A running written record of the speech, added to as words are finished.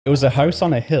It was a house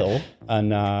on a hill,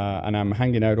 and I'm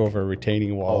hanging out over a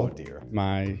retaining wall. Oh dear.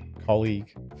 My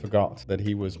colleague forgot that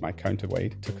he was my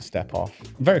counterweight, took a step off.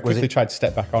 Very quickly tried to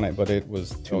step back on it, but it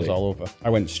was all over. I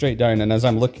went straight down, and as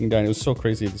I'm looking down, it was so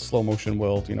crazy, the slow motion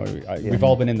world, you know, we've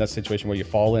all been in that situation where you're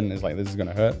falling, it's like, this is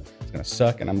gonna hurt, it's gonna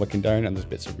suck, and I'm looking down, and there's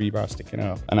bits of rebar sticking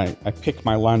out. And I pick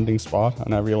my landing spot,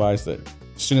 and I realized that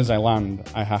as soon as I land,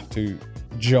 I have to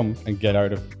jump and get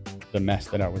out of the mess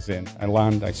that I was in. I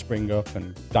land, I spring up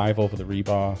and dive over the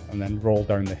rebar and then roll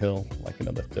down the hill like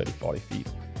another 30, 40 feet.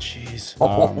 Jeez.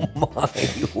 Oh my Lord.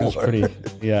 It's pretty,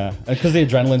 yeah. Because the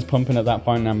adrenaline's pumping at that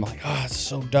point, and I'm like, oh, it's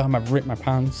so dumb. I've ripped my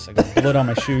pants. I got blood on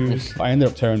my shoes. I ended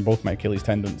up tearing both my Achilles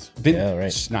tendons. Didn't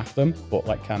snap them, but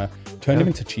like kind of turned them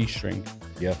into cheese string.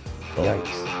 Yeah. So,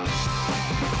 Yikes.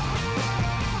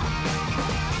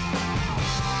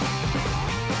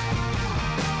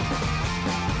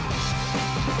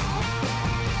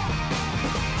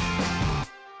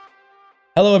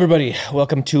 Hello, everybody.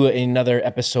 Welcome to another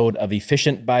episode of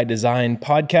Efficient by Design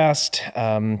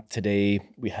podcast. Today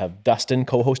we have Dustin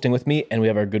co-hosting with me, and we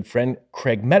have our good friend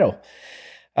Craig Meadow.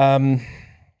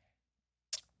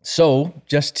 So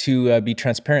just to be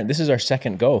transparent, this is our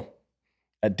second go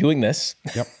at doing this.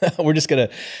 Yep. We're just going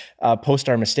to post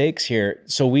our mistakes here.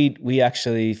 So we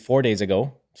actually 4 days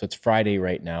ago, so it's Friday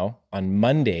right now, on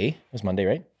Monday, it was Monday,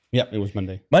 right? Yep, it was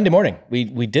Monday. Monday morning,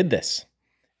 we did this.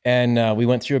 And we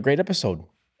went through a great episode.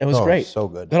 It was great. So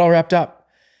good. Got all wrapped up.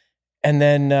 And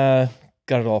then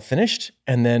got it all finished.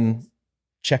 And then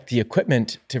checked the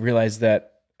equipment to realize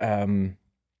that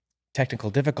technical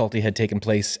difficulty had taken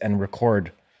place and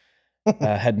record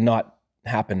had not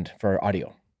happened for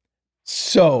audio.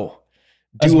 So,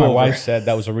 as my wife said,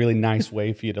 that was a really nice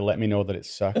way for you to let me know that it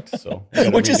sucked. So,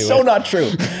 which is so not true.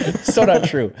 So not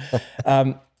true.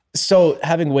 So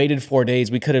having waited 4 days,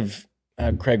 we could have...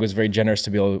 Craig was very generous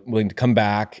to be willing to come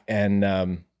back and,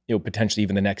 potentially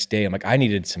even the next day. I'm like, I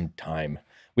needed some time.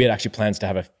 We had actually plans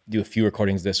to do a few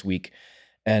recordings this week.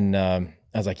 And I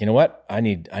was like, you know what? I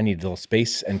need a little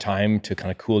space and time to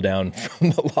kind of cool down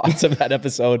from the loss of that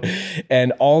episode.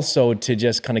 And also to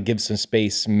just kind of give some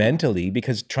space mentally,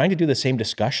 because trying to do the same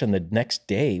discussion the next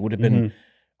day would have been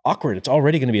awkward. It's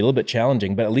already going to be a little bit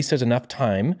challenging, but at least there's enough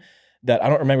time that I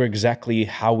don't remember exactly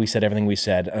how we said everything we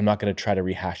said. I'm not going to try to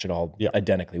rehash it all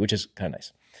identically, which is kind of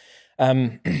nice.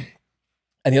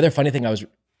 And the other funny thing I was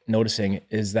noticing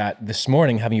is that this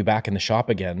morning, having you back in the shop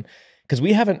again, because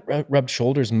we haven't rubbed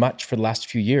shoulders much for the last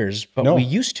few years, but we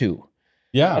used to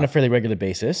on a fairly regular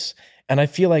basis. And I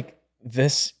feel like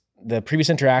the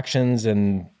previous interactions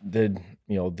and the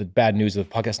bad news of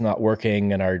the podcast not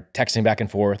working and our texting back and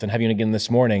forth and having you again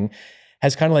this morning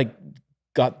has kind of like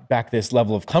got back this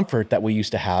level of comfort that we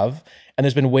used to have. And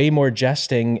there's been way more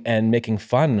jesting and making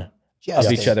fun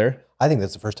of each other. I think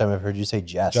that's the first time I've heard you say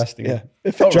jest. Jesting. Yeah.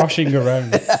 Joshing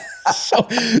around. So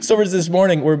this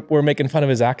morning, we're making fun of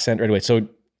his accent right away. So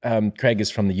Craig is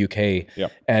from the UK,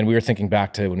 and we were thinking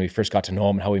back to when we first got to know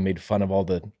him and how we made fun of all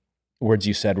the words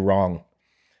you said wrong.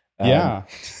 I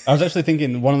was actually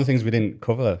thinking one of the things we didn't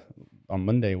cover on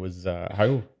Monday was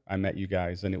how I met you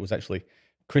guys, and it was actually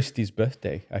Christy's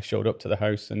birthday. I showed up to the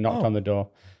house and knocked on the door.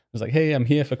 I was like, hey, I'm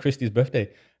here for Christy's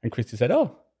birthday. And Christy said,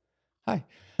 oh, hi.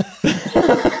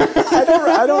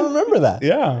 I don't remember that.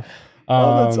 Yeah.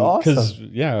 Oh, that's awesome. Because,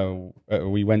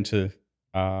 we went to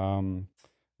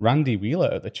Randy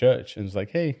Wheeler at the church and was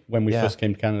like, hey, when we first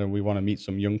came to Canada, we want to meet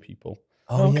some young people.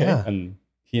 Oh, okay. Yeah. And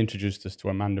he introduced us to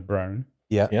Amanda Brown.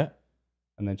 Yeah. Yeah.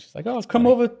 And then she's like, oh, come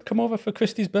over for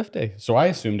Christy's birthday. So I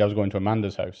assumed I was going to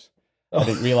Amanda's house. I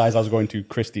didn't realize I was going to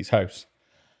Christy's house.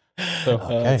 So,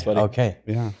 okay.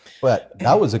 Yeah. But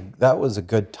that was a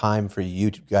good time for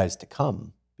you guys to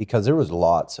come because there was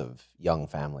lots of young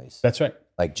families. That's right.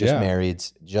 Like just married,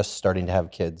 just starting to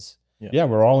have kids. Yeah,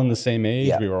 we're all in the same age.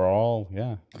 Yeah. We were all,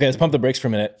 Okay, let's pump the brakes for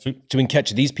a minute so we can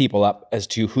catch these people up as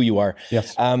to who you are.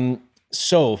 Yes.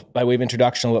 So by way of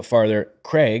introduction a little bit farther,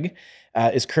 Craig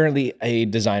is currently a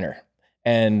designer.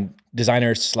 And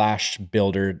designer /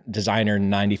 builder, designer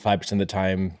 95% of the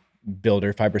time,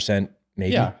 builder 5%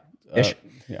 maybe ish.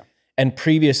 Yeah. And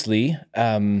previously,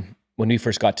 when we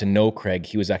first got to know Craig,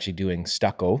 he was actually doing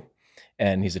stucco,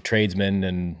 and he's a tradesman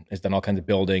and has done all kinds of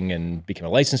building and became a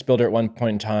licensed builder at one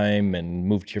point in time and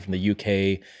moved here from the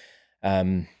UK.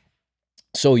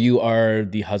 So you are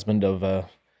the husband of a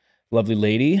lovely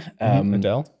lady,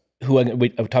 Adele, who I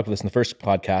talked about this in the first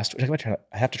podcast.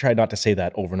 I have to try not to say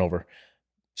that over and over.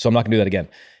 So I'm not gonna do that again.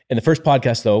 In the first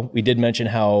podcast though, we did mention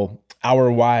how our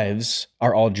wives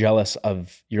are all jealous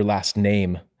of your last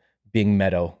name being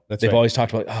Meadow. They've always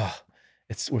talked about,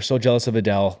 we're so jealous of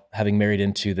Adele having married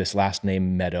into this last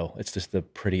name Meadow. It's just the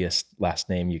prettiest last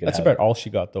name you could have. That's about all she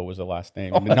got though, was a last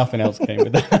name. Nothing else came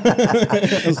with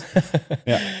that.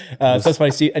 Yeah. So that's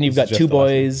funny. See, and you've got two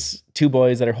boys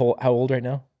that are how old right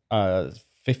now?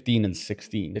 15 and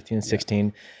 16. 15 and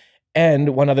 16.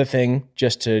 And one other thing,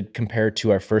 just to compare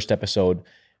to our first episode,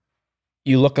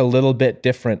 you look a little bit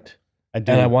different. I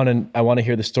do. And I want to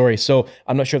hear the story. So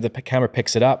I'm not sure if the camera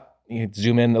picks it up. You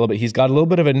zoom in a little bit. He's got a little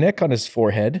bit of a nick on his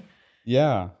forehead.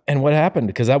 Yeah. And what happened?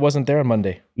 Because that wasn't there on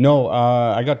Monday. No,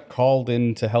 I got called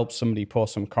in to help somebody pour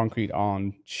some concrete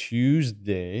on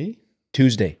Tuesday.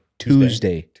 Tuesday. Not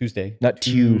Tuesday. Tuesday.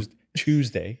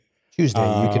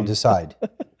 Tuesday, you can decide.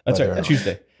 That's right,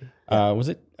 Tuesday. Was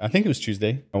it? I think it was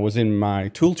Tuesday. I was in my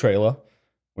tool trailer,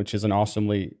 which is an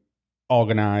awesomely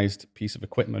organized piece of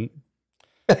equipment.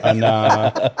 And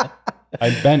I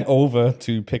bent over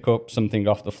to pick up something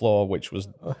off the floor, which was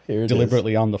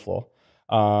deliberately on the floor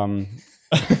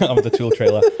of the tool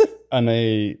trailer. And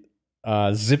a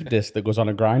zip disc that goes on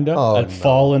a grinder had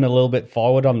fallen a little bit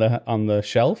forward on the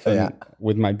shelf. And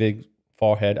with my big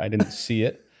forehead, I didn't see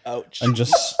it. Ouch. And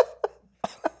just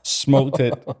smoked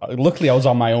it. Luckily, I was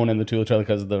on my own in the tool trailer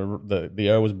because the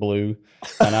air was blue.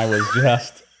 And I was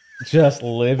just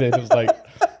livid. It was like,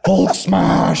 Hulk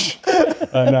smash!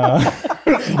 And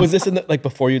was this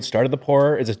before you'd started the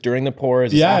pour? Is this during the pour?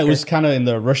 Is this yeah, after? it was kind of in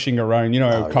the rushing around,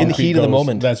 concrete in the heat of the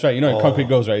moment. That's right. Concrete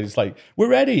goes right. It's like, we're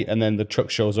ready. And then the truck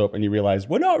shows up and you realize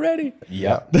we're not ready.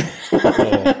 Yeah.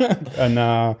 And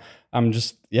I'm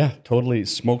just, totally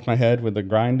smoked my head with the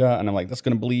grinder. And I'm like, that's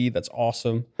going to bleed. That's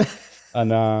awesome.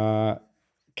 And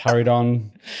carried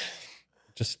on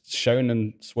just shouting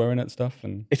and swearing at stuff.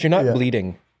 And if you're not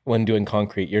bleeding when doing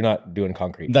concrete, you're not doing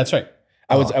concrete. That's right.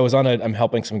 I'm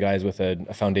helping some guys with a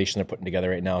foundation they're putting together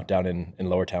right now down in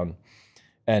Lower Town.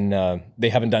 And they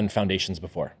haven't done foundations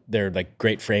before. They're like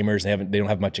great framers. They don't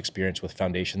have much experience with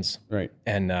foundations. Right.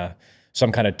 And so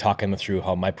I'm kind of talking them through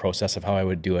how my process of how I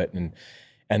would do it.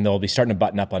 And they'll be starting to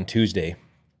button up on Tuesday.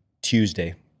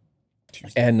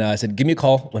 And I said, give me a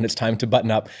call when it's time to button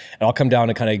up. And I'll come down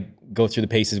and kind of go through the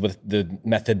paces with the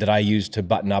method that I use to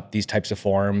button up these types of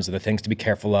forms and the things to be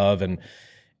careful of.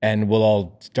 And we'll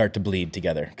all start to bleed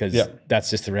together because that's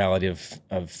just the reality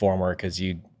of form work, is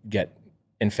you get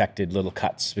infected little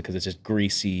cuts because it's just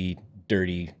greasy,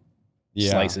 dirty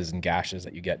slices and gashes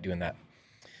that you get doing that.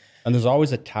 And there's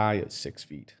always a tie at 6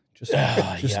 feet. Just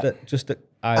at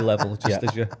eye level,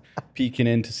 as you're peeking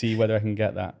in to see whether I can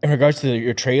get that. In regards to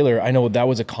your trailer, I know that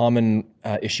was a common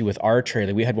issue with our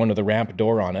trailer. We had one with a ramp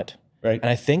door on it. Right. And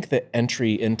I think the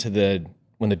entry into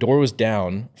when the door was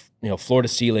down, floor to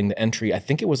ceiling, the entry, I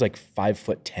think it was like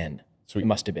 5'10". Sweet. It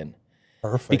must have been.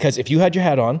 Perfect. Because if you had your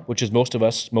hat on, which is most of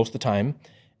us most of the time,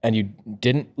 and you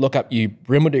didn't look up, the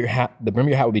brim of your hat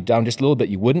would be down just a little bit.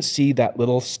 You wouldn't see that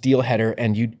little steel header,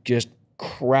 and you just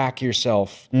crack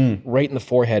yourself right in the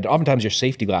forehead. Oftentimes your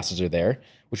safety glasses are there,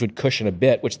 which would cushion a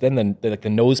bit, which then the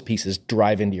nose pieces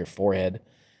drive into your forehead.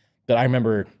 But I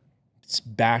remember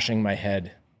bashing my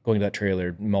head going to that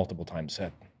trailer multiple times.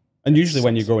 And usually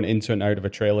when you're going into and out of a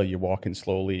trailer, you're walking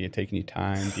slowly, you're taking your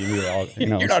time.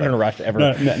 You're not in a rush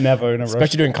ever. Never in a rush.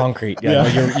 Especially doing concrete.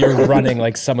 You're running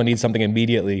like someone needs something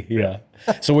immediately. Yeah.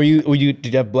 So did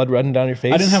you have blood running down your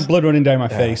face? I didn't have blood running down my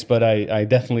face, but I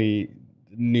definitely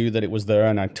knew that it was there,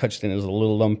 and I touched it and it was a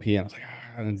little lumpy, and I was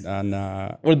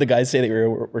like, what did the guys say that you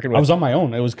were working with? I was on my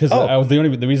own. It was because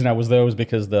the reason I was there was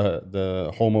because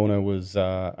the homeowner was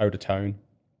out of town.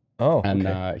 Oh,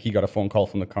 and he got a phone call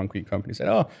from the concrete company. Said,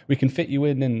 "Oh, we can fit you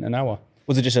in an hour."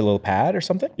 Was it just a little pad or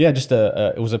something? Yeah, just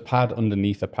it was a pad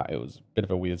underneath a pad. It was a bit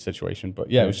of a weird situation,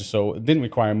 but it was just it didn't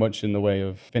require much in the way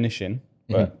of finishing,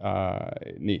 but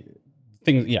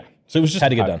things. Yeah, so it was just had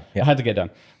to get done. Yeah. I had to get done.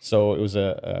 So it was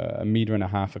a meter and a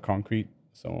half of concrete.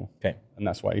 So and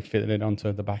that's why he fitted it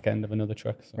onto the back end of another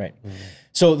truck. So. Right.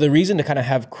 So the reason to kind of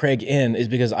have Craig in is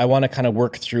because I want to kind of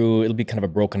work through. It'll be kind of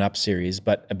a broken up series,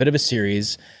 but a bit of a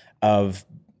series of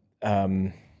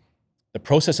the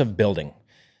process of building.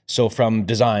 So from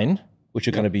design, which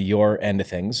would kind of be your end of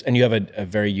things, and you have a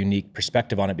very unique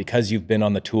perspective on it because you've been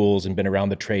on the tools and been around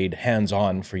the trade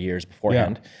hands-on for years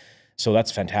beforehand. Yeah. So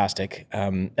that's fantastic.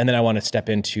 And then I want to step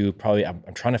into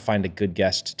I'm trying to find a good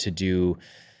guest to do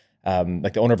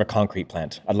like the owner of a concrete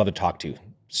plant. I'd love to talk to.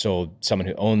 So someone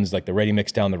who owns like the ready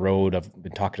mix down the road. I've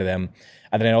been talking to them.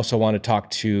 And then I also want to talk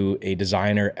to a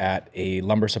designer at a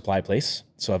lumber supply place.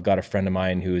 So I've got a friend of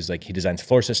mine who is like, he designs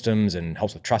floor systems and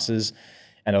helps with trusses.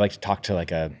 And I like to talk to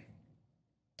like a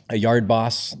yard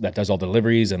boss that does all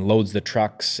deliveries and loads the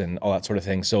trucks and all that sort of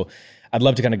thing. So I'd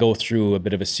love to kind of go through a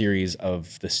bit of a series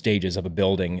of the stages of a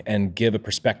building and give a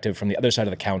perspective from the other side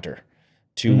of the counter.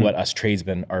 to what us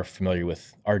tradesmen are familiar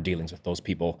with, our dealings with those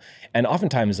people. And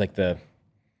oftentimes like the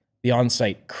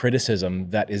on-site criticism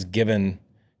that is given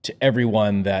to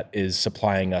everyone that is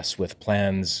supplying us with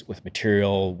plans, with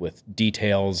material, with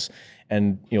details.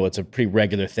 And, it's a pretty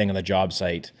regular thing on the job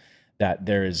site that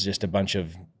there is just a bunch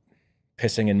of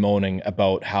pissing and moaning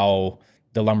about how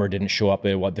the lumber didn't show up.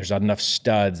 There's not enough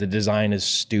studs. The design is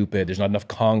stupid. There's not enough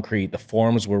concrete. The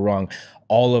forms were wrong.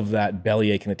 All of that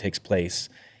belly aching that takes place.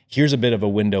 Here's a bit of a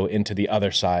window into the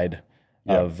other side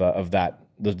of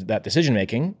that decision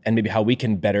making, and maybe how we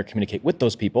can better communicate with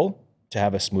those people to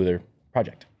have a smoother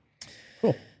project.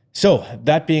 Cool. So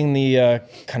that being the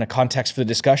kind of context for the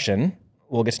discussion,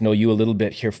 we'll get to know you a little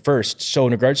bit here first. So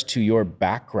in regards to your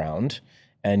background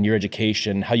and your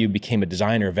education, how you became a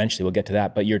designer eventually, we'll get to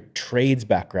that, but your trades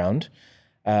background,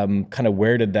 kind of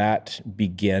where did that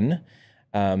begin?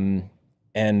 And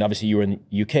obviously you were in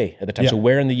the UK at the time. So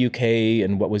where in the UK,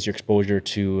 and what was your exposure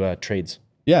to trades?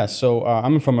 Yeah, so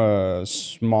I'm from a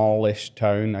smallish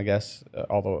town, I guess,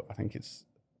 although I think it's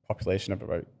a population of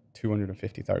about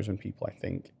 250,000 people, I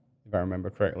think, if I remember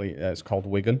correctly. It's called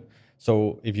Wigan.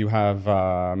 So if you have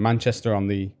Manchester on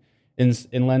the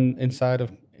inland inside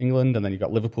of England, and then you've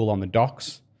got Liverpool on the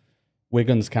docks,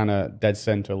 Wigan's kind of dead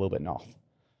center, a little bit north.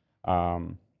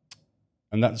 And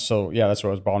that's where I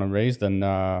was born and raised. And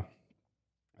at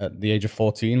the age of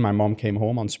 14, my mom came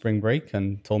home on spring break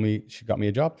and told me she got me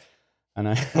a job. And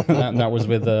that was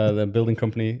with the building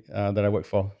company that I worked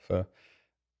for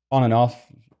on and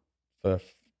off for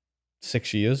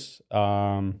 6 years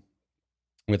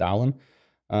with Alan.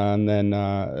 And then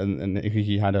and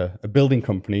he had a building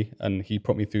company, and he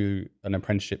put me through an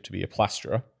apprenticeship to be a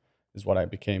plasterer, is what I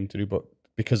became to do. But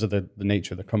because of the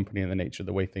nature of the company and the nature of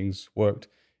the way things worked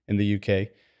in the UK,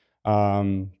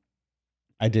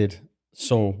 I did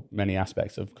so many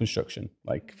aspects of construction,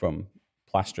 like from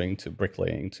plastering to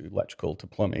bricklaying to electrical to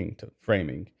plumbing to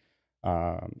framing.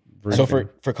 So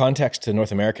for context to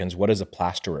North Americans, what is a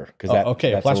plasterer? Because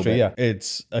a plasterer,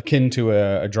 it's akin to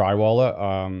a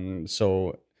drywaller.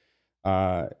 So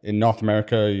in North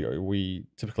America, we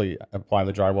typically apply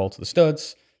the drywall to the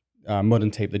studs, mud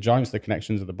and tape the joints, the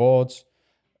connections of the boards,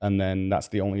 and then that's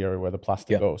the only area where the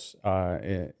plaster goes.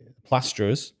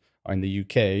 Plasterers in the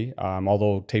UK,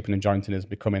 although taping and jointing is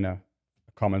becoming a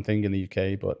common thing in the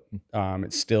UK, but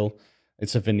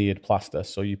it's a veneered plaster.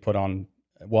 So you put on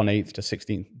 1/8 to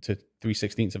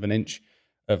 3/16 of an inch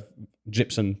of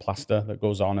gypsum plaster that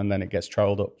goes on, and then it gets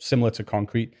troweled up, similar to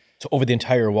concrete. So over the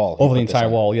entire wall. Over the entire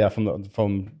wall, yeah,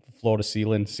 from floor to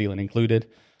ceiling included.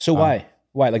 So why?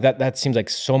 Like that seems like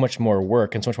so much more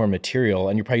work and so much more material,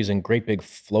 and you're probably using great big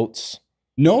floats.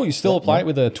 No, you still apply it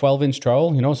with a 12-inch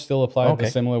trowel. Still apply it the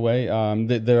similar way.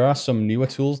 There are some newer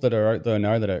tools that are out there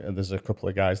now. There's a couple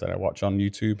of guys that I watch on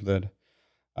YouTube that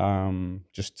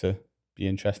just to be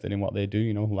interested in what they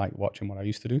do. Like watching what I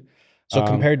used to do. So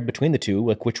compared between the two,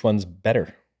 like which one's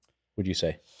better? Would you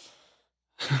say?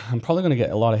 I'm probably going to get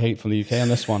a lot of hate from the UK on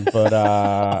this one, but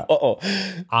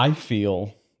I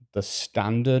feel the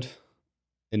standard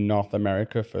in North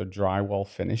America for drywall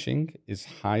finishing is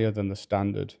higher than the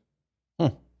standard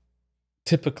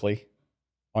typically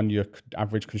on your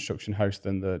average construction house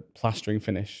than the plastering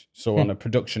finish. So on a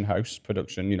production house,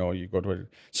 you go to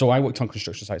so I worked on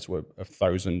construction sites with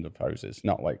 1,000 of houses,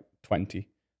 not like 20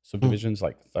 subdivisions,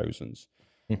 like thousands.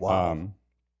 Wow.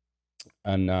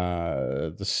 And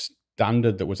the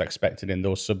standard that was expected in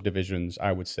those subdivisions,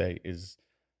 I would say, is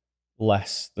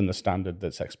less than the standard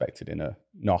that's expected in a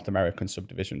North American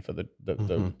subdivision for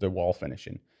the wall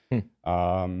finishing.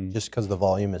 Just because the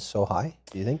volume is so high,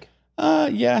 do you think?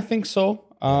 Yeah, I think so.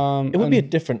 It would be a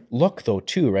different look though,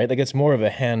 too, right? Like it's more of a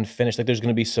hand finish. Like there's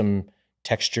going to be some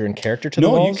texture and character to the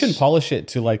walls. No, you can polish it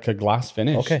to like a glass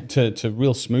finish, to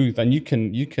real smooth, and you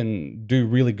can do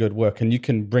really good work, and you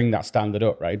can bring that standard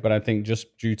up, right? But I think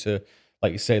just due to,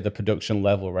 like you say, the production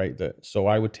level, right? So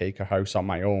I would take a house on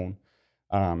my own,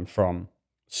 from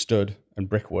stud and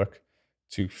brickwork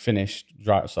to finished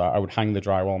dry. So I would hang the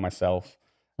drywall myself,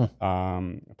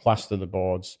 plaster the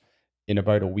boards in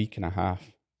about a week and a half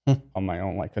on my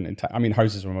own. Like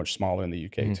houses were much smaller in the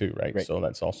UK too, right? So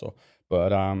that's also.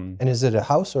 But and is it a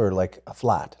house or like a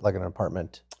flat, like an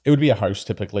apartment? It would be a house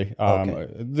typically.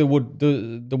 There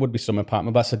would be some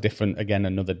apartment, but that's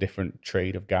another different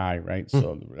trade of guy, right?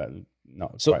 So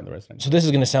not quite the residential. So this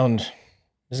is going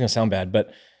to sound bad,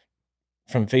 but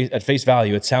at face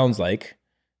value, it sounds like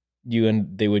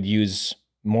they would use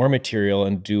more material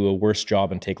and do a worse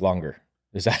job and take longer.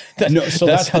 Is that no? So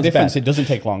that's the difference. Bad. It doesn't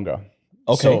take longer.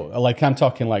 Okay. So I'm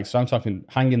talking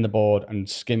hanging the board and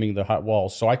skimming the hot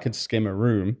walls. So I could skim a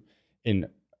room in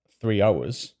 3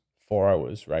 hours, 4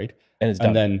 hours, right? And it's done.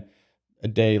 And then a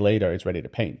day later, it's ready to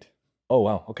paint. Oh,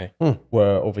 wow. Okay.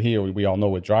 Where over here, we all know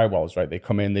with drywalls, right? They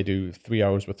come in, they do 3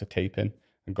 hours worth of taping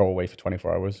and go away for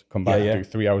 24 hours, come back, do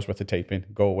 3 hours worth of taping,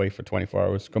 go away for 24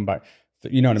 hours, come back.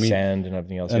 You know what I mean? Sand and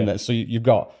everything else. And so you've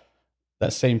got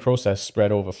that same process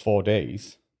spread over 4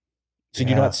 days. So you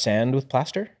do not sand with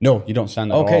plaster? No, you don't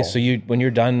sand at all. Okay, so when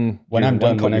you're done, when I'm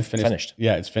done, when I'm finished.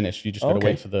 Yeah, it's finished. You just got to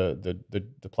wait for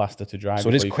the plaster to dry. So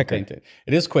it is quicker. It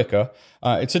is quicker.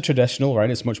 It's a traditional,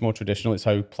 right? It's much more traditional. It's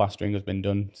how plastering has been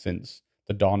done since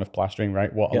the dawn of plastering,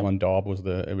 right? Wattle and daub was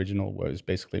the original, where it's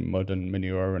basically mud and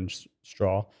manure and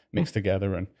straw mixed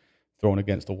together and thrown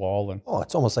against the wall. And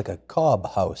it's almost like a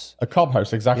cob house. A cob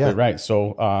house, exactly right.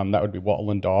 So that would be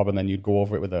wattle and daub, and then you'd go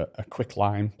over it with a quick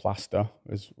lime plaster.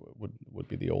 Would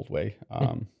be the old way.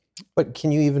 But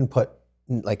can you even put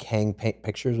like hang paint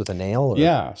pictures with a nail? Or?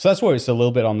 Yeah, so that's where it's a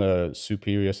little bit on the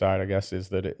superior side, I guess, is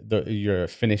that your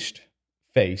finished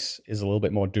face is a little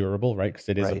bit more durable, right? Because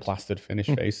it is a plastered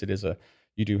finished face.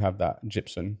 You do have that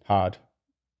gypsum hard,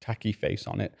 tacky face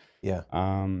on it. Yeah.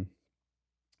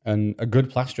 And a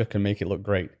good plasterer can make it look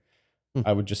great.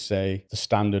 I would just say the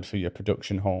standard for your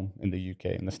production home in the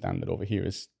UK and the standard over here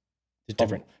is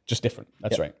different. Just different.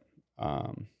 That's right.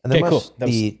 And there must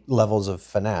be levels of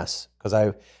finesse, because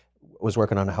I was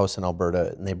working on a house in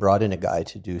Alberta and they brought in a guy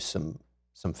to do some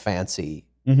fancy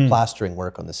plastering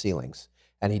work on the ceilings.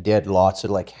 And he did lots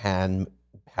of like hand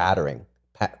patterning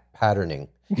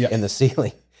in the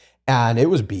ceiling. And it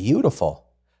was beautiful.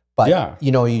 But,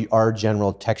 our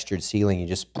general textured ceiling, you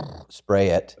just spray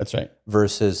it. That's right.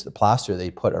 Versus the plaster,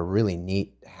 they put a really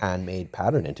neat handmade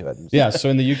pattern into it. Yeah, so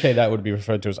in the UK, that would be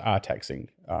referred to as artexing,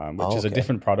 which is a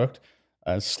different product,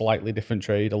 a slightly different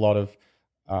trade. A lot of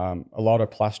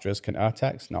plasterers can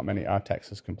artex. Not many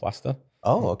artexers can plaster.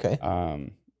 Oh, okay.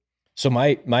 So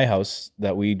my house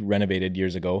that we renovated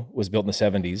years ago was built in the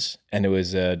 70s, and it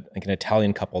was like an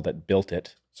Italian couple that built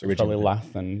it. So probably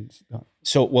lath and...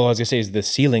 So, well, I was going to say is the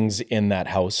ceilings in that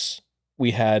house,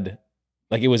 we had,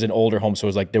 like, it was an older home. So it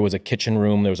was like, there was a kitchen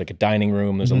room, there was like a dining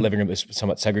room, there was a living room that was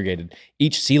somewhat segregated.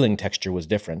 Each ceiling texture was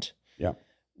different. Yeah.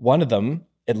 One of them,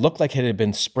 it looked like it had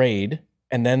been sprayed,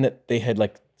 and then that they had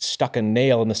like stuck a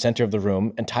nail in the center of the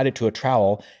room and tied it to a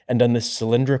trowel and done this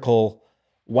cylindrical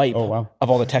wipe of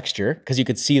all the texture. Cause you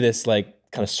could see this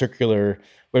like kind of circular,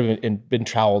 would have been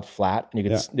troweled flat, and you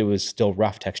could, it was still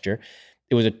rough texture.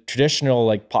 It was a traditional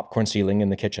like popcorn ceiling in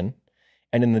the kitchen.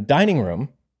 And in the dining room,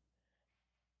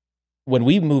 when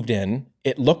we moved in,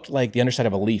 it looked like the underside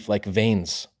of a leaf, like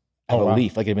veins of a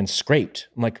leaf, like it had been scraped.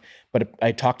 I'm like, but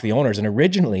I talked to the owners, and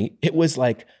originally it was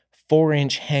like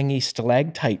 4-inch hangy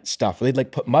stalactite stuff. They'd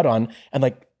like put mud on and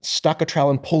like stuck a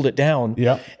trowel and pulled it down.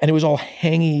 Yeah. And it was all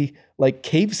hangy, like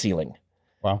cave ceiling.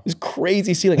 Wow. It was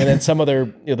crazy ceiling. And then some other,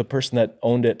 the person that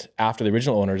owned it after the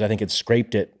original owners, I think had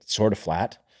scraped it sort of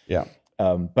flat. Yeah.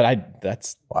 But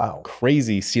that's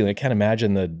crazy ceiling. I can't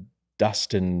imagine the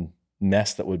dust and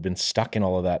mess that would have been stuck in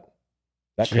all of that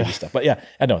crazy stuff. But yeah,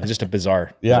 I know, it's just a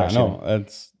bizarre. So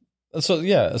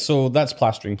that's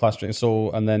plastering.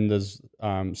 So, and then there's,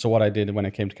 so what I did when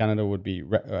I came to Canada would be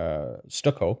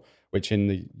stucco, which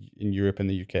in Europe and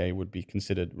the UK would be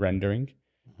considered rendering.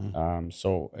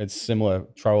 So it's similar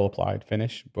trowel applied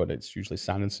finish, but it's usually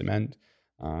sand and cement.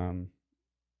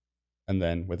 And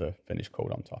then with a finish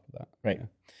coat on top of that. Right. Yeah.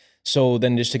 So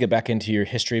then just to get back into your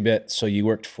history a bit, so you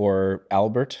worked for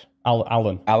Alan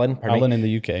in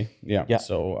the UK. Yeah.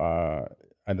 So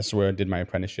that's where I did my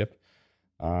apprenticeship.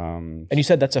 And you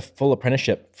said that's a full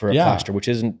apprenticeship for a plaster, which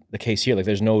isn't the case here. Like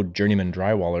there's no journeyman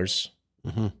drywallers,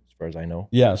 as far as I know.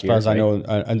 Yeah, as far as I know.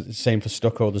 And same for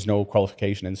stucco. There's no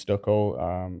qualification in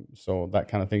stucco. So that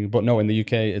kind of thing. But no, in the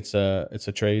UK, it's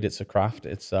a trade. It's a craft.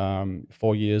 It's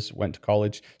 4 years, went to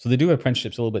college. So they do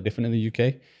apprenticeships a little bit different in the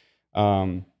UK.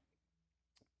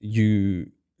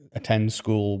 You attend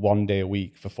school 1 day a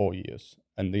week for 4 years.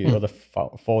 And the other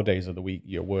 4 days of the week,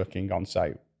 you're working on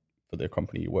site for the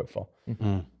company you work for.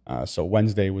 So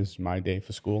Wednesday was my day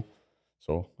for school.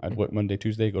 So I'd work Monday,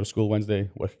 Tuesday, go to school Wednesday,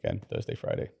 work again Thursday,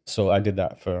 Friday. So I did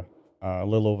that for a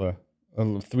little over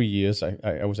 3 years.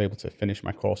 I was able to finish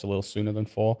my course a little sooner than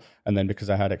 4. And then because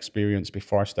I had experience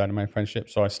before I started my apprenticeship.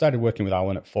 So I started working with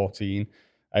Alan at 14.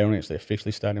 I only actually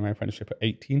officially started my apprenticeship at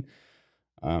 18.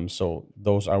 So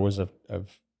those hours of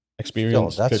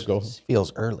experience could go.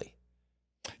 Feels early.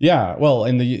 Yeah, well,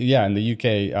 in the UK,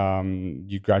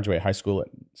 you graduate high school at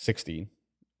 16.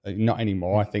 Not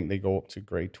anymore. I think they go up to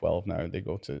grade 12 now. They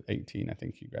go to 18. I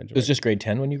think you graduate. It was just grade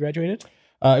 10 when you graduated?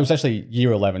 It was actually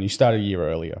year 11. You started a year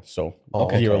earlier. So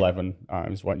year 11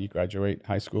 is when you graduate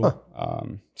high school.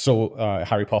 Huh.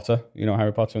 Harry Potter,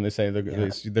 Harry Potter, when they say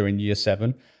they're in year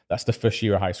 7, that's the first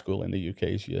year of high school in the UK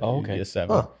is year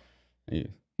 7. Huh.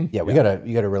 You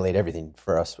gotta relate everything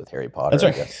for us with Harry Potter. That's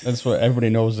right. I guess. That's what everybody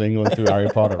knows England through Harry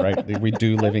Potter, right? We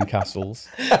do live in castles.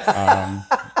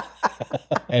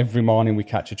 Every morning we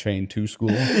catch a train to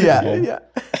school. Yeah.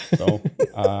 So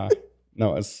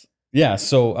no, it's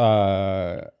So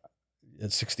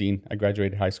at 16, I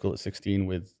graduated high school at 16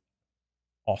 with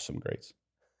awesome grades.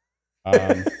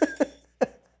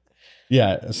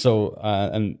 So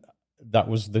and that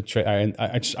was the trade.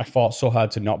 I fought so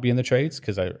hard to not be in the trades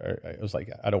because I was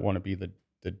like, I don't want to be the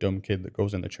dumb kid that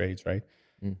goes in the trades, right?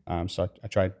 So I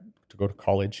tried to go to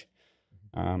college,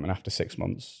 and after 6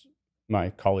 months, my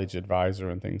college advisor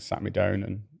and things sat me down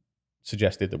and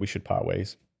suggested that we should part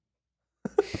ways.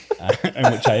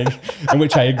 in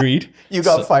which I agreed. You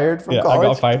got fired from college? I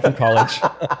got fired from college.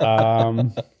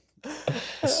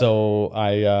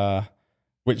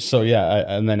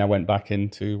 And then I went back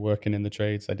into working in the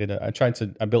trades. I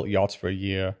built yachts for a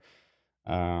year.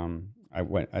 I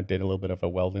did a little bit of a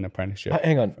welding apprenticeship.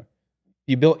 Hang on.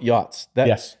 You built yachts.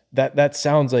 Yes. That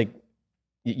sounds like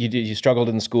you struggled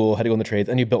in school, had to go in the trades,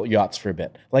 and you built yachts for a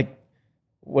bit. Like,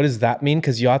 what does that mean?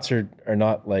 Because yachts are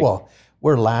not like... Well,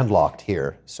 we're landlocked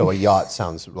here, so a yacht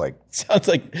sounds like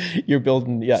you're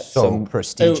building so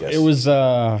prestigious. It was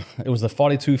a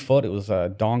 42 foot. It was a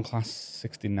Dawn Class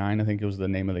 69, I think it was the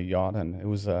name of the yacht, and it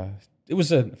was a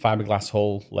fiberglass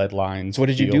hull, lead lines. So what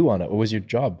did you do on it? What was your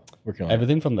job working on?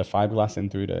 Everything from the fiberglass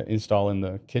in through to install in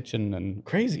the kitchen and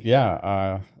crazy.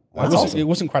 Yeah, awesome. It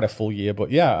wasn't quite a full year, but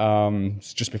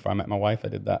it's just before I met my wife, I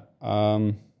did that.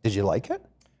 Did you like it?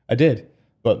 I did,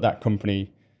 but that company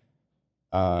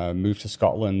moved to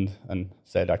Scotland and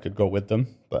said I could go with them,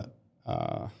 but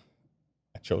I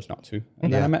chose not to.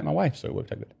 And then I met my wife, so it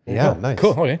worked out good. Yeah, nice.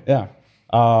 Cool, okay. Yeah.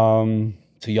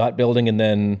 So yacht building, and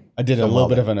then... I did a little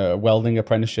bit of a welding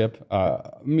apprenticeship.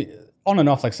 On and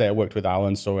off, like I say, I worked with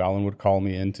Alan, so Alan would call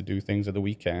me in to do things at the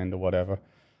weekend or whatever.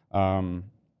 And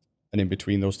in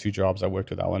between those two jobs, I worked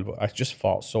with Alan, but I just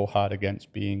fought so hard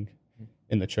against being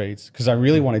in the trades because I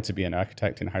really wanted to be an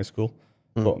architect in high school.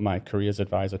 But my careers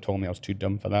advisor told me I was too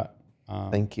dumb for that.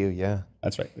 Thank you. Yeah,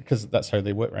 that's right, because that's how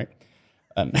they work, right?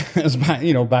 And it was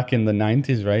back in the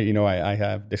 90s, right? I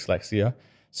have dyslexia,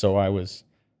 so I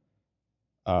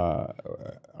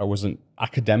wasn't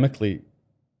academically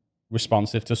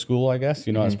responsive to school, I guess.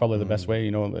 That's probably the best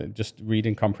way. Just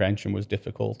reading comprehension was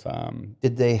difficult.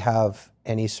 Did they have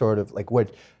any sort of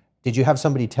did you have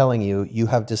somebody telling you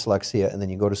have dyslexia, and then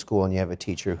you go to school and you have a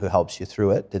teacher who helps you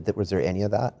through it? Was there any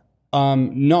of that?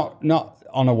 Not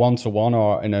on a one-to-one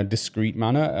or in a discrete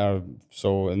manner.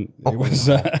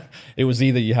 It was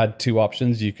either you had two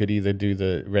options. You could either do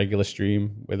the regular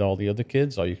stream with all the other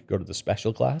kids, or you could go to the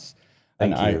special class.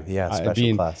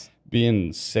 Special class.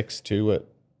 Being 6'2" at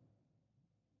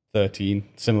 13,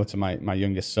 similar to my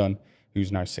youngest son, who's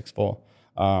now 6'4".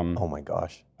 Oh my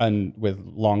gosh! And with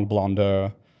long blonde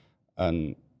hair,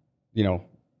 and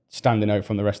standing out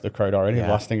from the rest of the crowd already. Yeah.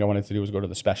 The last thing I wanted to do was go to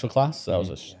the special class. So I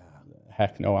was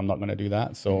heck no, I'm not going to do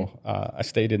that. So I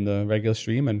stayed in the regular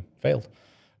stream and failed.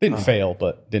 Didn't fail,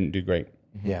 but didn't do great.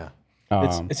 Yeah.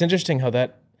 It's interesting how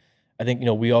that, I think,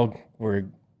 we all were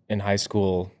in high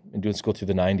school and doing school through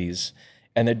the 90s.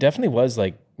 And there definitely was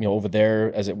over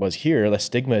there, as it was here, a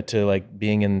stigma to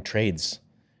being in trades.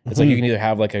 It's like you can either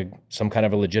have some kind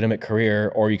of a legitimate career,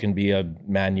 or you can be a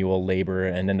manual labor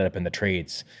and end up in the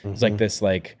trades. It's like this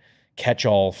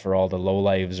catch-all for all the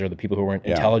lowlives or the people who weren't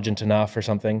intelligent enough or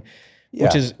something. Yeah.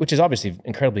 Which is obviously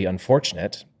incredibly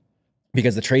unfortunate,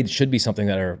 because the trades should be something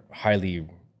that are highly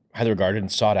regarded and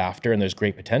sought after, and there's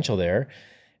great potential there.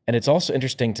 And it's also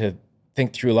interesting to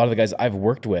think through a lot of the guys I've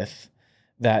worked with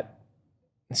that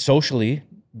socially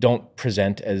don't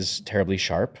present as terribly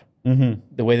sharp,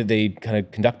 the way that they kind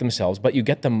of conduct themselves, but you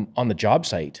get them on the job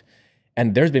site.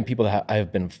 And there's been people that I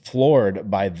have been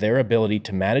floored by their ability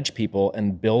to manage people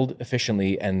and build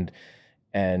efficiently and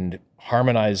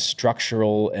harmonize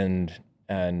structural and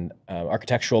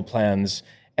architectural plans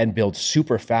and build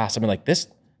super fast. I mean, this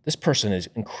person is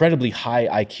incredibly high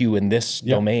IQ in this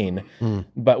domain,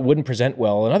 but wouldn't present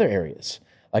well in other areas.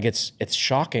 It's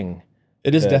shocking.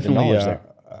 It is definitely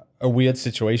a weird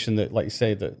situation that, like you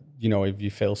say, that if you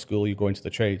fail school, you go into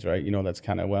the trades, right? That's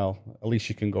kind of, at least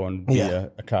you can go and be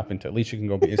a carpenter. At least you can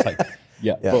go be. It's like.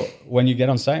 But when you get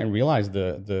on site and realize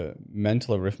the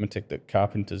mental arithmetic that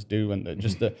carpenters do, and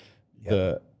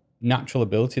the natural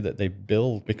ability that they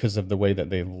build because of the way that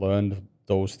they learned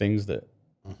those things that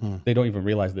They don't even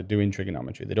realize they're doing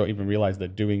trigonometry. They don't even realize they're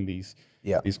doing these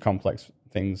complex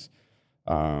things.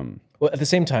 Well, at the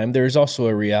same time, there is also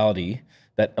a reality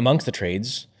that amongst the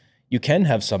trades, you can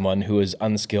have someone who is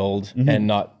unskilled and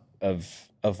not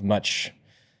of much,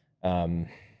 I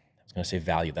was going to say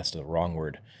value, that's the wrong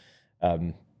word,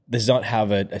 does not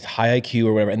have a high IQ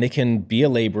or whatever, and they can be a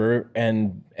laborer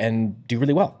and do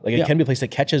really well. Like it can be a place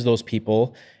that catches those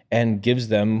people and gives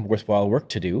them worthwhile work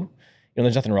to do. You know,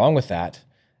 there's nothing wrong with that.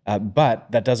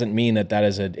 But that doesn't mean that that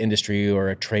is an industry or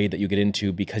a trade that you get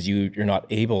into because you're not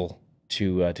able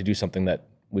to do something that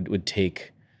would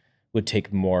take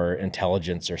more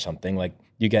intelligence or something. Like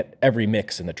you get every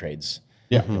mix in the trades.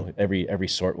 Yeah, you know, every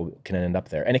sort can end up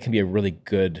there, and it can be a really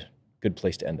good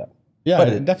place to end up. Yeah,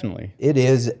 but definitely. It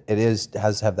has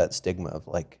to have that stigma of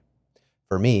like,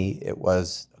 for me, it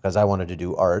was because I wanted to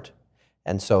do art,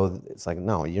 and so it's like,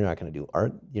 no, you're not going to do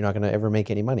art. You're not going to ever make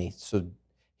any money. So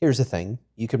here's the thing: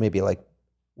 you could maybe like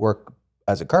work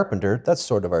as a carpenter. That's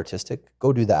sort of artistic.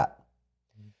 Go do that.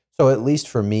 So at least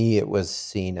for me, it was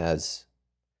seen as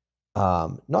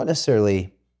not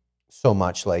necessarily so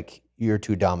much like you're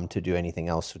too dumb to do anything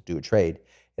else, to do a trade.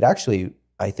 It actually,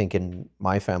 I think in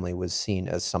my family, was seen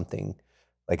as something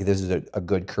like this is a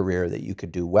good career that you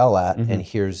could do well at, and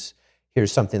here's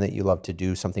something that you love to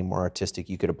do, something more artistic.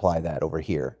 You could apply that over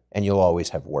here, and you'll always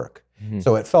have work.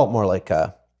 So it felt more like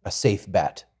a safe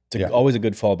bet. It's always a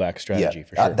good fallback strategy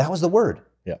for sure. That was the word.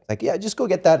 Yeah, like just go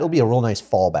get that. It'll be a real nice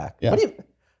fallback. Yeah. What do you?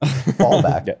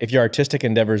 Fallback. Yeah, if your artistic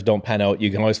endeavors don't pan out,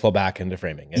 you can always fall back into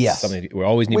framing. It's something we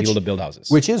always need people to build houses.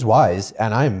 Which is wise,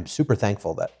 and I'm super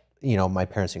thankful that, you know, my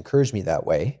parents encouraged me that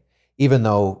way, even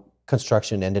though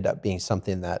construction ended up being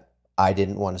something that I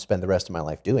didn't want to spend the rest of my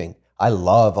life doing. I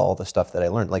love all the stuff that I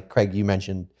learned. Like Craig, you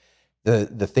mentioned the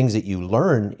things that you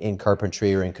learn in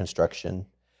carpentry or in construction.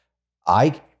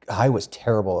 I was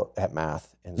terrible at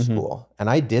math in school, and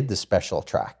I did the special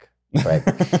track. Right.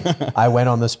 I went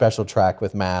on the special track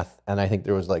with math, and I think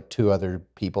there was like 2 other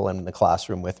people in the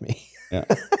classroom with me. Yeah.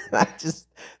 I just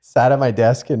sat at my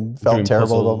desk and felt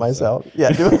terrible about myself. Yeah.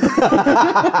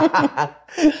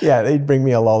 Yeah, they'd bring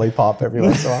me a lollipop every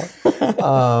once in a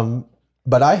while.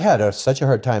 But I had such a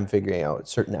hard time figuring out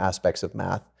certain aspects of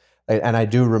math. And I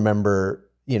do remember,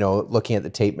 you know, looking at the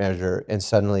tape measure and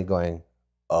suddenly going,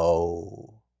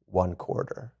 oh,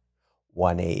 1/4,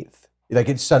 1/8. Like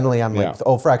it's suddenly I'm like,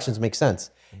 oh, fractions make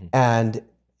sense. And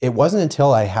it wasn't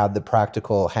until I had the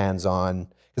practical hands-on,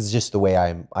 because it's just the way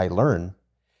I learn,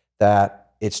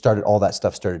 that all that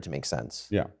stuff started to make sense.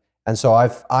 Yeah. And so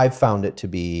I've found it to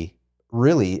be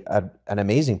really an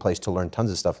amazing place to learn tons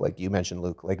of stuff, like you mentioned,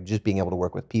 Luke, like just being able to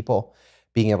work with people,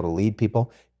 being able to lead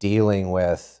people, dealing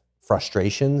with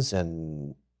frustrations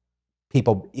and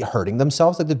people hurting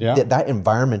themselves. Like that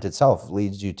environment itself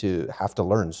leads you to have to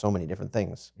learn so many different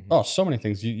things. Oh, so many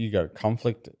things. You got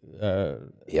conflict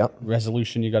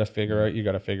resolution. You got to figure out. You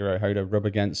got to figure out how to rub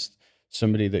against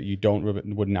somebody that you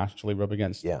wouldn't actually rub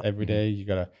against every day. You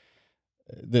got to.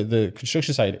 The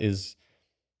construction site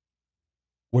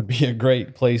would be a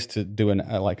great place to do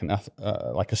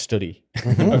like a study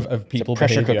of people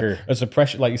pressure behavior. cooker. It's a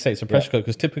pressure, like you say, it's a pressure cooker,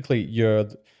 because typically you're.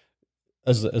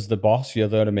 As the boss, you're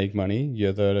there to make money.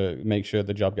 You're there to make sure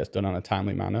the job gets done in a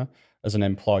timely manner. As an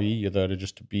employee, you're there to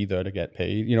just be there to get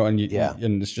paid. You know, and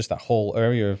and it's just that whole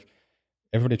area of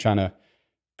everybody trying to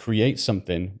create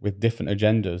something with different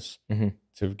agendas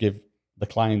to give the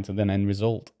client an end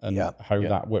result, and how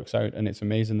that works out. And it's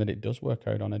amazing that it does work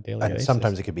out on a daily basis.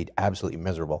 Sometimes it could be absolutely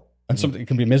miserable. And something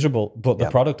can be miserable, but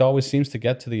the product always seems to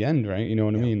get to the end, right? You know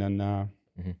what I mean? And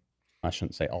I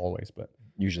shouldn't say always, but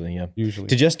usually.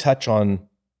 To just touch on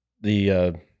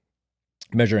the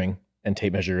measuring and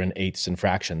tape measure and eighths and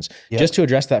fractions, just to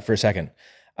address that for a second.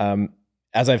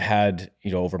 As I've had,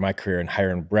 you know, over my career and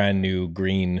hiring brand new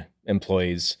green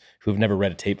employees who've never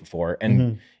read a tape before,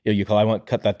 and you know, I want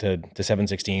cut that to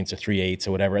 7/16 or 3/8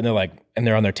 or whatever, and they're like, and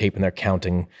they're on their tape and they're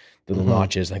counting the little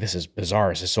notches, like, this is bizarre,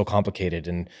 this is so complicated,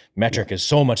 and metric is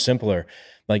so much simpler.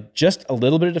 Like, just a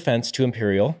little bit of defense to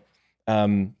imperial.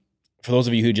 For those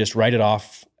of you who just write it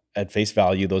off at face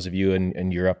value, those of you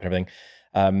in Europe and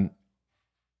everything,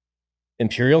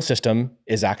 imperial system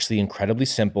is actually incredibly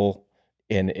simple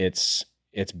in its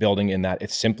building, in that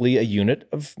it's simply a unit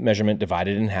of measurement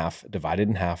divided in half, divided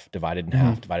in half, divided in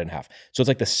half, divided in half. So it's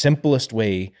like the simplest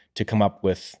way to come up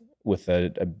with a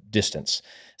distance.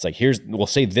 It's like, we'll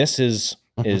say this is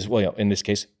well, you know, in this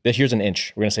case, here's an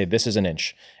inch. We're going to say this is an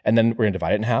inch. And then we're going to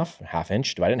divide it in half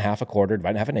inch, divide it in half, 1/4,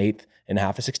 divide it in half, 1/8, and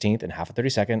half, 1/16, and half,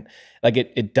 1/32. Like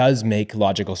it does make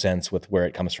logical sense with where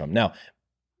it comes from. Now,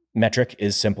 metric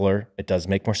is simpler. It does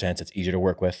make more sense. It's easier to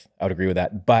work with. I would agree with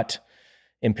that. But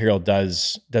imperial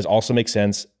does also make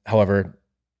sense. However,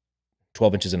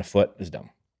 12 inches in a foot is dumb.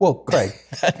 Well, Craig,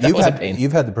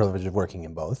 you've had the privilege of working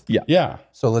in both. Yeah. Yeah.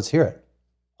 So let's hear it.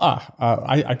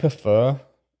 I prefer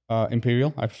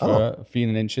imperial. I prefer feet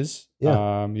and inches.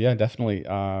 Yeah. Yeah, definitely.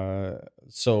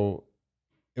 It's so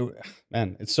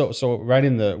right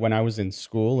in when I was in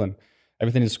school, and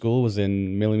everything in school was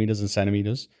in millimeters and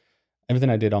centimeters. Everything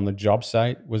I did on the job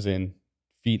site was in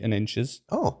feet and inches.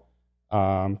 Oh.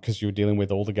 Because you were dealing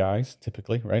with older guys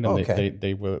typically, right? And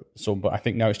they were so. But I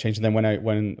think now it's changed. And then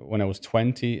when I was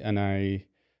 20 and I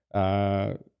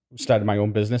started my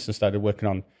own business and started working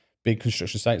on big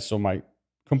construction sites. So my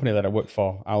company that I worked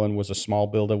for, Alan, was a small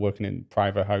builder working in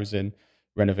private housing,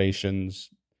 renovations,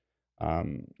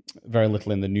 very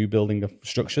little in the new building of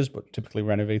structures, but typically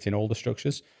renovating older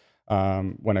structures.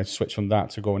 When I switched from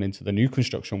that to going into the new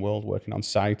construction world, working on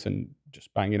site and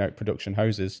just banging out production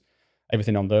houses,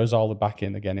 everything on those, all the back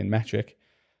in again in metric.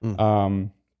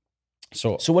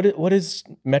 So what is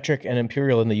metric and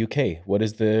imperial in the UK? What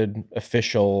is the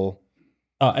official?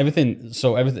 Everything.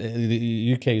 So everything.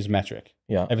 The UK is metric.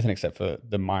 Yeah. Everything except for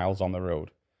the miles on the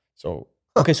road. So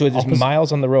okay, so it's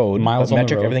miles on the road, miles on metric,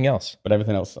 the road, everything else. But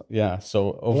everything else, yeah.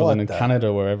 So over than in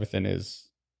Canada, where everything is,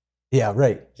 yeah,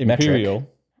 right, imperial.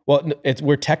 Metric. Well,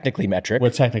 we're technically metric. We're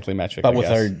technically metric, but with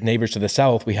our neighbors to the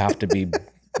south, we have to be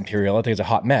imperial. I think it's a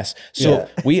hot mess. So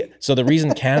so the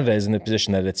reason Canada is in the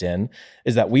position that it's in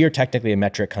is that we are technically a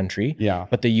metric country. Yeah.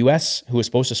 But the US, who was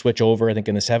supposed to switch over, I think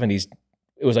in the 70s,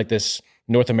 it was like this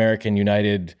North American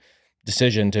United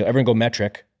decision to everyone go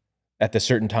metric at this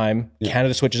certain time. Yeah.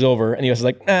 Canada switches over, and the US is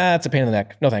like, nah, it's a pain in the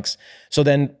neck. No thanks. So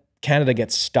then Canada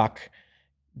gets stuck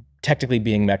technically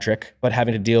being metric, but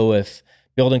having to deal with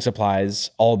building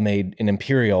supplies all made in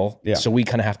imperial. Yeah. So we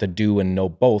kind of have to do and know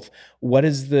both. What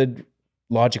is the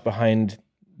logic behind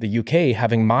the UK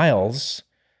having miles?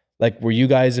 Like, were you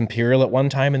guys imperial at one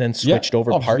time and then switched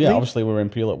over partly? Yeah, obviously we were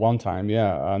imperial at one time,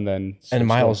 and then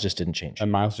miles just didn't change.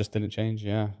 And miles just didn't change,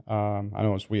 yeah. I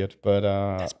know it's weird, but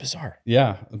that's bizarre.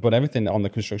 Yeah, but everything on the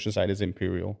construction side is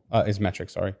imperial, is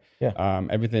metric. Sorry. Yeah.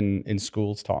 Everything in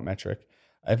schools taught metric.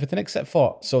 Everything except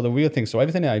for the weird thing. So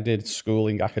everything I did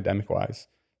schooling academic wise.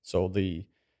 So the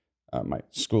my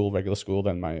school, regular school,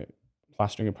 then my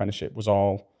plastering apprenticeship was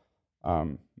all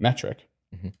metric.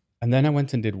 Mm-hmm. And then I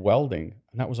went and did welding,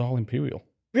 and that was all imperial.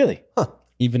 Really? Huh.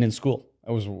 Even in school,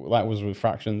 that was with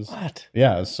fractions. What?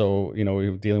 Yeah. So we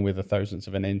were dealing with the thousandths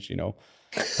of an inch.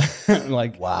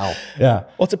 Like wow. Yeah.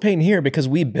 Well, it's a pain here because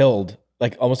we build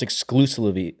like almost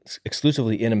exclusively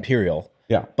in imperial.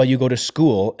 Yeah. But you go to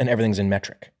school and everything's in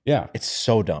metric. Yeah. It's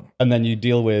so dumb. And then you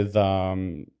deal with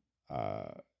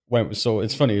so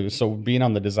it's funny. So being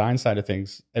on the design side of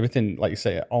things, everything, like you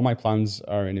say, all my plans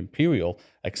are in imperial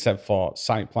except for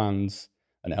site plans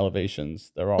and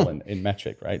elevations. They're all in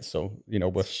metric, right? So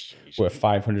we're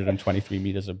 523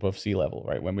 meters above sea level,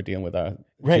 right? When we're dealing with our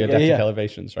geodetic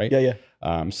elevations, right? Yeah.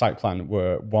 Site plan,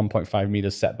 we're 1.5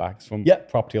 meters setbacks from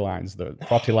property lines. The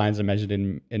property lines are measured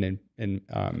in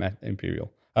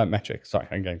imperial metric. Sorry,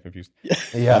 I'm getting confused.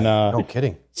 Yeah. And, no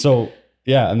kidding. So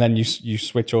and then you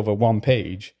switch over one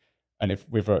page, and it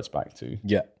reverts back to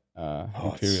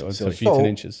imperial to feet and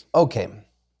inches. Okay.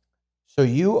 So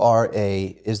you are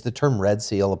is the term red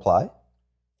seal apply?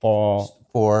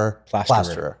 For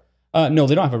plasterer? No,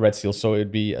 they don't have a red seal, so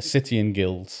it'd be a city and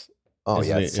guilds. Oh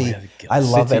yeah, see, I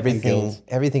love everything.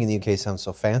 Everything in the UK sounds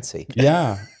so fancy.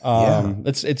 Yeah,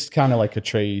 it's kind of like a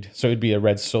trade. So it'd be a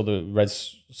red. So the red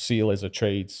seal is a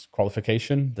trades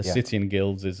qualification. The city and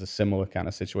guilds is a similar kind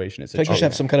of situation. It's I think you should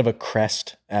have some kind of a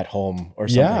crest at home or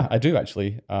something. Yeah, I do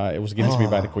actually. It was given to me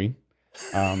by the Queen.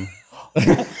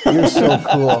 You're so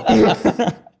cool.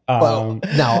 Well,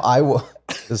 now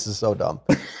this is so dumb.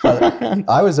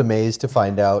 I was amazed to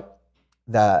find out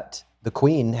that the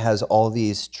Queen has all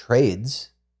these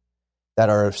trades that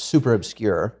are super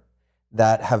obscure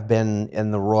that have been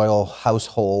in the royal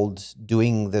household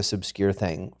doing this obscure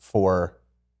thing for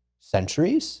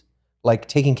centuries. Like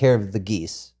taking care of the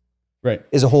geese, right,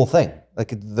 is a whole thing.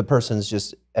 Like the person's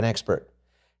just an expert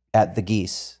at the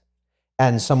geese,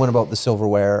 and someone about the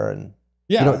silverware, and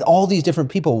all these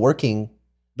different people working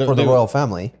for the royal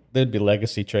family. There'd be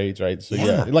legacy trades, right? So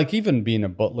like even being a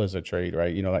butler is a trade,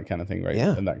 right? That kind of thing, right?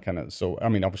 Yeah. And that kind of, so I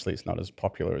mean, obviously it's not as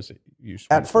popular as it used to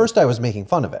be. At first I was making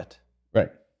fun of it.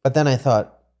 Right. But then I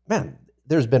thought, man,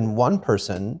 there's been one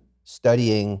person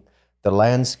studying the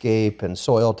landscape and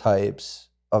soil types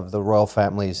of the royal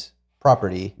family's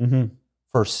property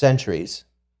for centuries.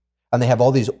 And they have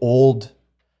all these old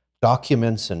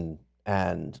documents and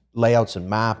layouts and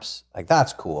maps. Like,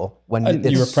 that's cool. When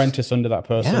you apprentice under that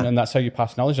person, and that's how you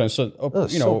pass knowledge down. So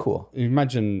so cool.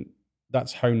 Imagine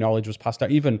that's how knowledge was passed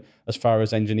down. Even as far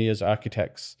as engineers,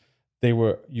 architects, you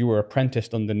were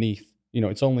apprenticed underneath. You know,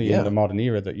 it's only in the modern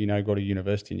era that you now go to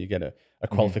university and you get a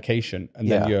qualification, and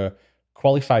then you're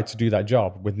qualified to do that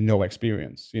job with no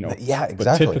experience. You know,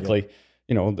 But typically,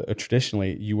 you know,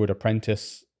 traditionally, you would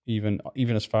apprentice even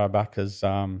as far back as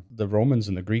the Romans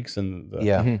and the Greeks and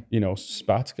you know,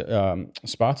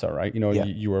 Sparta, right? You know,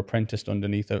 you were apprenticed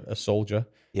underneath a soldier,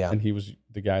 and he was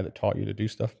the guy that taught you to do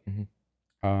stuff.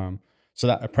 So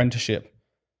that apprenticeship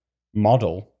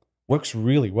model works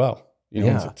really well. You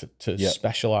know, to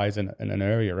specialize in an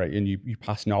area, right? And you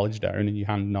pass knowledge down, and you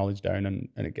hand knowledge down, and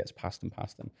it gets passed and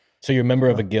passed. So you're a member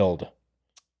of a guild?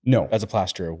 No. As a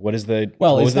plasterer, what is the...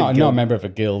 Well, it's not a member of a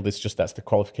guild. It's just that's the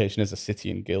qualification as a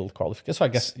city and guild qualification. So I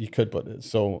guess you could put it.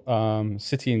 So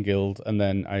city and guild, and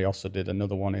then I also did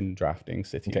another one in drafting,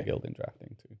 city and guild in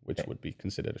drafting too, which would be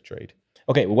considered a trade.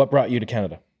 Okay, well, what brought you to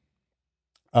Canada?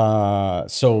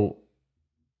 So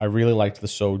I really liked the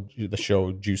show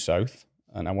Due South.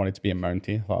 And I wanted to be a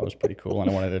Mountie. I thought it was pretty cool.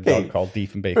 And I wanted a dog called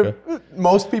Diefenbaker.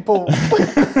 Most people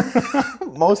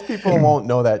won't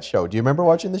know that show. Do you remember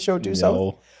watching the show Due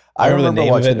South? I remember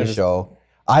watching the show.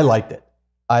 I liked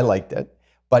it.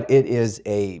 But it is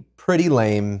a pretty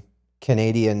lame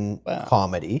Canadian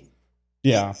comedy.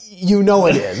 Yeah. You know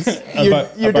it is.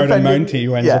 About a Mountie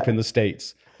who ends up in the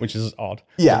States, which is odd.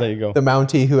 Yeah. So there you go. The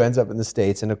Mountie who ends up in the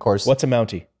States. And of course... What's a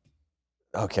Mountie?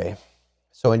 Okay.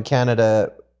 So in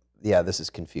Canada... Yeah, this is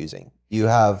confusing. You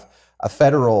have a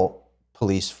federal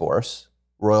police force,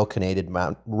 Royal Canadian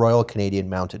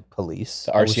Mounted Police.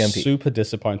 The RCMP. I was super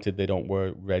disappointed they don't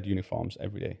wear red uniforms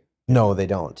every day. No, they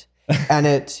don't.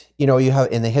 And you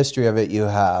have, in the history of it, you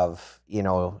have,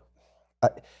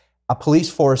 a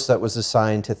police force that was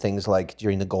assigned to things like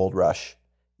during the gold rush,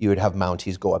 you would have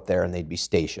Mounties go up there and they'd be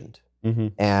stationed.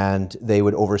 And they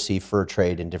would oversee fur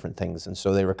trade and different things. And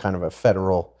so they were kind of a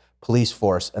federal police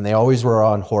force, and they always were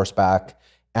on horseback,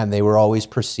 and they were always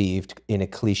perceived in a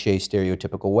cliche,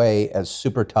 stereotypical way as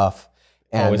super tough,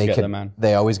 and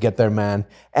they always get their man,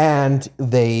 and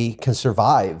they can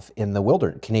survive in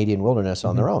the Canadian wilderness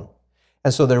on their own.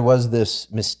 And so there was this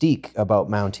mystique about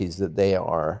Mounties that they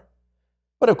are,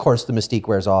 but of course the mystique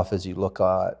wears off as you look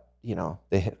at,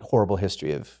 the horrible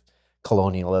history of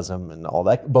colonialism and all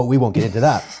that, but we won't get into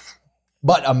that.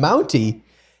 But a Mountie,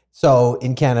 so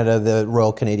in Canada, the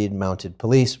Royal Canadian Mounted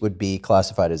Police would be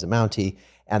classified as a Mountie,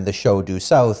 and the show Due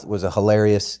South was a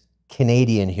hilarious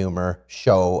Canadian humor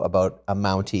show about a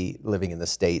Mountie living in the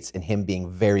States and him being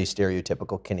very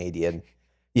stereotypical Canadian.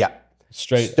 Yeah.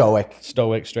 Stoic,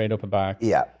 straight up and back.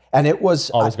 Yeah. And it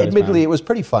was, admittedly, it was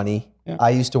pretty funny. Yeah. I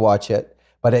used to watch it,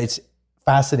 but it's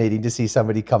fascinating to see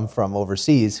somebody come from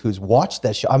overseas who's watched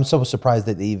that show. I'm so surprised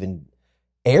that they even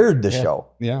aired the show.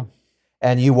 Yeah.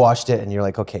 And you watched it, and you're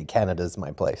like, okay, Canada's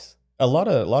my place. A lot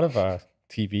of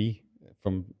TV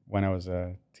from when I was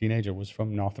a teenager was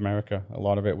from North America. A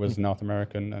lot of it was North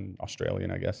American and Australian,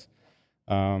 I guess,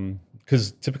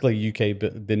 because typically UK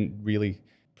didn't really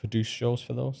produce shows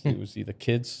for those. It was either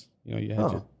kids, you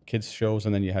had your kids shows,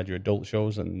 and then you had your adult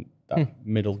shows, and that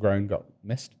middle ground got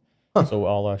missed. So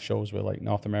all our shows were like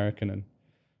North American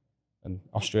and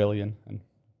Australian and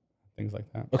things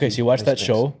like that. Okay, so you watched that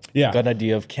show, got an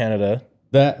idea of Canada.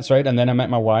 That's right. And then I met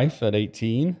my wife at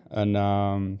 18,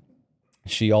 and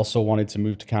she also wanted to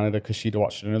move to Canada because she'd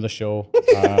watched another show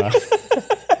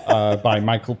by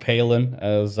Michael Palin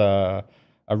as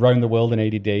Around the World in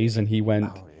 80 Days, and he went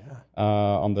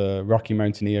on the Rocky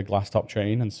Mountaineer glass-top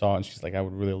train and saw it, and she's like, I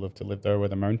would really love to live there where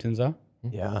the mountains are.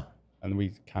 Yeah. And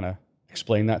we kind of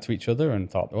explained that to each other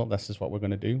and thought, well, this is what we're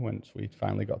going to do once we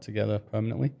finally got together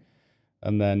permanently.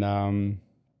 And then...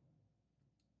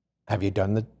 Have you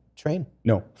done the train?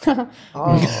 No.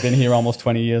 Been here almost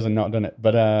 20 years and not done it.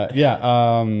 But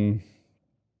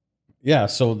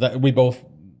so that we both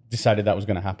decided that was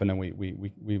going to happen, and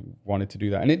we wanted to do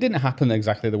that. And it didn't happen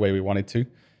exactly the way we wanted to.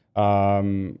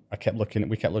 We kept looking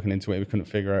into it. We couldn't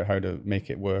figure out how to make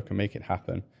it work and make it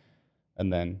happen.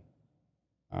 And then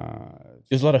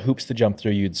there's a lot of hoops to jump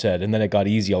through, you'd said, and then it got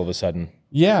easy all of a sudden.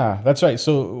 Yeah, that's right.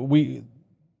 So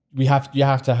you have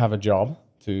to have a job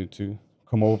to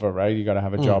come over, right? You got to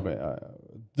have a job.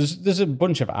 There's a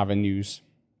bunch of avenues,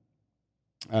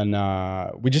 and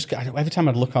we just every time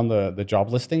I'd look on the job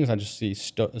listings, I just see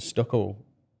stucco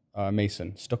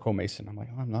mason. I'm like,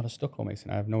 I'm not a stucco mason.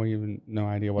 I have no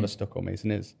idea what a stucco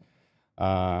mason is.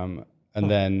 And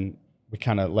then we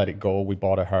kind of let it go. We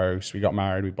bought a house. We got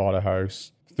married. We bought a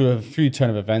house. Through a few turn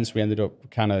of events, we ended up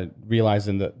kind of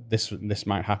realizing that this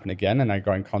might happen again. And I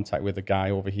got in contact with a guy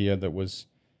over here that was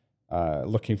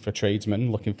looking for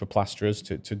tradesmen, looking for plasterers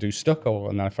to do stucco.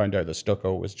 And then I found out that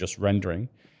stucco was just rendering.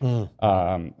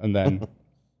 And then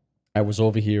I was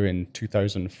over here in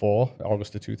 2004,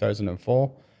 August of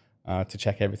 2004, to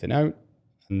check everything out.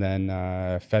 And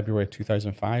then February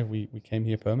 2005, we came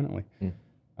here permanently. It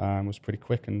was pretty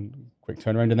quick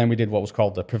turnaround. And then we did what was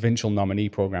called the provincial nominee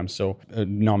program. So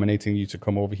nominating you to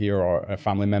come over here, or a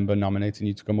family member nominating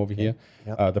you to come over here.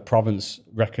 The province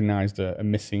recognized a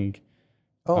missing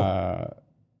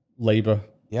labor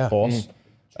force.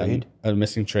 Trade. A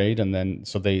missing trade, and then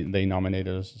so they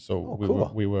nominated us. So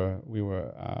we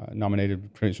were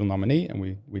nominated provincial nominee, and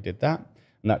we did that,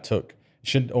 and that took. It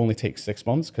should only take 6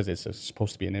 months because it's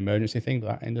supposed to be an emergency thing, but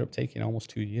that ended up taking almost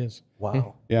 2 years.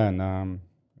 Wow. Yeah, and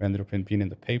we ended up being in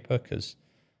the paper because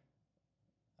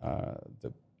a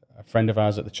friend of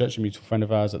ours at the church, a mutual friend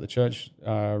of ours at the church,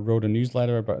 wrote a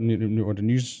newsletter wrote a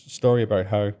news story about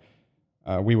how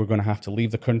we were going to have to leave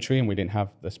the country and we didn't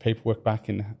have this paperwork back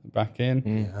in.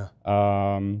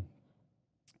 And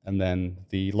then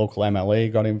the local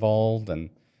MLA got involved, and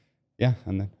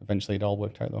then eventually it all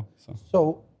worked out though.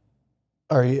 So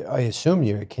I assume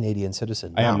you're a Canadian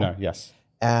citizen now. I am now, yes.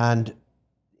 And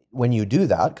when you do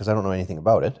that, because I don't know anything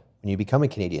about it, when you become a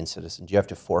Canadian citizen, do you have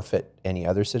to forfeit any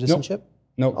other citizenship?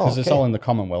 No, because it's all in the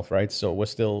Commonwealth, right? So we're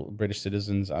still British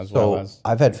citizens as well as.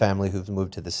 I've had family who've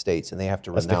moved to the States, and they have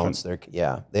to renounce they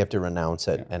have to renounce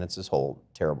it, and it's this whole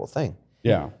terrible thing.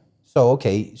 Yeah. So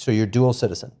so you're dual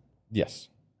citizen. Yes.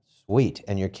 Sweet,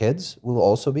 and your kids will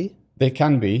also be. They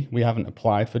can be. We haven't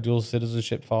applied for dual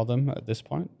citizenship for them at this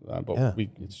point, but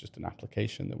it's just an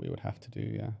application that we would have to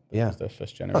do. Because they're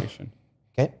first generation.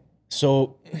 Okay.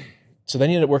 So then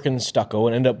you ended up working stucco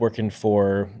and ended up working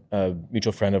for a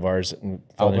mutual friend of ours,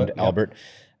 Albert.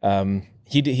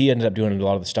 He ended up doing a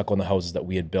lot of the stucco on the houses that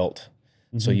we had built.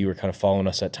 So you were kind of following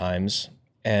us at times.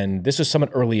 And this was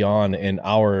somewhat early on in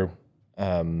our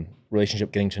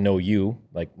relationship, getting to know you.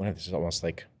 Like, this is almost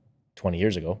like 20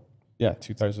 years ago. Yeah,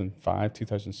 2005,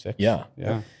 2006. Yeah.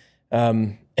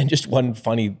 And just one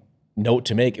funny note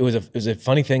to make. It was a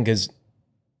funny thing because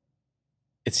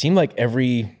it seemed like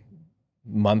every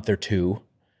month or two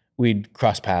we'd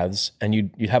cross paths and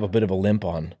you'd have a bit of a limp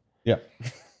on. Yeah.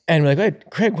 And we're like, hey,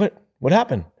 Craig, what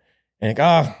happened? And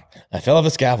like, I fell off the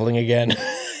scaffolding again.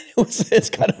 It's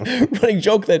kind of running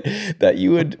joke that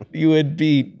you would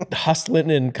be hustling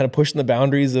and kind of pushing the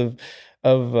boundaries of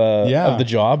the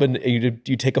job, and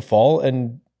you take a fall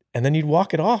and then you'd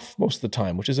walk it off most of the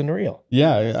time, which is unreal.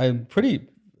 Yeah, I'm pretty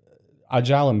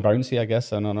agile and bouncy, I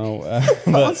guess. I don't know,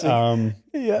 but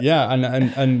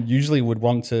and usually would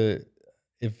want to,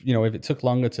 if it took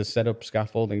longer to set up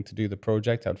scaffolding to do the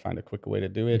project, I'd find a quicker way to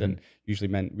do it, and usually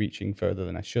meant reaching further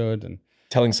than I should, and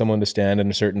telling someone to stand in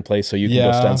a certain place so you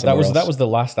can go stand somewhere else. That was the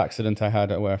last accident I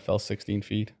had where I fell 16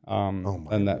 feet,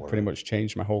 and that pretty much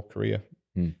changed my whole career.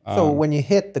 So when you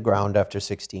hit the ground after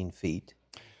 16 feet,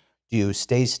 do you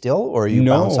stay still or you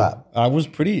bounce up? I was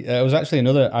it was actually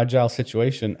another agile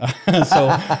situation. So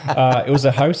it was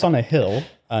a house on a hill,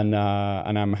 and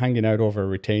I'm hanging out over a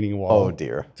retaining wall. Oh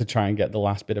dear! To try and get the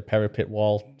last bit of parapet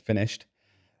wall finished,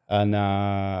 and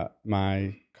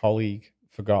my colleague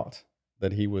forgot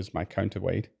that he was my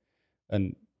counterweight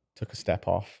and took a step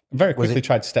off. Very quickly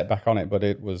tried to step back on it, but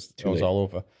it was all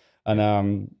over.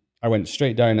 And I went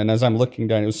straight down, and as I'm looking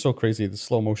down, it was so crazy, the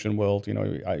slow motion world,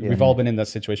 we've all been in that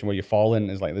situation where you're falling,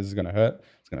 and it's like, this is going to hurt,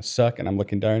 it's going to suck, and I'm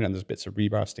looking down, and there's bits of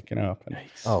rebar sticking up,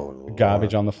 and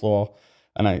garbage on the floor,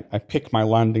 and I pick my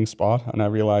landing spot, and I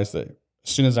realize that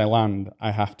as soon as I land,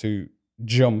 I have to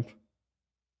jump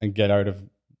and get out of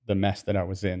the mess that I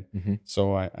was in.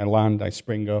 So I land, I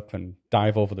spring up and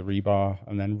dive over the rebar,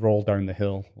 and then roll down the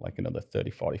hill like another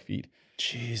 30, 40 feet.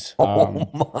 Jeez. Oh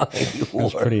my it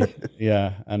was pretty,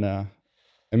 and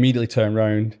immediately turned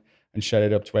around and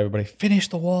shouted up to everybody, finish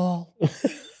the wall.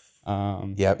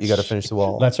 Yeah, you got to finish the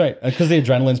wall. That's right. Because the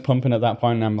adrenaline's pumping at that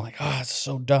point, and I'm like, it's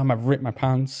so dumb. I've ripped my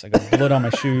pants. I got blood on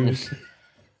my shoes.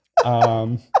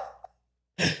 And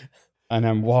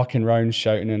I'm walking around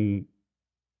shouting and,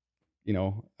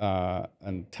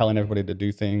 and telling everybody to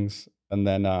do things. And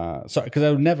then, because I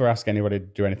would never ask anybody to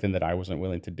do anything that I wasn't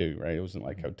willing to do, right? It wasn't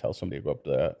like I would tell somebody to go up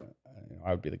there.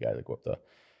 I would be the guy that go up there.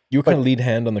 You were kind of lead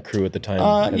hand on the crew at the time.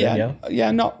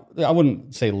 I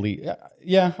wouldn't say lead.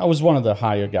 Yeah, I was one of the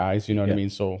higher guys, you know what I mean?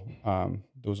 So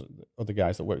those other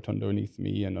guys that worked underneath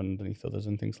me and underneath others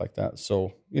and things like that.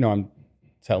 So, I'm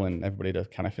telling everybody to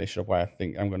kind of finish up where I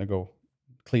think I'm going to go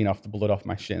clean off the blood off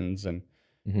my shins and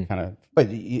kind of. But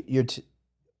you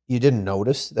didn't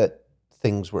notice that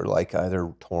things were like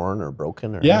either torn or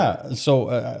broken? Or so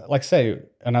like I say,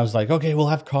 and I was like, okay, we'll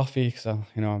have coffee because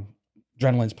I'm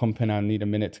adrenaline's pumping. I need a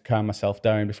minute to calm myself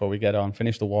down before we get on.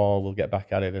 Finish the wall. We'll get back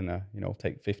at it in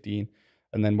take 15.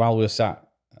 And then while we were sat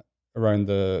around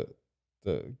the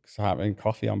having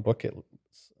coffee on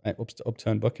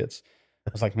upturned buckets,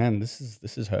 I was like, man, this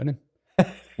is hurting.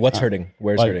 What's hurting?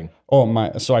 Where's hurting?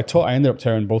 So I ended up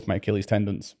tearing both my Achilles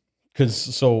tendons.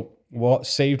 So what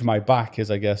saved my back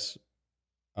is, I guess,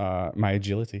 my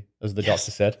agility, as the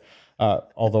doctor said.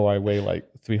 Although I weigh like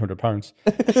 300 pounds.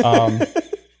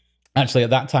 Actually, at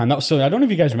that time, I don't know if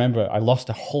you guys remember, I lost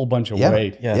a whole bunch of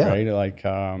weight, right? Like,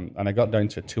 and I got down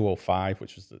to 205,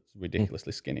 which was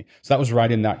ridiculously skinny. So that was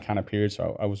right in that kind of period.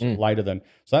 So I was lighter than,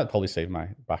 so that probably saved my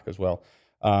back as well.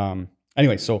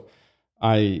 Anyway, so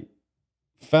I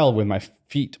fell with my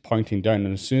feet pointing down,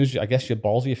 and as soon as I guess your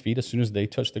balls of your feet, as soon as they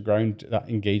touch the ground, that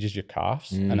engages your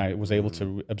calves, and I was able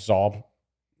to absorb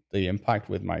the impact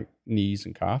with my knees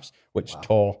and calves, which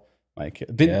tore. Like,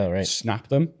 it didn't snap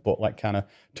them, but like kind of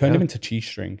turned them into cheese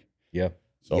string. Yeah.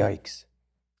 So, yikes.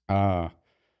 I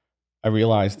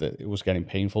realized that it was getting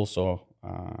painful, so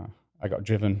I got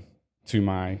driven to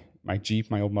my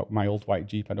Jeep, my old white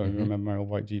Jeep. I don't even remember my old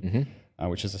white Jeep,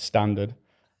 which is a standard.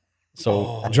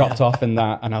 So I dropped off in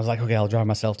that, and I was like, okay, I'll drive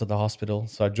myself to the hospital.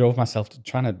 So I drove myself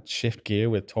trying to shift gear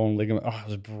with torn ligament. Oh, it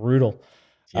was brutal.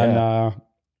 Yeah. And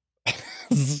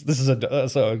this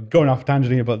is so going off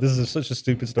tangent here, but this is such a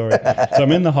stupid story. So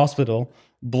I'm in the hospital,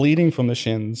 bleeding from the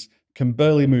shins, can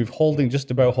barely move,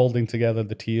 just about holding together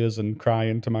the tears and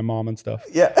crying to my mom and stuff.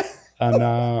 Yeah. And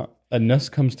a nurse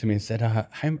comes to me and said,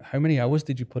 how many hours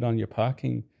did you put on your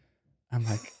parking? I'm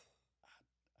like,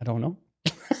 I don't know.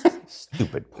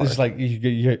 Stupid part. It's like,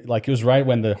 like it was right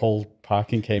when the whole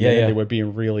parking came in, and they were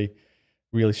being really,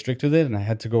 really strict with it, and I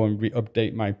had to go and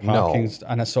update my parking.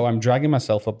 And so I'm dragging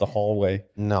myself up the hallway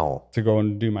to go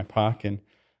and do my parking.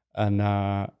 And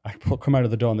I come out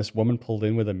of the door, and this woman pulled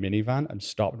in with a minivan and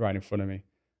stopped right in front of me.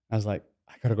 I was like,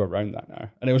 I gotta go around that now.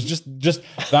 And it was just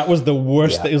that was the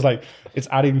worst. It was like, it's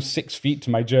adding 6 feet to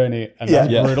my journey, and that's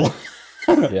brutal.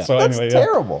 So anyway, that's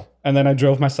terrible. And then I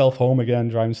drove myself home again,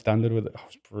 driving standard with it. Oh, it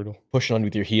was brutal. Pushing on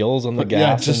with your heels on the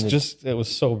gas. It was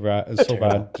so bad. It was so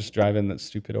bad just driving that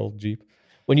stupid old Jeep.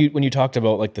 When you talked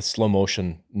about like the slow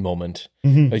motion moment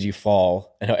as you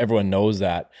fall, and how everyone knows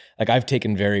that, like I've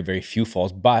taken very, very few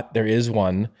falls, but there is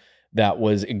one that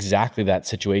was exactly that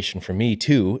situation for me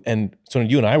too. And so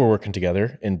you and I were working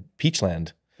together in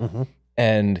Peachland,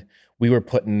 and we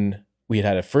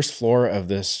had a first floor of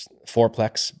this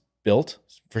fourplex built.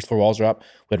 First floor walls are up.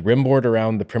 We had rimboard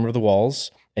around the perimeter of the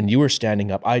walls, and you were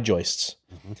standing up I-joists.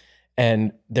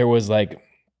 And there was like,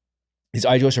 these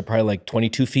I-joists are probably like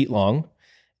 22 feet long,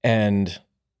 and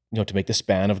to make the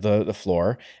span of the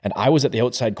floor. And I was at the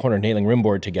outside corner nailing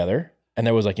rimboard together, and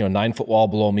there was like 9-foot wall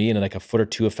below me and like a foot or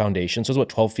two of foundation. So it was about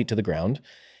 12 feet to the ground.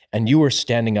 And you were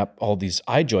standing up all these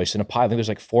I-joists in a pile. I think there's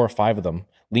like 4 or 5 of them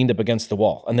leaned up against the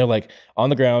wall. And they're like on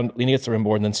the ground, leaning against the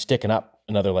rimboard, and then sticking up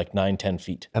another like 9-10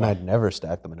 feet. And I'd never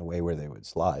stack them in a way where they would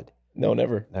slide. No,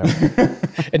 never.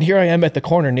 And here I am at the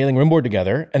corner nailing rimboard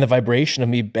together, and the vibration of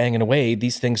me banging away,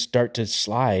 these things start to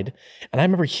slide. And I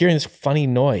remember hearing this funny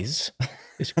noise.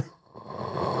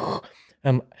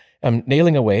 I'm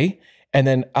nailing away, and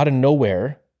then out of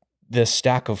nowhere, this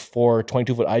stack of 4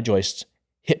 22-foot I-joists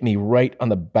hit me right on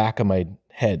the back of my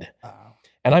head.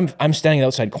 And I'm standing in the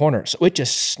outside corner, so it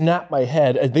just snapped my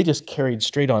head, and they just carried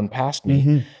straight on past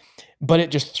me. But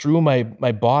it just threw my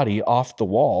body off the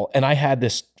wall, and I had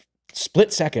this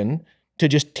split second to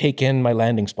just take in my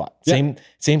landing spot. Same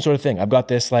sort of thing. I've got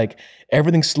this, like,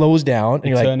 everything slows down, and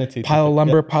you're like, pile of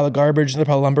lumber, pile of garbage, another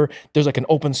pile of lumber. There's like an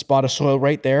open spot of soil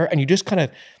right there, and you just kind of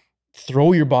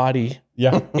throw your body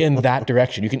in that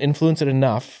direction. You can influence it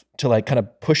enough to like kind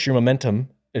of push your momentum,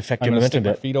 affect your momentum.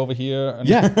 My feet over here. And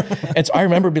And so I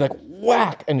remember being like,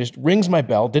 whack, and just rings my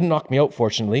bell. Didn't knock me out,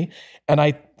 fortunately. And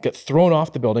I got thrown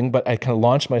off the building, but I kind of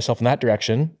launched myself in that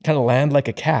direction, kind of land like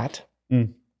a cat.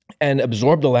 And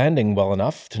absorbed the landing well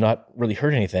enough to not really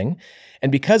hurt anything.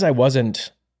 And because I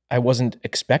wasn't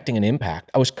expecting an impact,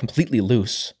 I was completely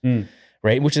loose,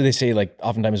 right? Which they say, like,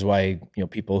 oftentimes why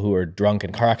people who are drunk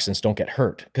in car accidents don't get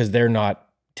hurt, because they're not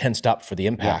tensed up for the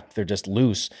impact. They're just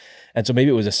loose. And so maybe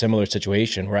it was a similar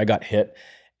situation where I got hit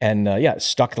and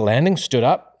stuck the landing, stood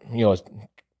up,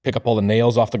 pick up all the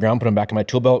nails off the ground, put them back in my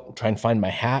tool belt, try and find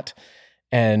my hat,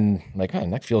 and like, my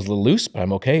neck feels a little loose, but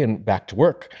I'm okay, and back to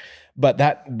work. But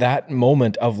that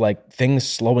moment of like things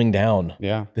slowing down,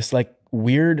 this like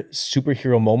weird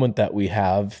superhero moment that we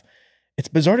have, it's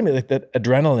bizarre to me, like that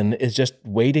adrenaline is just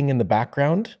waiting in the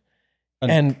background,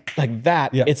 and like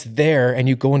that, it's there, and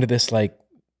you go into this like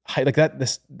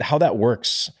how that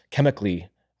works chemically.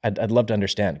 I'd love to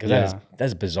understand, because that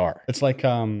is bizarre. It's like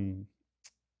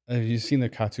have you seen the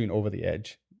cartoon Over the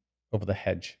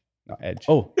Hedge? Not edge.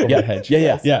 Oh, Over the hedge.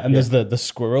 Yeah. And there's the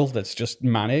squirrel that's just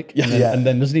manic. And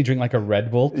then doesn't he drink like a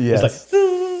Red Bull? Yes. It's like,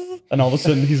 and all of a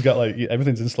sudden he's got like,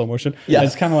 everything's in slow motion. Yeah. And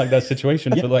it's kind of like that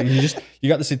situation. But like, you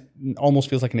got this, it almost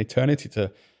feels like an eternity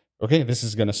to, okay, this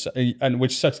is going to, and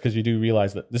which sucks because you do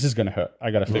realize that this is going to hurt.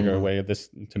 I got to figure a way of this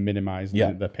to minimize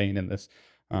the pain in this.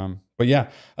 But yeah,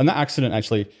 and that accident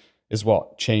actually is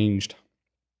what changed.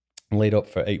 Laid up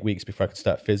for 8 weeks before I could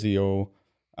start physio.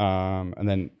 And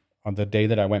then on the day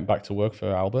that I went back to work for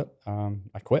Albert,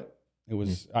 I quit. It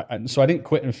was, so I didn't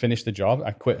quit and finish the job.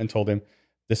 I quit and told him,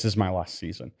 this is my last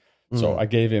season. So I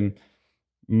gave him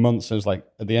months. It was like,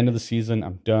 at the end of the season,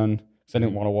 I'm done. Because I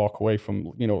didn't want to walk away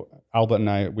from, Albert and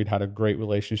I, we'd had a great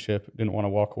relationship. Didn't want to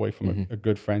walk away from a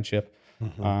good friendship.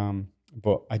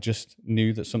 But I just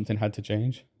knew that something had to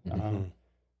change.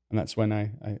 And that's when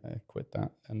I quit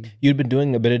that. And you'd been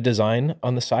doing a bit of design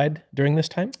on the side during this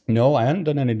time? No, I hadn't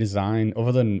done any design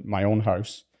other than my own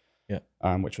house.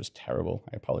 Which was terrible.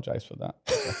 I apologize for that.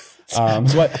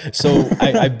 So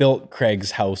I built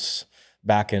Craig's house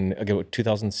back in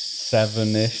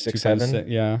 2007-ish,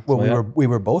 2007. Yeah. Well, we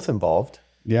were both involved.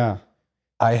 Yeah.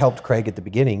 I helped Craig at the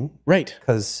beginning, right?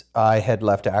 Because I had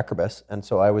left Akribis, and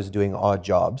so I was doing odd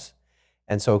jobs,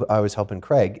 and so I was helping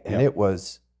Craig, and it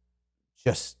was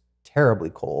just terribly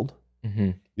cold,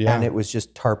 and it was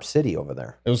just tarp city over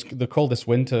there. It was the coldest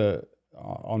winter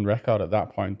on record at that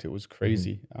point. It was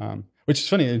crazy. Which is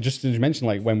funny, just as you mentioned,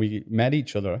 like when we met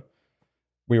each other,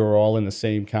 we were all in the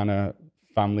same kind of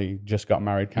family, just got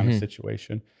married kind of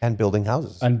situation. And building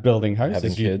houses.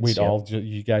 Having kids,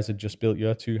 you guys had just built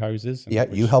your 2 houses.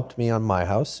 You helped me on my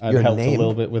house. I helped a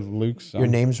little bit with Luke's. Your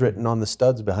name's written on the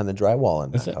studs behind the drywall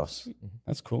in that house.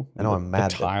 That's cool. I know, I'm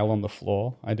mad. The tile on the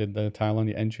floor. I did the tile on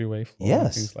the entryway floor.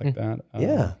 And things like that.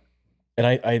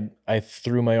 And I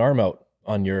threw my arm out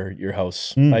on your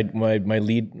house. My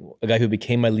lead, the guy who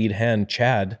became my lead hand,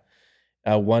 Chad,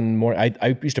 one more,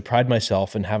 I used to pride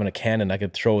myself in having a cannon I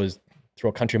could throw a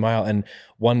country mile. And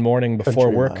one morning before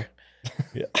work,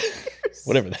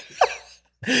 whatever that.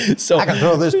 So I can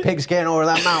throw this pigskin over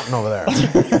that mountain over there.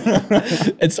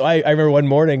 And so I remember one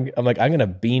morning, I'm like, I'm going to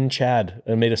bean Chad,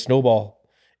 and made a snowball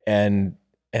and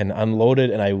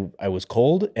unloaded. And I was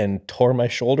cold and tore my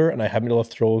shoulder, and I haven't been able to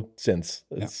throw since.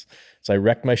 So I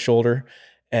wrecked my shoulder,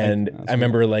 and I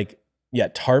remember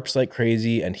tarps like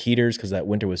crazy and heaters because that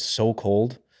winter was so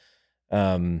cold.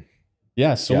 So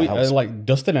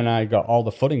Dustin and I got all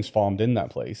the footings formed in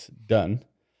that place done,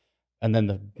 and then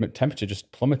the temperature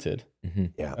just plummeted.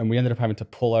 And we ended up having to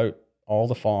pull out all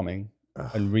the forming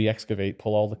and re-excavate,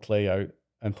 pull all the clay out,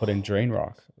 and put in drain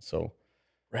rock. So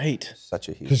such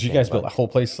a huge, because you guys built that whole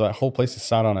place. So that whole place is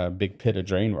sat on a big pit of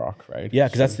drain rock, right? Yeah,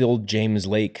 because that's the old James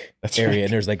Lake area,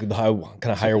 and there's like the kind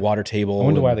of higher water table. I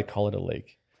wonder why they call it a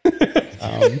lake.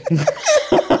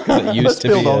 Let's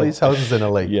build all these houses in a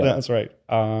lake. Yeah, that's right.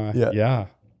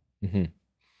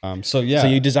 So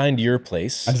you designed your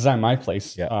place. I designed my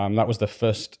place. That was the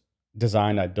first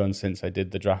design I'd done since I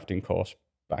did the drafting course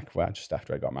back just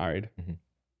after I got married.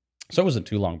 So it wasn't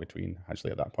too long between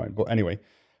actually at that point. But anyway,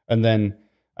 and then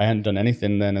I hadn't done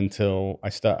anything then until I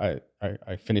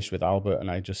finished with Albert, and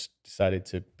I just decided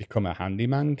to become a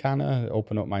handyman, kind of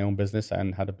open up my own business. I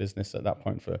hadn't had a business at that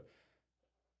point for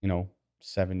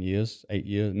 7 years, 8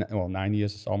 years, 9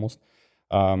 years almost.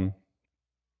 So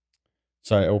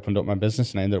I opened up my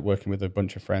business, and I ended up working with a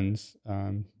bunch of friends,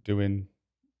 doing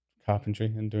carpentry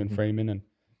and doing framing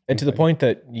and to the point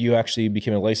that you actually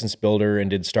became a licensed builder and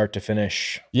did start to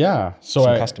finish. So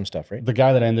some custom stuff, right? The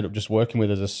guy that I ended up just working with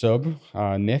as a sub,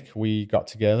 Nick, we got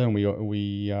together and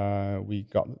we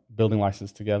got building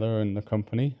license together in the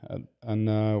company,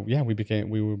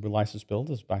 we were licensed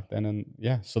builders back then, and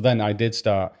so then I did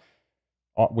start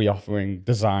offering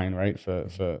design, right,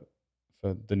 for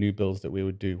the new builds that we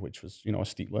would do, which was a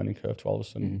steep learning curve to all of a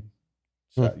sudden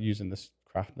start using this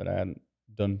craft that I hadn't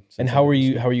done. And how are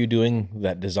you doing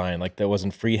that design? Like, that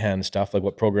wasn't freehand stuff. Like,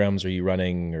 what programs are you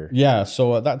running? Or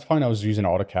so at that point I was using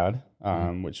AutoCAD,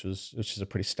 which is a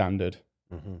pretty standard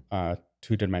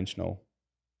 2-dimensional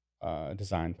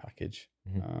design package.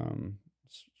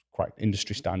 It's quite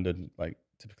industry standard. Like,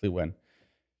 typically when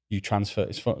you transfer,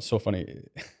 it's so funny.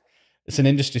 It's an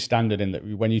industry standard in that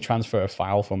when you transfer a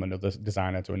file from another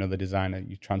designer to another designer,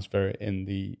 you transfer it in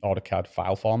the AutoCAD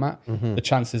file format. The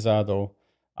chances are, though,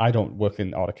 I don't work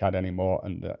in AutoCAD anymore,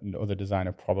 and the other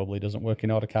designer probably doesn't work in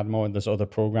AutoCAD more, and there's other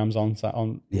programs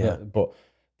but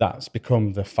that's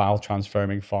become the file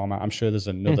transferring format. I'm sure there's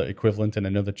another equivalent in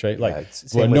another trade.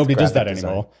 Nobody does that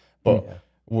anymore, but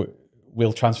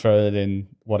we'll transfer it in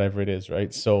whatever it is,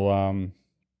 right? So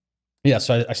Yeah,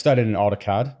 so I started in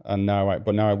AutoCAD, and now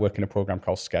I work in a program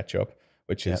called SketchUp,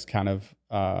 which is kind of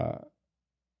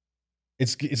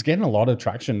it's getting a lot of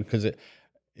traction because it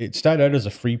started out as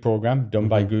a free program done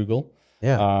by Google,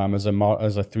 as a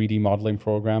 3D modeling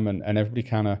program, and everybody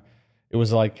kind of, it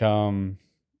was like the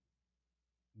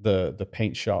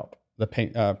paint shop, the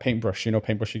paintbrush,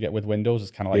 paintbrush you get with Windows.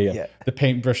 It's kind of like the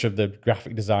paintbrush of the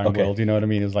graphic design world. You know what I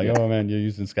mean? It's like, oh man, you're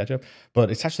using SketchUp, but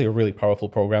it's actually a really powerful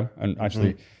program, and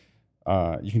actually.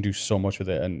 You can do so much with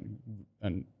it, and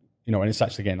it's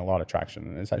actually getting a lot of traction,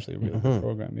 and it's actually a really good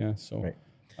program. Yeah. So,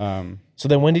 so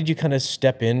then when did you kind of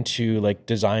step into like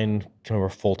design kind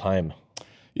of full time?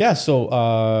 Yeah. So,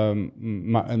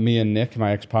 me and Nick,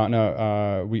 my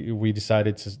ex-partner, we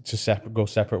decided to go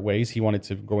separate ways. He wanted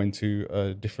to go into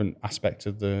a different aspect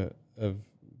of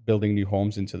building new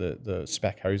homes, into the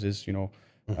spec houses,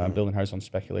 building houses on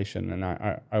speculation, and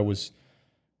I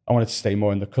wanted to stay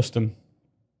more in the custom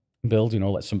build,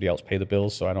 let somebody else pay the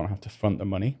bills so I don't have to front the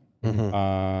money.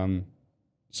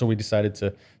 So we decided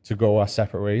to go our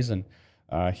separate ways, and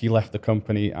he left the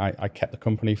company. I kept the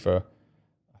company for,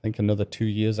 I think, another 2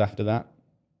 years after that.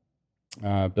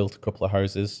 Built a couple of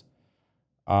houses.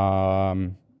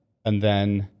 And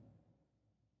then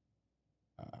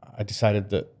I decided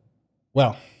that,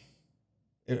 well,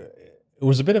 it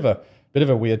was a bit of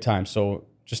a weird time. So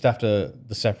just after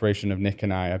the separation of Nick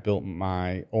and I built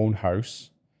my own house.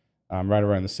 Right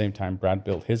around the same time Brad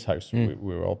built his house. We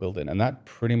were all building, and that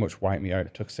pretty much wiped me out.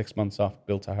 It took 6 months off,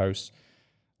 built a house.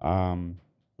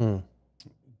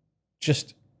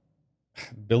 Just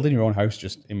building your own house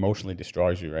just emotionally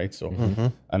destroys you, right? So,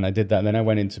 and I did that, and then I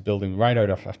went into building right out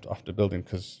after building,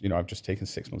 because I've just taken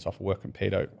 6 months off of work and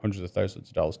paid out hundreds of thousands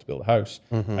of dollars to build a house.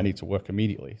 I need to work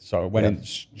immediately, so I went and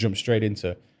jumped straight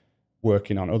into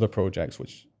working on other projects,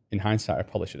 which in hindsight I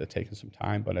probably should have taken some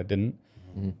time, but I didn't.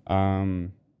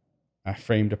 I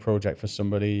framed a project for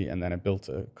somebody, and then I built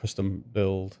a custom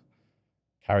build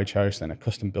carriage house, then a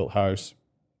custom built house.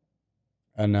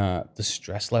 And the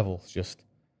stress levels just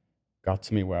got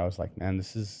to me where I was like, man,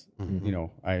 this is,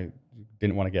 I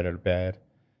didn't want to get out of bed.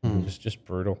 Just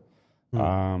brutal.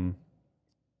 And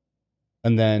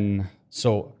then,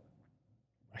 so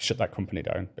I shut that company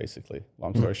down, basically.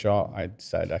 Long story short, I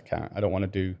said, I don't want to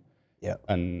do. Yeah.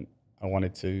 And I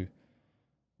wanted to,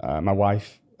 my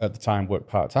wife at the time worked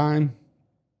part-time,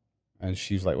 and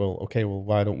she's like, well,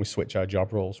 why don't we switch our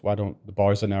job roles? Why don't the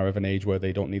boys are now of an age where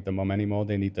they don't need their mom anymore,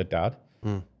 they need their dad.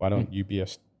 Why don't you be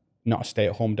not a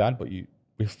stay-at-home dad, but we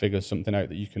figure something out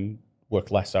that you can work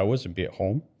less hours and be at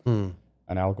home, and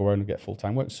I'll go around and get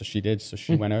full-time work. So she did. So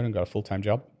she went out and got a full-time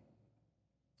job,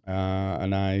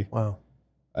 and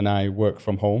I work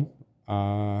from home,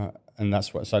 and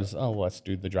that's what. So I decided, let's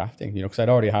do the drafting, because I'd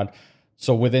already had.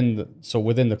 So within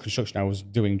the construction, I was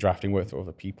doing drafting work for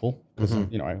other people, because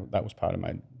that was part of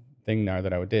my thing now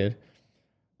that I did.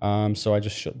 So I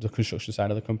just shut the construction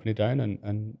side of the company down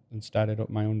and started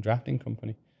up my own drafting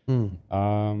company,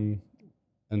 and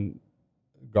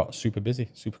got super busy,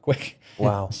 super quick.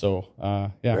 Wow. So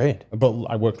yeah, great. But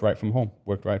I worked right from home,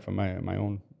 worked right from my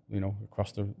own,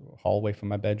 across the hallway from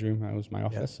my bedroom. That was my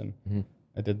office, and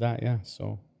I did that. Yeah.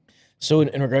 So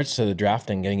in regards to the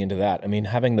drafting, getting into that, I mean,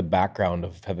 having the background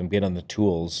of having been on the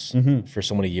tools for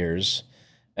so many years,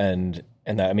 and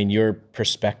that, I mean, your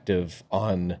perspective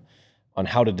on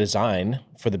how to design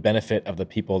for the benefit of the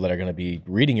people that are going to be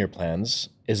reading your plans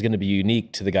is going to be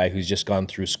unique to the guy who's just gone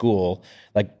through school.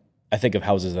 Like, I think of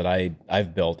houses that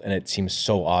I've built, and it seems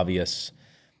so obvious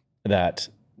that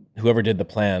whoever did the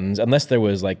plans, unless there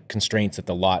was like constraints that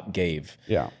the lot gave,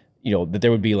 that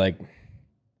there would be like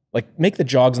make the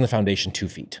jogs in the foundation 2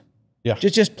 feet. Yeah.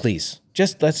 Just please.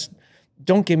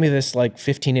 Don't give me this like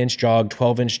 15-inch jog,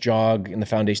 12-inch jog in the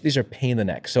foundation. These are pain in the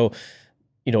neck. So,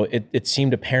 it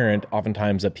seemed apparent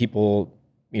oftentimes that people,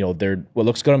 they're what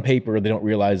looks good on paper, they don't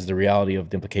realize the reality of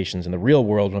the implications in the real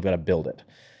world when I've got to build it.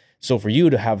 So for you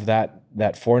to have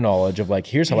that foreknowledge of like,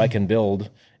 here's how I can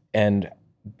build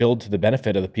to the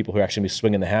benefit of the people who are actually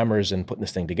swinging the hammers and putting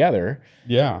this thing together.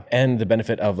 Yeah. And the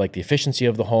benefit of like the efficiency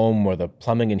of the home, where the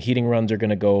plumbing and heating runs are going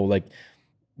to go, like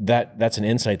that's an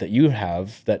insight that you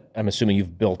have that I'm assuming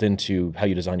you've built into how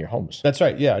you design your homes. That's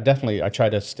right. Yeah, definitely. I try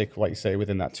to stick, like you say,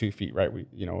 within that 2 feet, right? We,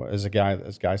 as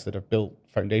guys that have built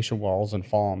foundation walls and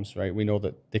farms, right? We know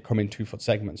that they come in 2 foot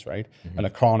segments, right? And a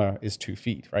corner is 2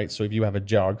 feet, right? So if you have a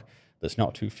jog that's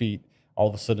not 2 feet, all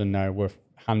of a sudden now we're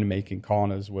hand making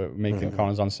corners, we're making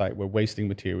corners on site, we're wasting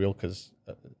material because,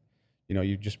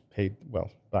 you just paid,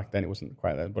 well, back then it wasn't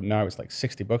quite that, but now it's like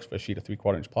 $60 for a sheet of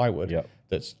 3/4 inch plywood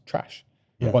that's trash.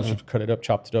 Once you've cut it up,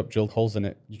 chopped it up, drilled holes in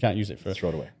it, you can't use it for throw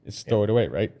it away. It's throw it away,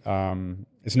 right?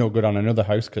 It's no good on another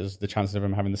house because the chances of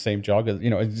them having the same jog,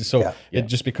 it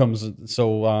just becomes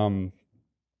so.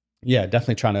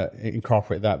 Definitely trying to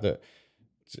incorporate that.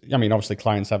 I mean, obviously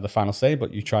clients have the final say,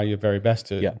 but you try your very best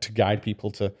to guide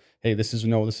people to, hey, this is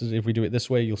if we do it this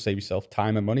way, you'll save yourself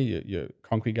time and money. Your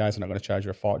concrete guys are not going to charge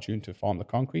you a fortune to form the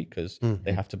concrete because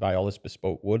they have to buy all this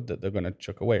bespoke wood that they're going to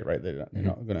chuck away, right? They're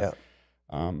not going to.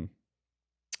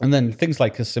 And then things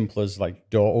like as simple as like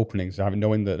door openings,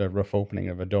 knowing that a rough opening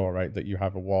of a door, right? That you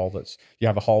have you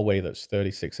have a hallway that's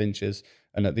 36 inches,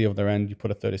 and at the other end you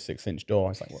put a 36-inch door.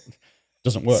 It's like, well,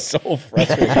 doesn't work. So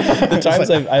frustrating. The times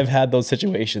I've had those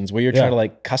situations where you're trying to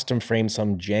like custom frame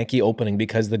some janky opening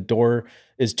because the door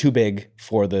is too big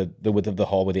for the width of the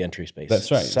hall with the entry space. That's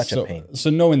right. Such a pain.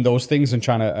 So knowing those things and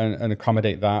trying to and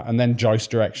accommodate that, and then joist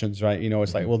directions, right?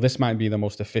 It's like, well, this might be the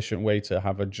most efficient way to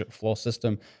have a floor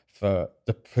system for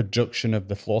the production of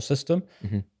the floor system.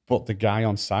 But the guy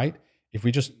on site, if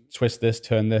we just twist this,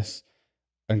 turn this,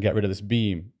 and get rid of this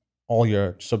beam, all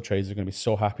your sub-trades are going to be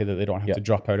so happy that they don't have to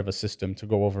drop out of a system to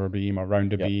go over a beam or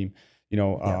round a beam. You're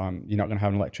not going to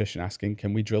have an electrician asking,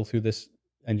 can we drill through this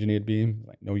engineered beam?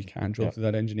 Like, no, you can't drill through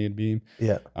that engineered beam.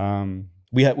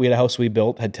 We had a house we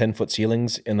built, had 10-foot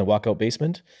ceilings in the walkout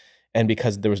basement. And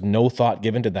because there was no thought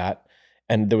given to that,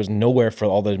 and there was nowhere for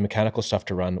all the mechanical stuff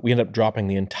to run, we ended up dropping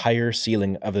the entire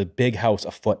ceiling of a big house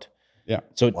a foot.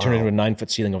 So it turned into a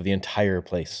 9-foot ceiling of the entire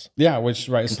place. Which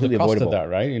it's the cost of that,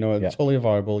 right? It's totally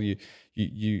avoidable. You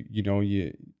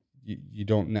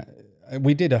don't.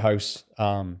 We did a house.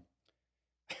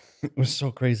 It was so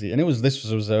crazy, and this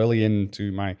was early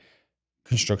into my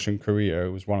construction career.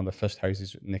 It was one of the first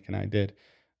houses Nick and I did,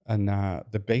 and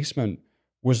the basement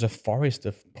was a forest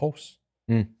of posts.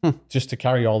 Just to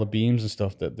carry all the beams and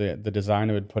stuff that the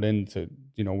designer had put into.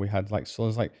 We had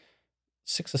there's like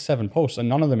 6 or 7 posts, and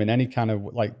none of them in any kind of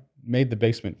like made the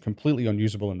basement completely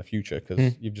unusable in the future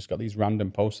because you've just got these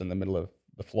random posts in the middle of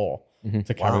the floor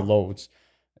to carry loads.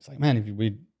 It's like, man, if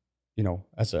we,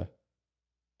 as a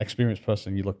experienced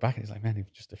person, you look back and it's like, man,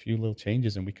 if just a few little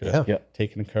changes and we could have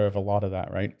taken care of a lot of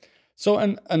that, right? So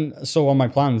and so on my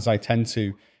plans, I tend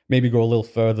to maybe go a little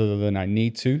further than I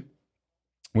need to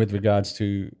with regards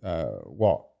to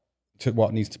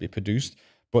what needs to be produced,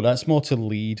 but that's more to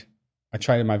lead. I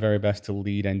try my very best to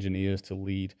lead engineers, to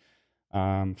lead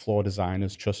floor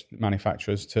designers, truss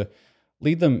manufacturers, to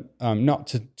lead them, not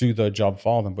to do their job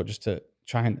for them, but just to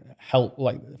try and help,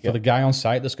 for the guy on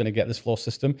site that's going to get this floor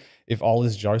system, if all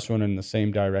his joists run in the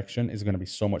same direction, is going to be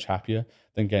so much happier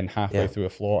than getting halfway through a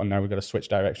floor, and now we've got to switch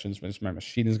directions. My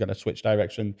machine's got to switch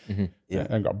direction.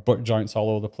 I've got butt joints all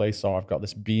over the place, so I've got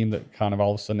this beam that kind of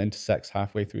all of a sudden intersects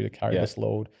halfway through to carry this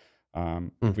load.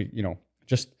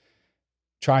 Just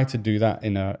try to do that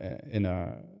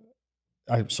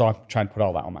so I've tried to put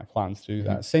all that on my plans to do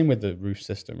that. Same with the roof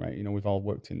system, right? We've all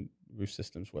worked in roof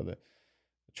systems where the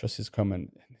trusses come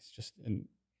and it's just,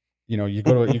 you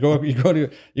go to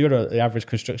the average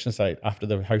construction site after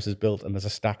the house is built and there's a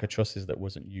stack of trusses that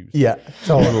wasn't used. Yeah,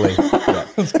 totally.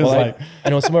 Well, I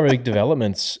know some of our big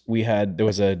developments, there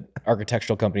was an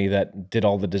architectural company that did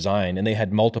all the design and they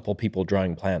had multiple people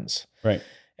drawing plans. Right.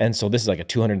 And so this is like a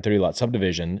 230 lot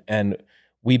subdivision, and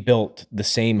we built the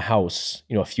same house,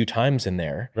 a few times in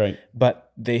there. Right.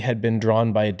 But they had been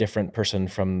drawn by a different person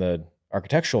from the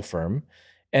architectural firm.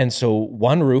 And so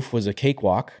one roof was a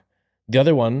cakewalk. The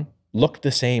other one looked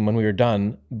the same when we were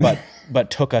done, but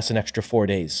took us an extra 4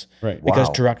 days. Right.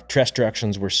 Because truss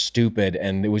directions were stupid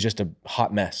and it was just a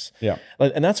hot mess. Yeah.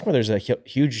 And that's where there's a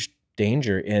huge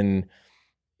danger in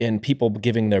people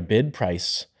giving their bid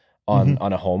price on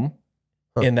a home.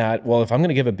 In that, well, if I'm going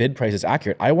to give a bid price that's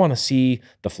accurate, I want to see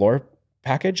the floor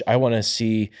package. I want to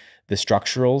see the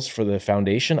structurals for the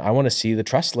foundation. I want to see the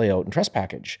truss layout and truss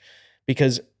package.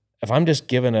 Because if I'm just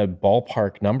given a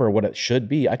ballpark number, what it should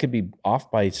be, I could be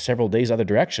off by several days other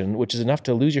direction, which is enough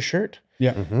to lose your shirt.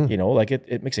 Yeah.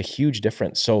 It makes a huge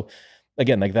difference. So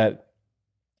again, like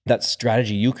that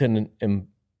strategy you can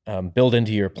build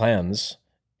into your plans,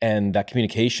 and that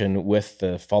communication with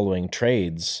the following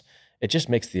trades, it just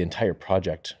makes the entire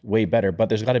project way better. But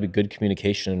there's got to be good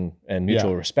communication and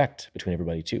mutual respect between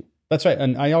everybody too. That's right.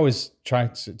 And I always try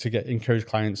to encourage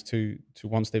clients to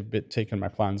once they've taken my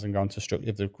plans and gone to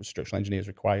if the structural engineer is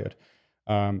required,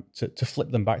 to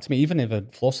flip them back to me. Even if a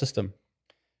floor system,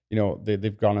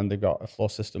 they've gone and they've got a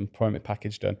floor system permit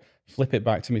package done, flip it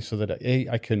back to me so that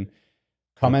I can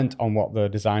comment on what the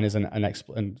design is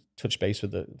and touch base with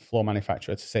the floor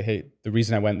manufacturer to say, hey, the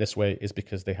reason I went this way is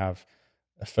because they have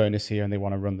a furnace here and they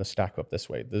want to run the stack up this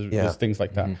way. There's things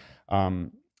like that.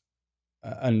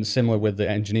 and similar with the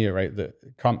engineer, right? That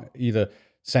either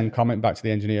send comment back to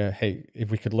the engineer, hey,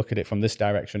 if we could look at it from this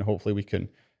direction, hopefully we can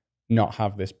not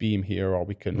have this beam here, or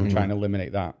we can try and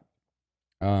eliminate that.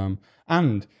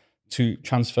 And to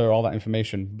transfer all that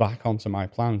information back onto my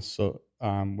plans. So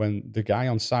when the guy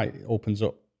on site opens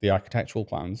up the architectural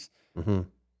plans,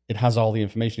 it has all the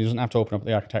information. He doesn't have to open up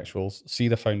the architecturals, see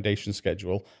the foundation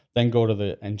schedule, then go to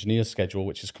the engineer's schedule,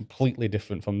 which is completely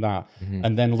different from that,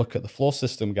 and then look at the floor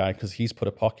system guy because he's put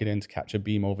a pocket in to catch a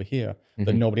beam over here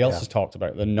that nobody else has talked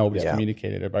about, that nobody's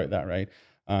communicated about that, right?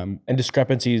 And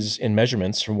discrepancies in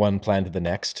measurements from one plan to the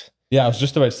next. Yeah, I was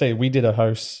just about to say, we did a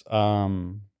house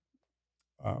over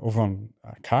on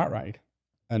Cartwright,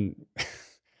 and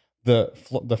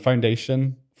the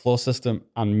foundation, floor system,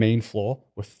 and main floor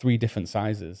were 3 different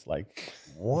sizes, like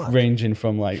ranging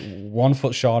from like 1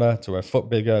 foot shorter to a foot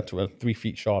bigger to a 3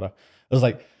 feet shorter. I was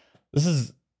like, this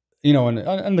is, you know,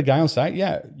 and the guy on site,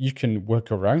 yeah, you can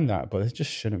work around that, but it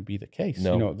just shouldn't be the case.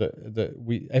 No. You know,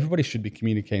 everybody should be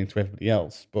communicating to everybody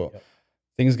else, but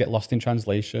things get lost in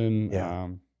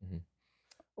translation.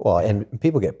 Well, and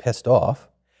people get pissed off.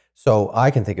 So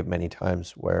I can think of many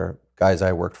times where guys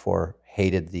I worked for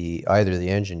hated either the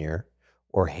engineer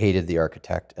or hated the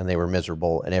architect, and they were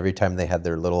miserable. And every time they had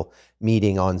their little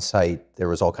meeting on site, there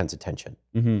was all kinds of tension.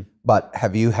 But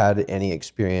have you had any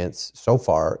experience so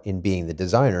far in being the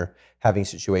designer, having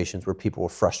situations where people were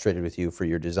frustrated with you for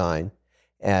your design?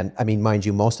 And I mean, mind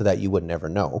you, most of that you would never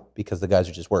know because the guys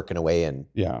are just working away and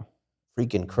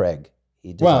freaking Craig.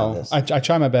 I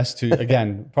try my best to,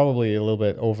 again, probably a little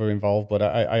bit over involved, but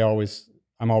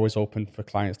I'm always open for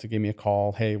clients to give me a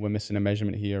call. Hey, we're missing a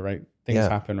measurement here, right? Things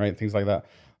happen, right? Things like that.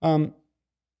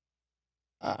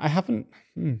 I haven't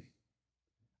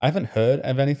heard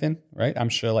of anything, right? I'm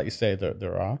sure, like you say,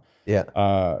 there are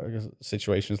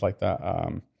situations like that.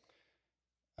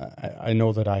 I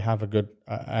know that I have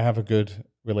a good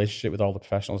relationship with all the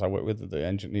professionals I work with, the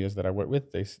engineers that I work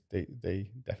with. They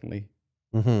definitely.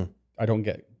 I don't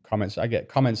get comments. I get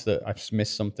comments that I've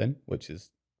missed something, which is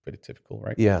pretty typical,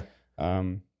 right? Yeah.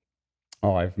 Oh,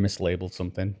 I've mislabeled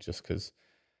something just because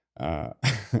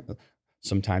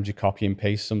sometimes you copy and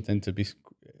paste something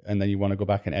and then you want to go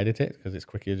back and edit it because it's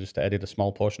quicker just to edit a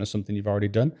small portion of something you've already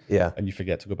done. Yeah. And you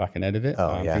forget to go back and edit it.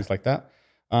 Things like that.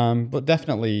 But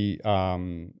definitely,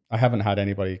 I haven't had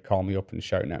anybody call me up and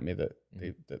shouting at me that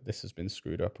this has been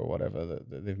screwed up or whatever,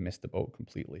 that they've missed the boat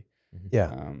completely.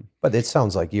 Yeah. But it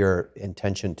sounds like your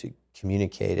intention to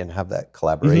communicate and have that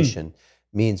collaboration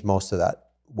means most of that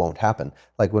won't happen.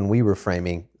 Like when we were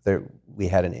framing, we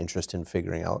had an interest in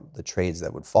figuring out the trades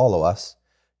that would follow us.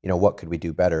 You know, what could we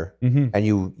do better? And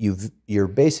you're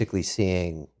basically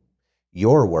seeing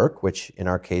your work, which in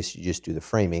our case, you just do the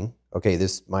framing. Okay,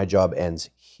 my job ends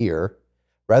here,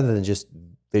 rather than just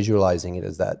visualizing it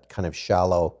as that kind of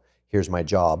shallow, here's my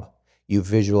job. You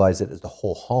visualize it as the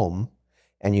whole home.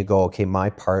 And you go, okay, my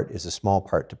part is a small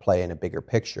part to play in a bigger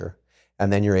picture.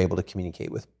 And then you're able to communicate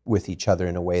with each other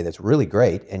in a way that's really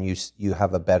great. And you actually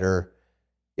have a better,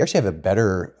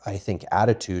 I think,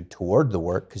 attitude toward the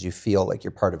work because you feel like you're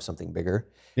part of something bigger.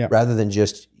 Rather than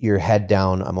just your head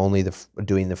down, I'm only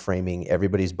doing the framing,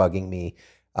 everybody's bugging me,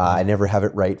 I never have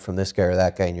it right from this guy or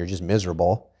that guy, and you're just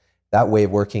miserable. That way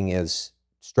of working is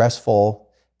stressful.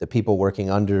 The people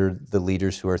working under the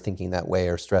leaders who are thinking that way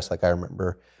are stressed. Like I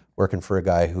remember working for a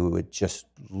guy who would just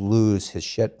lose his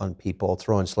shit on people,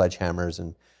 throwing sledgehammers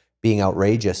and being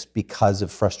outrageous because of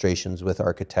frustrations with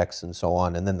architects and so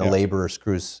on. And then the laborer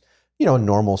screws,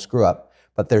 normal screw up.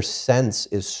 But their sense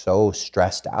is so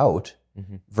stressed out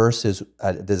versus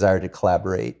a desire to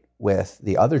collaborate with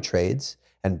the other trades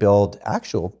and build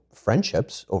actual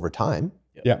friendships over time.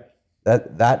 Yeah.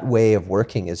 That way of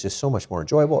working is just so much more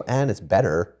enjoyable, and it's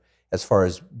better as far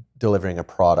as delivering a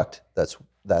product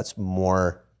that's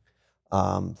more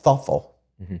thoughtful.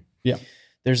 Yeah.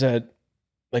 There's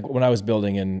like when I was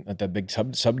building at that big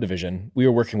subdivision, we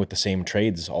were working with the same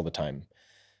trades all the time.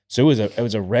 So it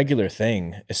was a regular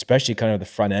thing, especially kind of the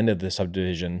front end of the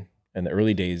subdivision in the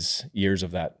early years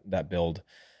of that build,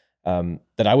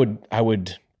 that I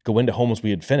would go into homes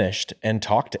we had finished and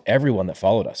talk to everyone that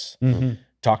followed us.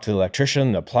 Talk to the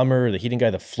electrician, the plumber, the heating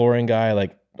guy, the flooring guy,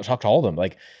 like talk to all of them.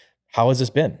 Like, how has this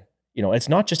been? It's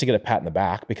not just to get a pat in the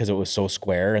back because it was so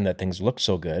square and that things looked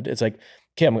so good. It's like,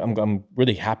 okay, I'm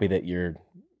really happy that you're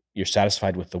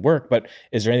satisfied with the work, but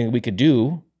is there anything we could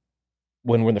do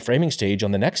when we're in the framing stage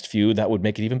on the next few that would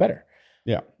make it even better?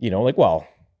 Yeah. Like, well,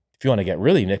 if you want to get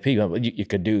really nitpicky, you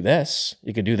could do this.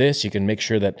 You could do this. You can make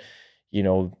sure that,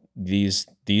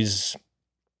 these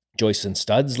joists and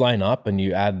studs line up and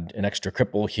you add an extra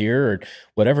cripple here or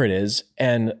whatever it is.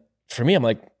 And for me, I'm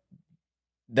like,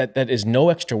 that is no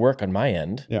extra work on my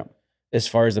end. Yeah. As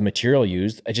far as the material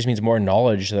used, it just means more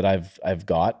knowledge that I've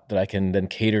got that I can then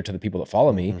cater to the people that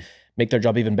follow me, make their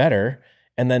job even better.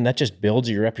 And then that just builds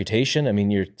your reputation. I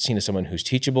mean, you're seen as someone who's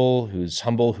teachable, who's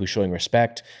humble, who's showing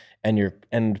respect, and your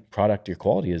end product, your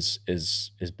quality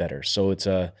is better. So it's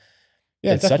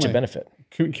such a benefit.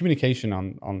 Communication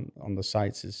on the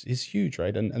sites is huge,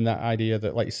 right? And that idea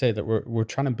that, like you say, that we're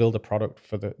trying to build a product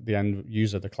for the end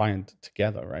user, the client,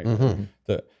 together, right?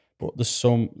 But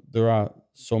there are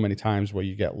so many times where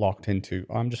you get locked into,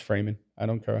 I'm just framing, I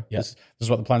don't care. Yeah. This is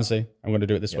what the plans say, I'm going to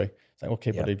do it this way. It's like,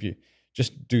 okay, but if you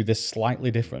just do this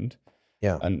slightly different,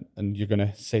 and you're going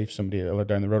to save somebody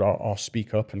down the road, or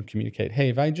speak up and communicate, hey,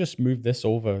 if I just move this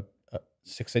over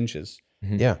 6 inches,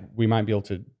 we might be able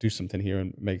to do something here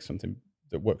and make something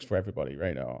that works for everybody,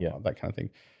 right? Or that kind of thing.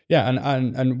 Yeah,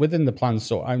 and within the plans,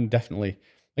 so I'm definitely,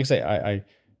 like I say, I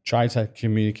try to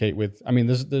communicate with, I mean,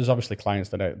 there's obviously clients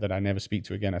that I never speak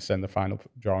to again. I send the final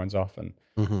drawings off and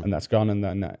that's gone, and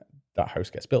then that house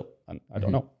gets built, and I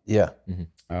don't know. Yeah.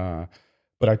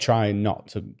 But I try not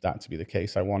to be the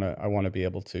case. I want to be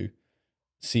able to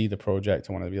see the project.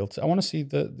 I want to see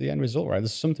the end result, right?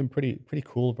 There's something pretty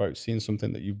cool about seeing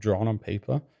something that you've drawn on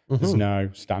paper is now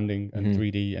standing in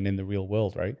 3D and in the real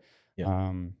world, right?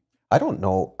 Yeah. I don't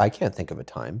know. I can't think of a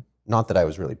time, not that I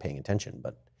was really paying attention,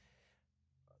 but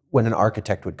when an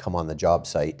architect would come on the job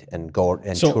site and go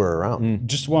and tour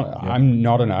around. I'm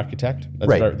not an architect.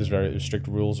 There's very strict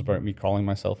rules about me calling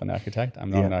myself an architect. I'm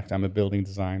not an architect. I'm a building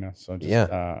designer. So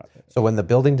so when the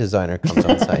building designer comes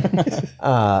on site,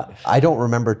 I don't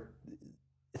remember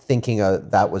thinking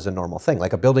that was a normal thing.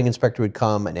 Like a building inspector would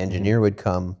come, an engineer would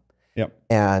come,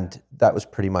 and that was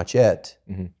pretty much it.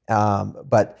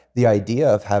 But the idea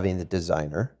of having the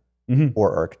designer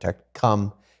or architect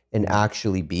come and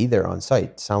actually be there on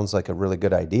site sounds like a really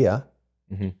good idea.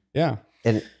 Yeah.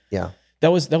 And that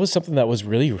was something that was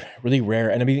really, really rare.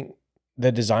 And I mean,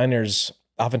 the designers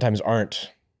oftentimes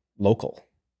aren't local.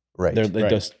 Right. They're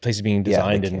those places being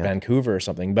designed in Vancouver or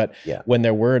something. But when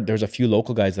there's a few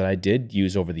local guys that I did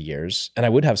use over the years, and I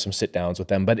would have some sit downs with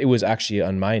them, but it was actually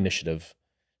on my initiative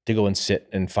to go and sit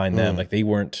and find them. Like they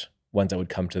weren't ones that would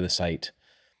come to the site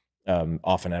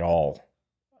often at all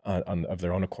of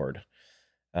their own accord.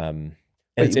 And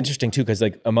it's interesting too, because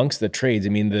like amongst the trades, I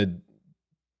mean,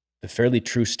 the fairly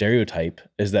true stereotype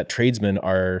is that tradesmen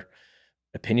are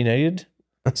opinionated,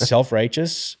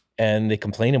 self-righteous, and they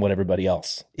complain about everybody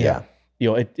else. Yeah. You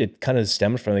know, it kind of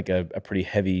stems from like a pretty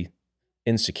heavy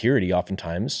insecurity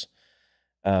oftentimes.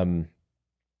 And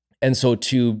so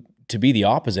to be the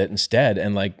opposite instead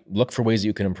and like look for ways that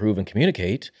you can improve and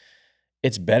communicate,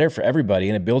 it's better for everybody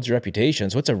and it builds your reputation.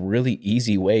 So it's a really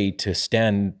easy way to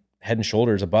stand head and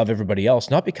shoulders above everybody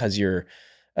else, not because you're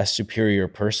a superior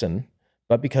person,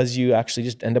 but because you actually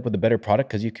just end up with a better product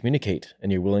because you communicate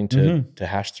and you're willing to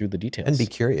hash through the details. And be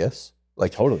curious.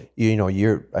 Like totally. You know,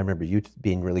 I remember you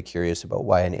being really curious about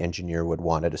why an engineer would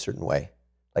want it a certain way.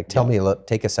 Like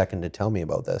take a second to tell me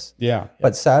about this. Yeah.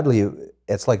 But sadly,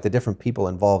 it's like the different people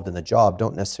involved in the job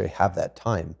don't necessarily have that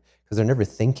time because they're never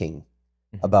thinking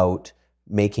about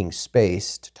making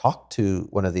space to talk to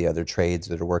one of the other trades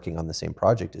that are working on the same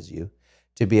project as you,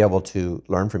 to be able to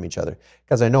learn from each other.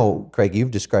 Because I know, Craig,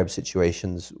 you've described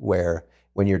situations where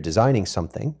when you're designing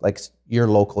something, like you're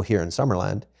local here in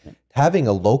Summerland, having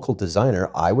a local designer,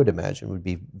 I would imagine, would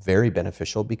be very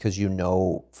beneficial because you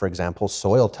know, for example,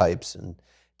 soil types and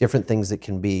different things that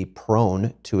can be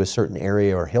prone to a certain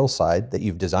area or hillside that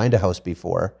you've designed a house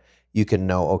before. You can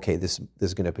know, okay, this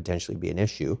is going to potentially be an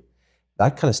issue.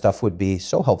 That kind of stuff would be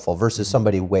so helpful versus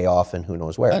somebody way off and who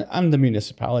knows where. And the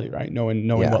municipality, right? Knowing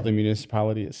what the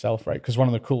municipality itself, right? Because one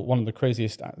of the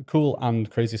craziest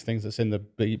things that's in the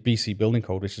BC building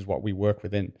code, which is what we work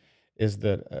within, is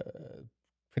that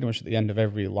pretty much at the end of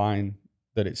every line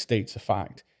that it states a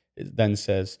fact, it then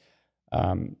says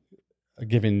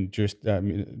giving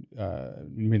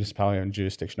municipality and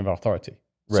jurisdiction of authority.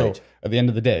 Right. So at the end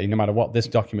of the day, no matter what this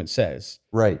document says,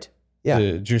 right. Yeah.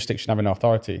 The jurisdiction having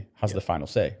authority has the final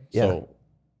say. So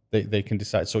they can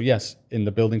decide. So yes, in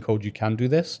the building code, you can do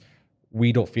this.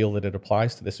 We don't feel that it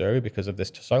applies to this area because of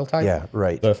this soil type. Yeah,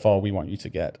 right. Therefore, we want you to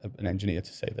get an engineer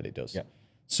to say that it does. Yeah.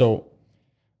 So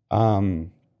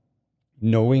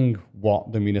knowing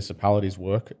what the municipalities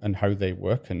work and how they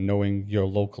work and knowing your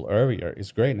local area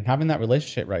is great. And having that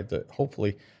relationship, right, that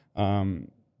hopefully,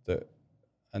 and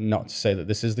not to say that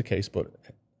this is the case, but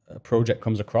a project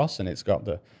comes across and it's got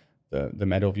the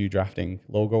Meadowview drafting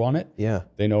logo on it. Yeah.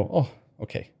 They know, oh,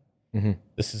 okay.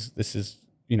 This is,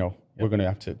 we're going to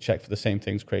have to check for the same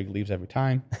things Craig leaves every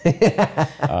time.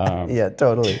 Yeah,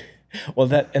 totally.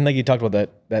 Well, and like you talked about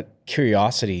that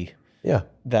curiosity. Yeah.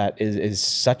 That is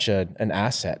such an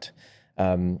asset.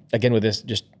 Again, with this,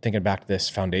 just thinking back to this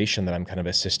foundation that I'm kind of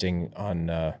assisting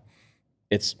on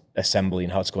its assembly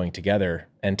and how it's going together,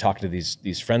 and talking to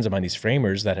these friends of mine, these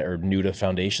framers that are new to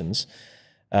foundations.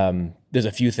 There's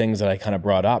a few things that I kind of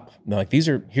brought up. They're like,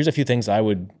 here's a few things I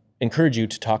would encourage you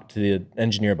to talk to the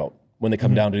engineer about when they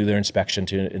come down to do their inspection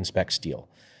to inspect steel.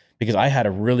 Because I had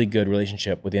a really good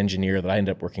relationship with the engineer that I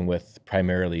ended up working with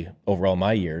primarily over all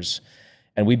my years.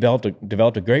 And we developed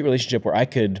a great relationship where I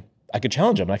could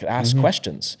challenge them. I could ask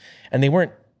questions, and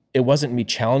it wasn't me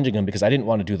challenging them because I didn't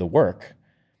want to do the work.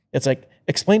 It's like,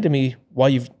 explain to me why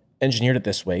you've engineered it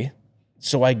this way,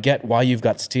 so I get why you've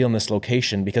got steel in this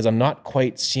location, because I'm not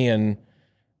quite seeing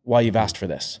why you've asked for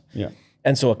this. Yeah.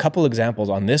 And so a couple examples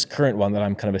on this current one that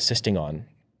I'm kind of assisting on.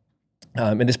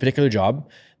 In this particular job,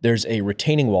 there's a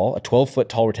retaining wall, a 12-foot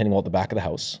tall retaining wall at the back of the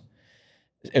house.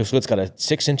 So it's got a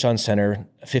 6-inch on center,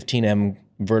 15M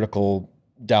vertical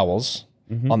dowels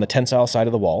on the tensile side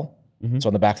of the wall. So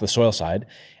on the back of the soil side.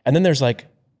 And then there's like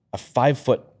a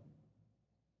 5-foot,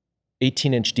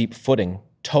 18-inch deep footing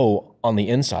toe on the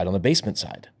inside, on the basement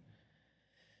side.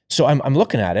 So I'm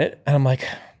looking at it and I'm like,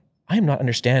 I'm not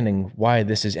understanding why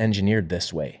this is engineered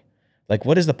this way. Like,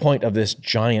 what is the point of this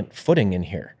giant footing in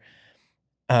here?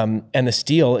 And the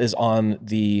steel is on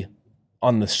the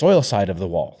soil side of the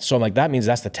wall. So I'm like, that means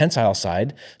that's the tensile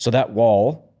side. So that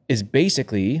wall is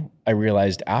basically, I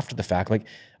realized after the fact, like,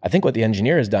 I think what the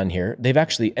engineer has done here, they've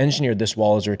actually engineered this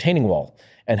wall as a retaining wall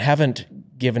and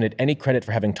haven't given it any credit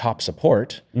for having top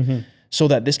support so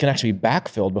that this can actually be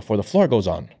backfilled before the floor goes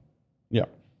on. Yeah.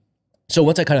 So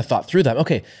once I kind of thought through that,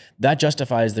 okay, that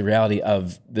justifies the reality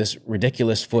of this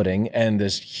ridiculous footing and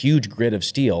this huge grid of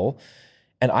steel.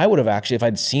 And I would have actually, if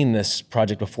I'd seen this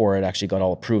project before it actually got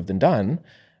all approved and done,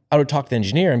 I would talk to the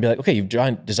engineer and be like, okay, you've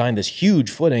designed this huge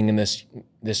footing and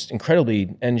this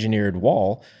incredibly engineered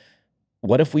wall.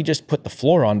 What if we just put the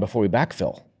floor on before we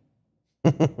backfill?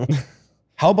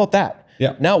 How about that?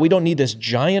 Yeah. Now we don't need this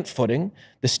giant footing.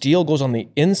 The steel goes on the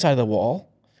inside of the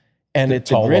wall, and the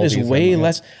grid is way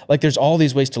less. Like, there's all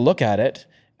these ways to look at it.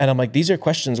 And I'm like, these are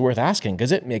questions worth asking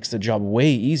because it makes the job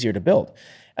way easier to build.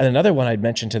 And another one I'd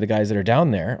mentioned to the guys that are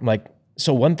down there, I'm like,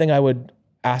 so one thing I would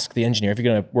ask the engineer, if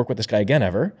you're going to work with this guy again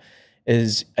ever,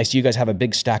 is I see you guys have a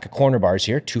big stack of corner bars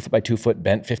here, 2 foot by 2 foot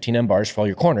bent 15M bars for all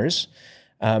your corners.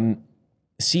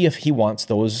 See if he wants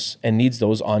those and needs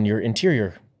those on your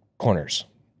interior corners.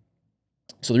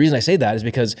 So the reason I say that is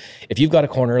because if you've got a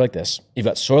corner like this, you've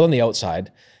got soil on the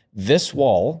outside, this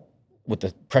wall, with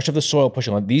the pressure of the soil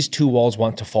pushing on, these two walls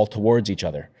want to fall towards each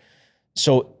other.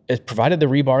 So provided the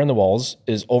rebar in the walls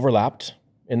is overlapped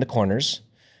in the corners,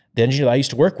 the engineer that I used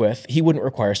to work with, he wouldn't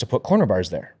require us to put corner bars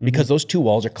there because those two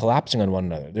walls are collapsing on one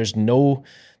another. There's no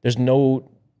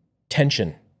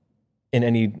tension in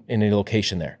any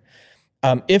location there.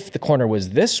 If the corner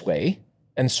was this way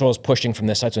and soil is pushing from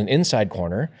this side, so an inside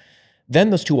corner, then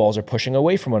those two walls are pushing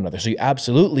away from one another. So you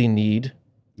absolutely need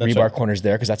rebar corners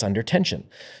there because that's under tension.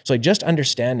 So just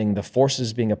understanding the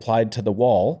forces being applied to the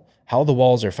wall, how the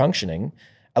walls are functioning,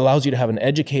 allows you to have an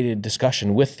educated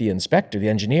discussion with the inspector, the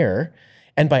engineer,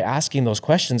 and by asking those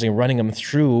questions and running them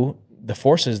through the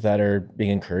forces that are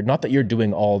being incurred, not that you're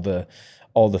doing all the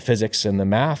physics and the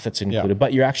math that's included,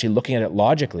 but you're actually looking at it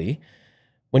logically.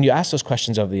 When you ask those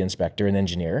questions of the inspector and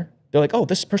engineer, they're like, oh,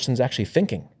 this person's actually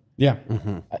thinking. Yeah.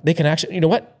 They can actually, you know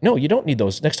what? No, you don't need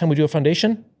those. Next time we do a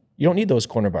foundation, you don't need those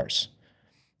corner bars,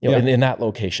 in that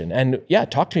location. And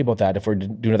talk to me about that. If we're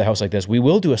doing another house like this, we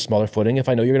will do a smaller footing if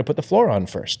I know you're going to put the floor on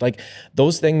first. Like,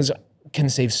 those things can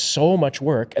save so much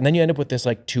work. And then you end up with this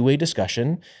like two-way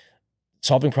discussion,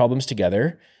 solving problems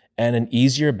together, and an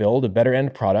easier build, a better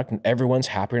end product, and everyone's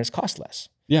happier and it's cost less.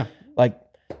 Yeah. Like,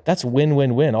 that's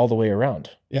win-win-win all the way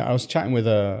around. Yeah. I was chatting with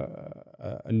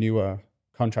a newer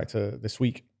contractor this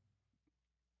week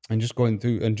and just going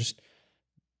through and just,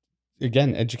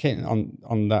 again, educating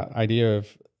on that idea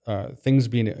of things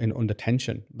being under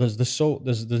tension. There's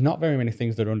not very many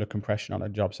things that are under compression on a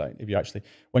job site. If you actually,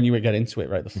 when you get into it,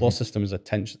 right, the floor system is a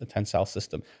tensile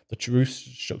system. The roof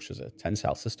structure is a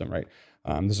tensile system, right?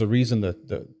 There's a reason that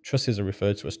the trusses are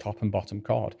referred to as top and bottom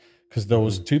chord, because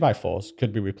those 2x4s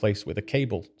could be replaced with a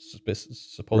cable,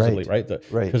 supposedly, right?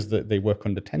 Because they work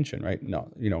under tension, right?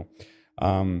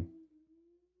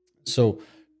 So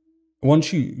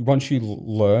once you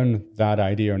learn that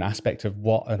idea and aspect of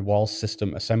what a wall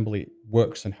system assembly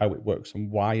works and how it works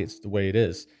and why it's the way it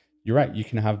is, you're right. You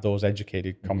can have those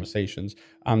educated conversations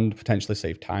and potentially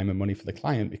save time and money for the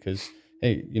client because,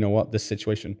 hey, you know what, this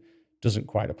situation doesn't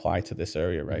quite apply to this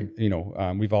area, right?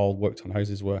 We've all worked on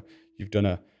houses where you've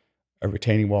done a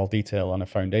retaining wall detail on a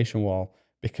foundation wall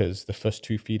because the first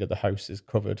 2 feet of the house is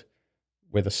covered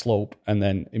with a slope and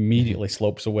then immediately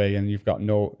slopes away, and you've got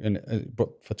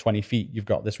but for 20 feet, you've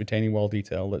got this retaining wall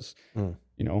detail that's,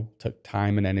 took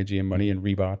time and energy and money and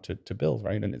rebar to build,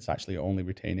 right? And it's actually only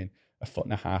retaining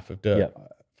 1.5 feet of dirt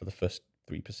for the first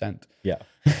 3%. Yeah.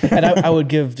 And I would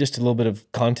give just a little bit of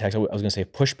context. I was going to say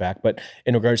pushback, but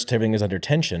in regards to everything is under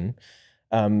tension,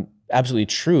 absolutely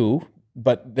true.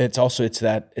 But it's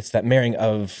that marrying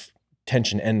of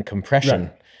tension and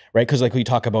compression, right? Because like we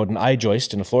talk about an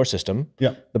I-joist in a floor system,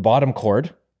 the bottom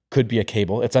cord could be a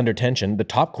cable. It's under tension. The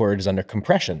top cord is under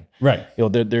compression. Right.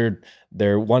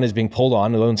 They're one is being pulled on,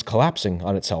 and the other one's collapsing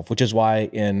on itself, which is why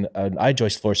in an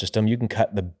I-joist floor system, you can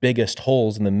cut the biggest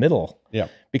holes in the middle. Yeah.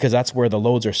 Because that's where the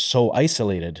loads are so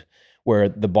isolated, where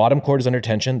the bottom cord is under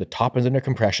tension, the top is under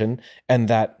compression, and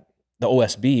that the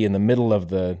OSB in the middle of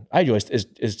the I-joist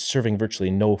is serving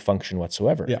virtually no function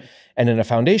whatsoever. Yeah. And in a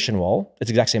foundation wall, it's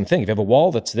the exact same thing. If you have a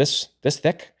wall that's this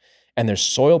thick, and there's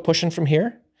soil pushing from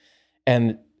here,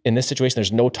 and in this situation,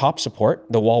 there's no top support,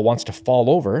 the wall wants to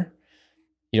fall over,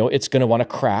 it's going to want to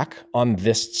crack on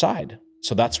this side.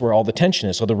 So that's where all the tension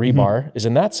is. So the rebar is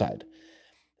in that side.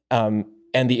 And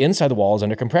the inside of the wall is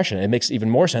under compression. It makes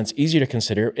even more sense, easier to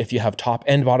consider if you have top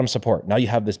and bottom support. Now you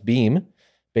have this beam,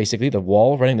 basically the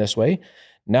wall running this way.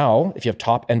 Now, if you have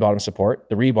top and bottom support,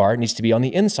 the rebar needs to be on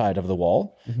the inside of the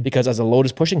wall because as the load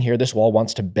is pushing here, this wall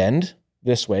wants to bend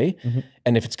this way.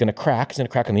 And if it's going to crack, it's going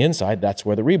to crack on the inside. That's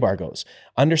where the rebar goes.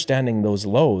 Understanding those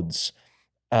loads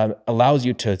allows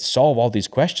you to solve all these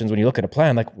questions when you look at a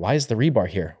plan, like, why is the rebar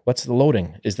here? What's the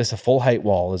loading? Is this a full height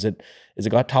wall? Is it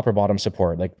got top or bottom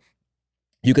support? Like,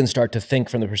 you can start to think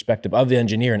from the perspective of the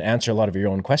engineer and answer a lot of your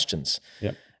own questions.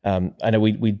 Yeah. I know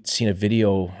we'd seen a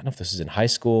video, I don't know if this is in high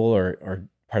school or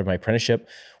part of my apprenticeship,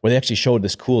 where they actually showed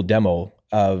this cool demo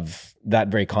of that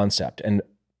very concept. And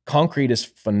concrete is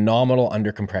phenomenal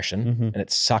under compression and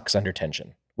it sucks under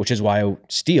tension, which is why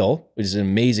steel, which is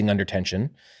amazing under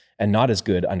tension and not as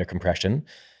good under compression,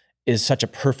 is such a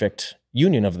perfect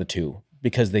union of the two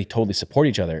because they totally support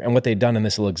each other. And what they'd done in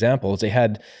this little example is they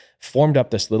had formed up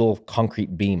this little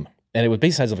concrete beam, and it was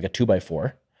basically the size of like a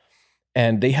 2x4.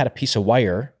 And they had a piece of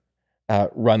wire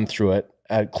run through it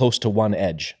close to one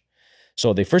edge.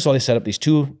 So first of all, they set up these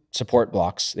two support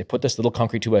blocks. They put this little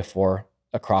concrete 2x4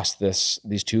 across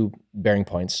these two bearing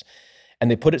points, and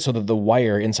they put it so that the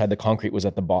wire inside the concrete was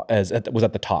at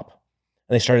the top.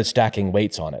 And they started stacking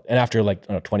weights on it. And after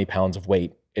 20 pounds of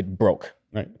weight, it broke,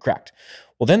 cracked.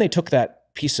 Well, then they took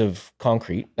that piece of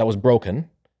concrete that was broken,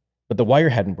 but the wire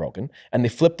hadn't broken, and they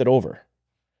flipped it over.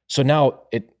 So now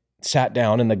it sat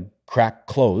down and the crack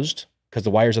closed because the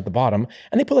wire's at the bottom,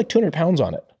 and they put like 200 pounds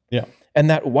on it. Yeah. And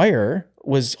that wire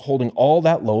was holding all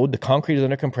that load. The concrete is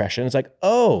under compression. It's like,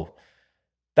 oh,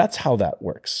 that's how that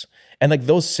works. And like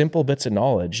those simple bits of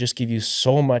knowledge just give you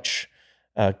so much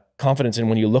confidence in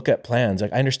when you look at plans.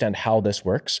 Like, I understand how this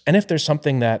works. And if there's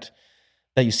something that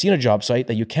you see in a job site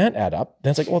that you can't add up,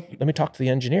 then it's like, well, let me talk to the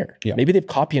engineer. Yeah. Maybe they've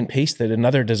copy and pasted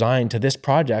another design to this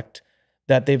project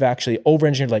that they've actually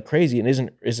over-engineered like crazy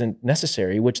and isn't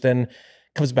necessary, which then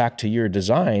comes back to your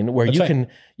design where you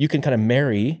can kind of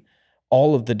marry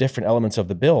all of the different elements of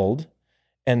the build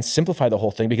and simplify the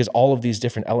whole thing because all of these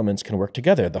different elements can work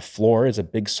together. The floor is a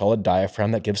big solid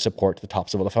diaphragm that gives support to the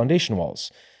tops of all the foundation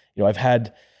walls. I've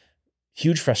had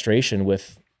huge frustration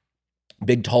with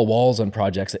big tall walls on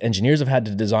projects that engineers have had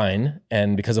to design,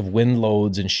 and because of wind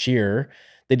loads and shear,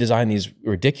 they design these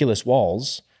ridiculous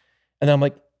walls. And then I'm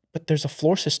like, but there's a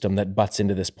floor system that butts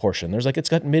into this portion. It's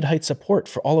got mid-height support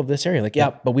for all of this area. Like,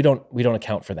 yeah, but we don't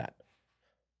account for that.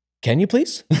 Can you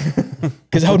please?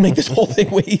 Because that would make this whole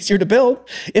thing way easier to build.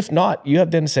 If not, you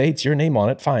have then say it's your name on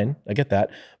it. Fine, I get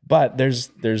that. But there's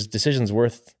discussions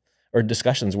worth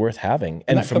having.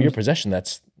 And from your possession,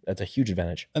 that's a huge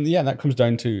advantage. And yeah, that comes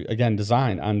down to, again,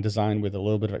 design with a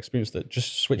little bit of experience, that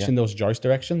just switching those joist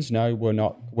directions. Now we're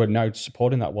now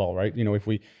supporting that wall, right?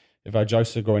 If our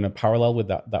joists are going parallel with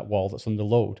that wall that's under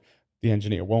load, the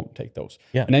engineer won't take those.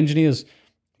 Yeah. And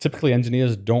typically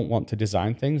engineers don't want to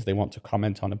design things. They want to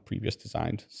comment on a previous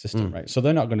designed system, right? So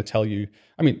they're not going to tell you,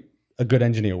 a good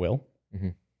engineer will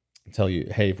tell you,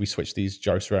 hey, if we switch these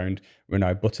joists around, we're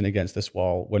now butting against this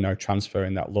wall. We're now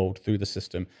transferring that load through the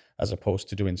system, as opposed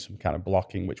to doing some kind of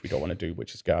blocking, which we don't want to do,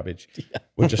 which is garbage. Yeah.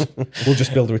 We'll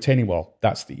just build a retaining wall.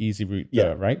 That's the easy route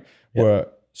there, right? Yeah. We're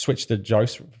switch the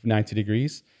joist 90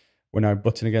 degrees. We're now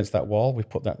butting against that wall. We've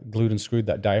put that glued and screwed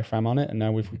that diaphragm on it, and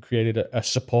now we've created a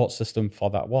support system for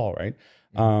that wall, right?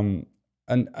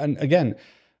 And again,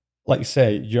 like you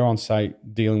say, you're on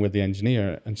site dealing with the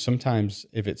engineer, and sometimes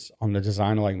if it's on the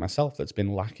designer like myself that's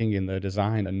been lacking in the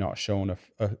design and not shown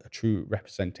a true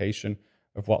representation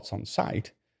of what's on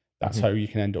site, that's how you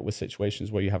can end up with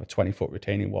situations where you have a 20-foot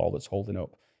retaining wall that's holding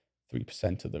up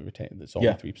 3% of the retaining, that's only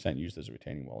 3% used as a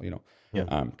retaining wall,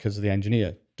 because the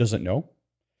engineer doesn't know,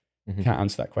 can't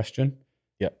answer that question.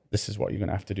 This is what you're going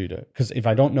to have to do because if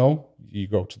I don't know, you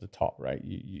go to the top, right?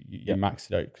 You max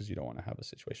it out because you don't want to have a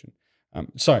situation.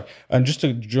 Sorry, and just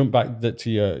to jump back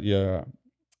to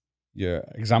your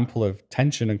example of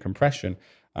tension and compression,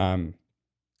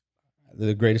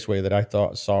 the greatest way that I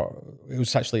saw it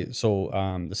was actually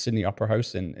the Sydney Opera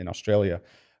House in Australia.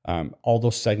 All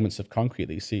those segments of concrete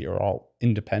that you see are all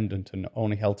independent and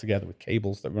only held together with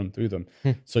cables that run through them.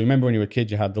 So you remember when you were a kid,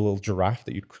 you had the little giraffe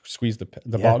that you'd squeeze the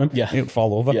bottom, and it would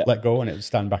fall over, let go, and it would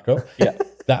stand back up.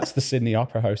 That's the Sydney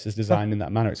Opera House is designed in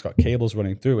that manner. It's got cables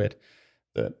running through it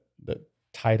that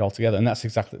tie it all together, and that's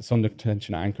exactly, it's under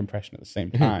tension and compression at the same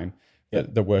time.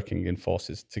 They're working in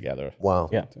forces together. Wow.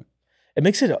 It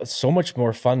makes it so much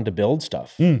more fun to build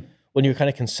stuff when you're kind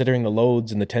of considering the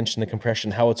loads and the tension, the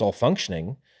compression, how it's all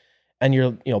functioning.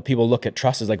 And people look at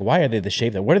trusses like, why are they the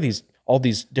shape that? What are all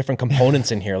these different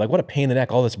components in here? Like, what a pain in the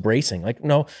neck, all this bracing. Like,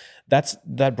 no,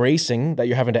 that bracing that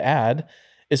you're having to add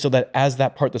is so that as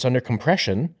that part that's under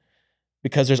compression,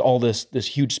 because there's all this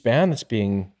huge span that's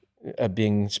being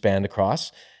spanned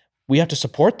across, we have to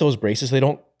support those braces so they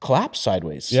don't collapse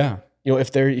sideways.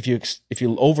 If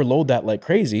you overload that like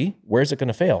crazy, where's it going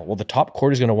to fail? Well, the top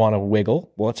cord is going to want to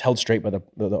wiggle. Well, it's held straight by the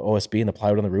OSB and the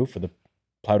plywood on the roof, or the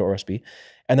plywood OSB.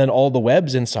 And then all the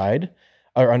webs inside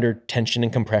are under tension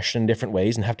and compression in different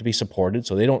ways and have to be supported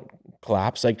so they don't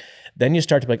collapse. Like, then you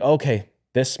start to be like, okay,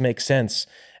 this makes sense.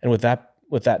 And with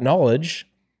that knowledge,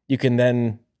 you can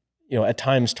then, at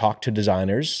times talk to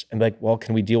designers and be like, well,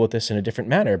 can we deal with this in a different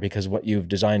manner? Because what you've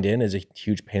designed in is a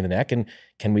huge pain in the neck. And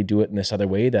can we do it in this other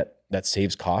way that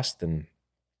saves cost? And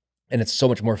it's so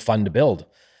much more fun to build.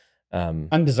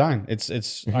 And design.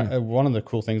 It's one of the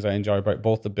cool things I enjoy about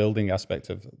both the building aspect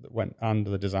and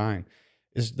the design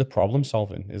is the problem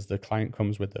solving. Is the client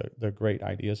comes with the great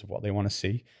ideas of what they want to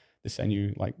see. They send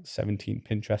you like 17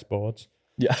 Pinterest boards.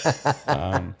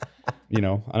 And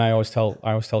I always tell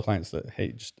clients that,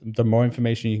 hey, just the more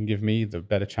information you can give me, the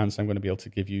better chance I'm going to be able to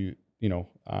give you.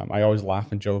 I always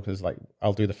laugh and joke as like,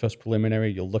 I'll do the first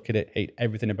preliminary, you'll look at it, hate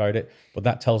everything about it, but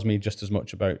that tells me just as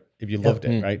much about if you loved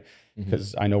it, right?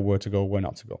 Because I know where to go, where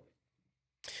not to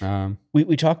go.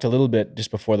 We talked a little bit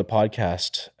just before the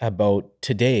podcast about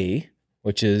today,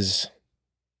 which is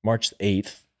March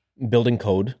 8th, building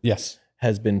code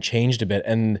has been changed a bit,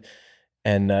 and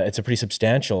it's a pretty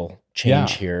substantial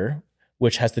change here,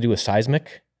 which has to do with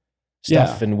seismic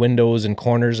stuff and windows and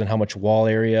corners and how much wall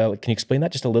area. Can you explain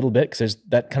that just a little bit? Because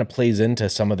that kind of plays into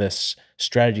some of this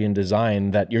strategy and design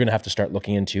that you're going to have to start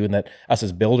looking into, and that us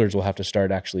as builders will have to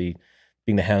start actually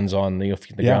being the hands-on, the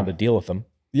ground to deal with them.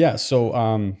 So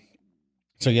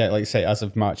like I say, as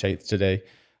of March 8th today,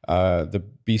 the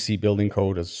BC building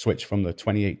code has switched from the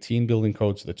 2018 building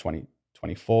code to the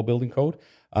 2024 building code.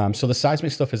 So the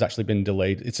seismic stuff has actually been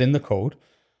delayed. It's in the code,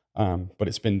 but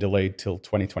it's been delayed till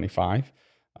 2025.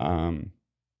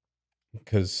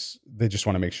 Because they just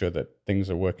want to make sure that things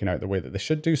are working out the way that they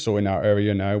should do. So in our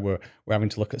area now, we're having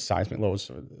to look at seismic loads,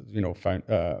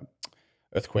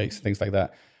 earthquakes, things like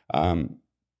that,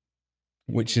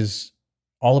 which is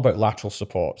all about lateral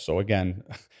support. So again,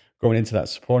 going into that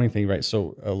supporting thing, right?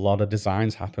 So a lot of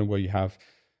designs happen where you have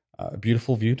a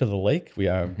beautiful view to the lake. We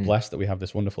are blessed that we have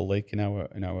this wonderful lake in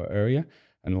our area,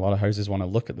 and a lot of houses want to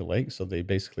look at the lake. So they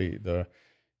basically, the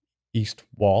east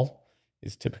wall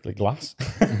is typically glass.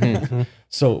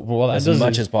 So as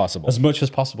much as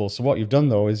possible. So what you've done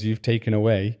though is you've taken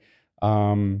away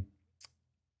all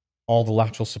the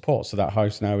lateral support. So that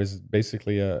house now is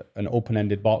basically an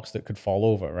open-ended box that could fall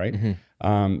over, right?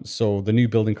 So the new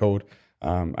building code,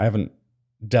 I haven't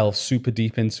delved super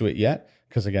deep into it yet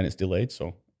because again, it's delayed.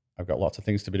 So I've got lots of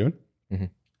things to be doing.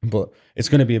 But it's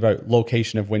going to be about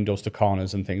location of windows to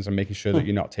corners and things and making sure that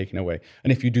you're not taking away.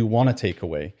 And if you do want to take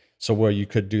away, so where you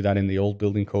could do that in the old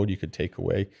building code, you could take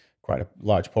away quite a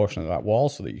large portion of that wall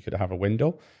so that you could have a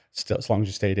window, still, as long as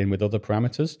you stayed in with other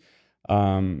parameters.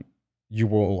 You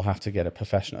will have to get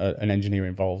an engineer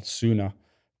involved sooner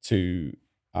to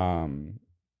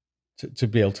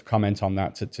be able to comment on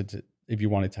that. To if you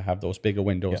wanted to have those bigger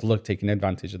windows, taking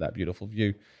advantage of that beautiful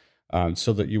view.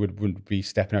 So that you wouldn't be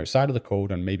stepping outside of the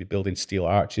code and maybe building steel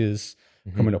arches,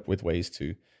 coming up with ways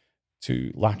to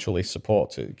laterally support,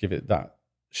 to give it that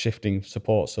shifting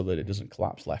support so that it doesn't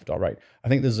collapse left or right. I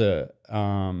think there's a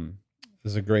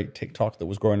great TikTok that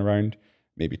was going around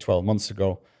maybe 12 months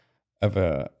ago of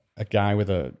a guy with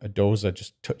a dozer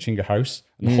just touching a house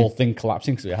and the whole thing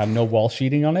collapsing because it had no wall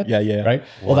sheeting on it. Yeah. Right.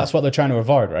 Wow. Well, that's what they're trying to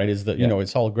avoid, right? Is that, you know,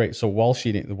 it's all great. So the wall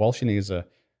sheeting is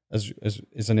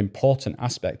an important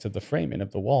aspect of the framing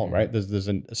of the wall, right? There's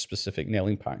a specific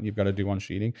nailing pattern you've got to do on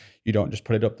sheeting. You don't just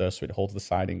put it up there so it holds the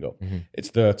siding up. It's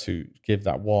there to give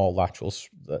that wall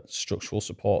that structural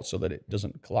support so that it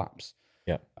doesn't collapse.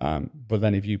 Yeah. But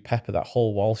then if you pepper that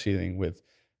whole wall sheathing with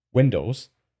windows,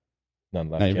 none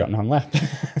left. Now you've got none left.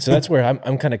 So that's where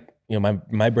I'm kind of, you know,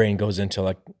 my brain goes into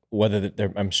like whether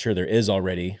I'm sure there is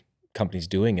already companies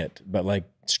doing it, but like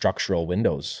structural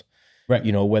windows, right?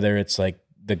 You know, whether it's like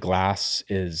the glass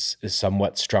is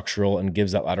somewhat structural and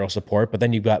gives that lateral support, but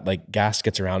then you've got like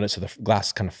gaskets around it, so the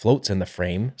glass kind of floats in the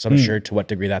frame. So I'm sure to what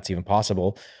degree that's even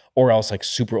possible, or else like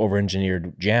super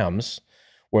over-engineered jams,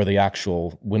 where the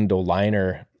actual window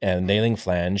liner and nailing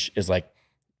flange is like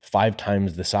 5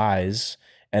 times the size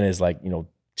and is like, you know,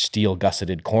 steel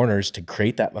gusseted corners to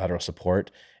create that lateral support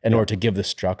in order to give the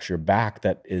structure back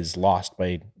that is lost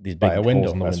by these big holes in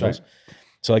the windows. Right.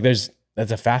 So like that's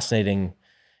a fascinating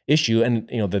issue. And,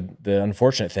 you know, the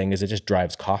unfortunate thing is it just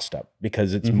drives cost up,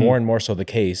 because it's more and more so the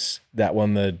case that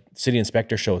when the city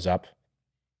inspector shows up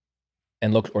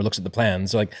and looks at the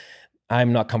plans, like,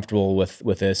 I'm not comfortable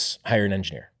with this, hire an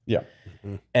engineer. Yeah.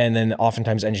 And then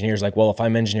oftentimes engineers like, well, if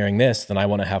I'm engineering this, then I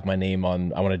want to have my name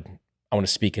on, I want to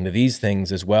speak into these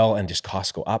things as well. And just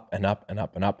costs go up and up and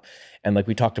up and up. And like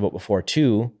we talked about before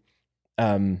too,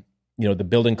 you know, the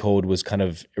building code was kind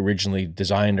of originally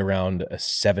designed around a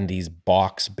 70s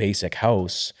box basic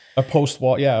house. A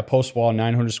post-war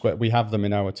 900 square. We have them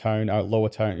in our town, our lower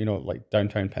town, you know, like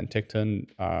downtown Penticton,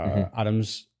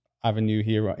 Adams Avenue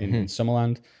here in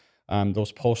Summerland.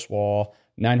 Those post-war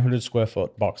 900 square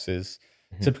foot boxes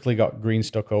typically got green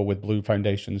stucco with blue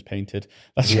foundations painted.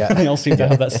 They all seem to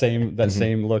have that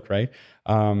same look, right?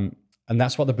 And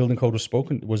that's what the building code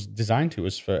was designed to,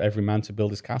 was for every man to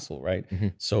build his castle, right?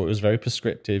 So it was very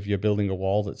prescriptive. You're building a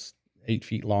wall that's 8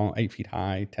 feet long, 8 feet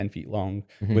high, 10 feet long,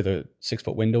 with a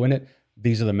 6-foot window in it.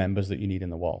 These are the members that you need in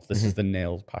the wall. This is the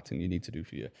nail pattern you need to do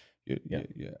for your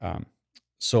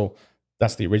so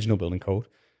that's the original building code.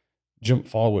 Jump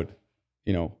forward,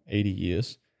 you know, 80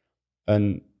 years,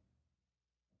 and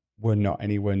we're not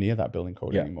anywhere near that building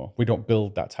code anymore. We don't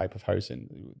build that type of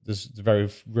housing. There's very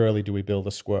rarely do we build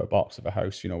a square box of a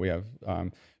house. You know, we have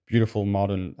beautiful,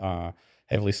 modern,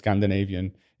 heavily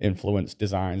Scandinavian influenced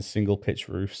designs, single pitch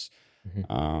roofs,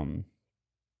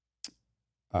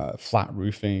 flat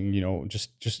roofing, you know,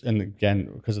 just, and again,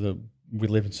 because we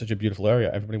live in such a beautiful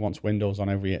area, everybody wants windows on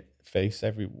every face,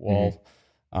 every wall.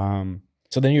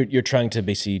 So then you're trying to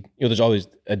basically, you know, there's always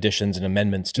additions and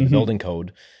amendments to the building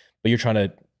code, but you're trying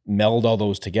to meld all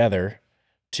those together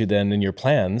to then in your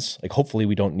plans, like hopefully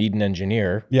we don't need an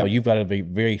engineer, but you've got to be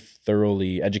very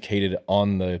thoroughly educated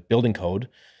on the building code,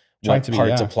 what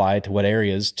parts apply to what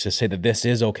areas, to say that this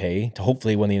is okay, to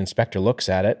hopefully when the inspector looks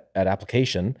at it at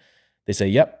application, they say,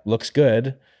 yep, looks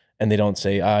good. And they don't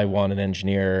say, I want an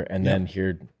engineer, and then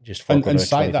here just and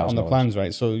cite that on the plans,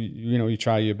 right? So, you know, you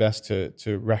try your best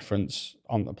to reference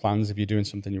on the plans. If you're doing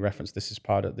something, you reference this is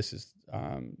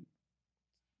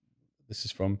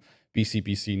from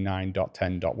BCBC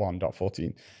 9.10.1.14.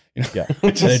 You know,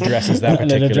 it addresses that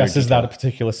particular and it addresses that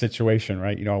particular situation,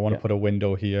 right? You know, I want to put a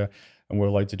window here, and we're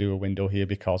allowed to do a window here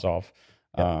because of,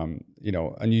 you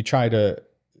know, and you try to.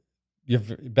 Your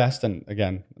best, and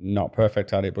again, not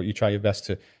perfect at it, but you try your best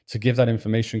to give that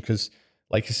information, because,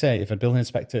 like you say, if a building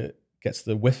inspector gets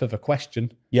the whiff of a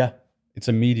question, it's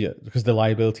immediate, because the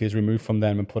liability is removed from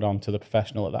them and put on to the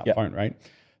professional at that point, right?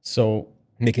 So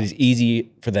make it as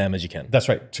easy for them as you can. That's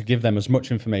right, to give them as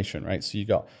much information, right? So you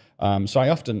got, so I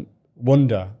often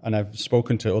wonder, and I've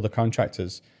spoken to other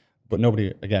contractors, but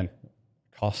nobody, again,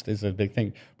 cost is a big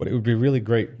thing, but it would be really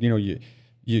great, you know,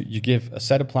 you give a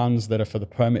set of plans that are for the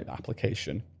permit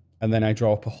application, and then I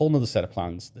draw up a whole nother set of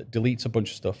plans that deletes a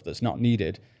bunch of stuff that's not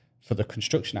needed for the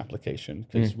construction application.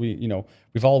 Because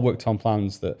we've all worked on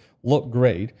plans that look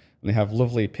great, and they have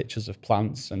lovely pictures of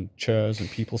plants and chairs and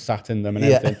people sat in them and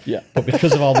everything. But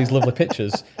because of all these lovely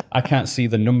pictures, I can't see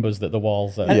the numbers that the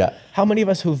walls are. How many of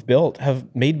us who've built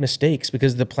have made mistakes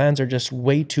because the plans are just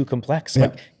way too complex?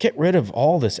 Like, get rid of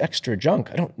all this extra junk.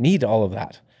 I don't need all of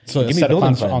that. So a set of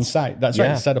plans for on-site. That's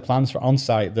right, a set of plans for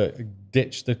on-site that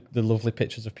ditch the lovely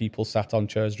pictures of people sat on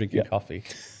chairs drinking coffee.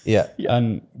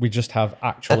 And we just have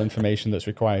actual information that's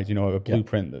required, you know, a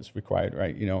blueprint that's required,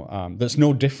 right? You know, that's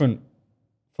no different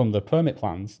from the permit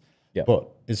plans, but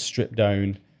is stripped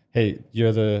down. Hey,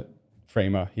 you're the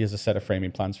framer. Here's a set of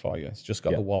framing plans for you. It's just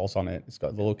got the walls on it. It's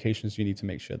got the locations you need to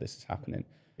make sure this is happening.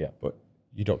 But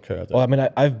you don't care. Well, I mean,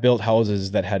 I've built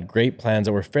houses that had great plans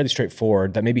that were fairly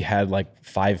straightforward that maybe had like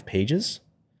 5 pages.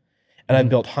 And I've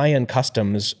built high-end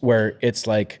customs where it's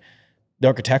like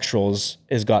the architecturals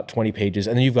has got 20 pages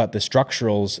and then you've got the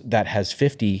structurals that has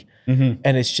 50. And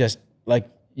it's just like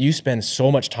you spend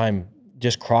so much time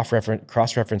just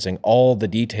cross-referencing all the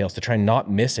details to try and not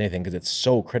miss anything because it's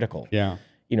so critical. Yeah.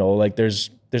 You know, like there's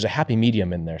a happy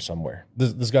medium in there somewhere.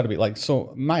 There's got to be like,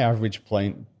 so my average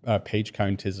page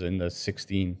count is in the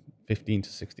 15 to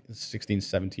 16,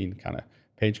 17 kind of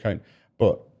page count.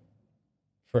 But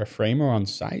for a framer on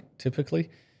site, typically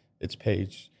it's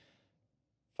page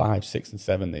 5, 6, and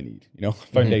 7 they need, you know,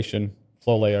 foundation,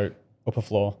 floor layout, upper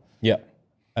floor. Yeah.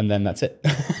 And then that's it.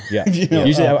 Yeah. You know,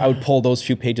 usually I would pull those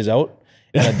few pages out.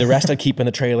 And the rest I'd keep in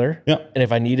the trailer. Yeah. And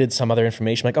if I needed some other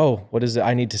information, like, oh, what is it?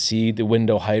 I need to see the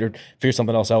window height or figure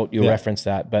something else out. You'll reference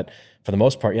that. But for the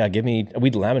most part,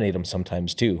 we'd laminate them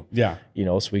sometimes too. Yeah. You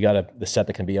know, so we got the set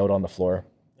that can be out on the floor.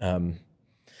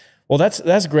 Well,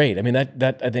 that's great. I mean,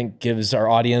 that I think gives our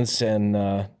audience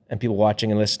and people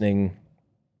watching and listening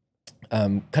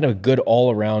kind of a good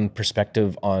all around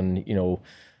perspective on, you know,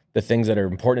 the things that are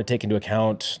important to take into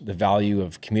account, the value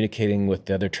of communicating with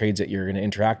the other trades that you're going to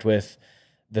interact with,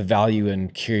 the value in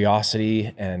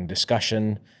curiosity and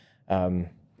discussion.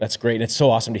 That's great. And it's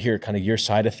so awesome to hear kind of your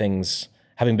side of things,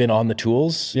 having been on the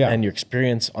tools and your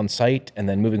experience on site and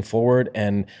then moving forward.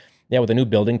 And with the new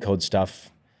building code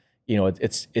stuff, you know,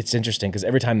 it's interesting because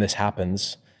every time this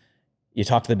happens, you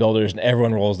talk to the builders and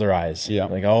everyone rolls their eyes. Yeah.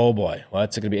 Like, oh boy,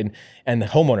 what's it going to be? And the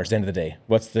homeowners at the end of the day,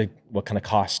 what kind of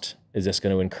cost is this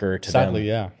going to incur to them? Sadly,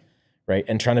 yeah. Right.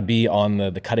 And trying to be on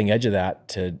the cutting edge of that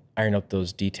to iron out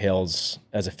those details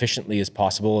as efficiently as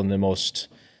possible in the most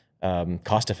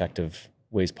cost-effective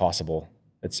ways possible.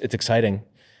 It's exciting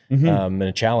and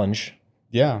a challenge.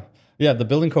 Yeah. Yeah. The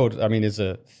building code, I mean, is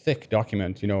a thick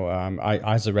document. You know, I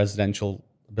as a residential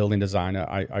building designer,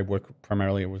 I work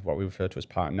primarily with what we refer to as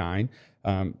Part 9.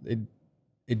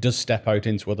 It does step out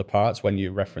into other parts when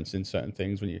you're referencing certain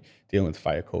things, when you're dealing with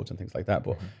fire codes and things like that.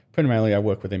 But primarily I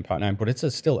work within Part 9, but it's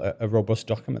still a robust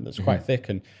document that's quite thick,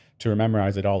 and to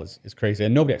memorize it all is crazy.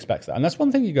 And nobody expects that. And that's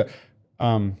one thing you got,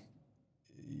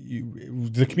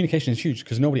 the communication is huge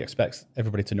because nobody expects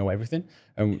everybody to know everything.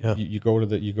 And you go to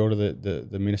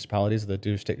the municipalities, the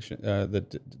jurisdiction,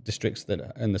 the districts that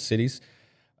and the cities,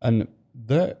 and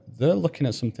they're looking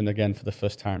at something again for the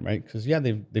first time, right? Because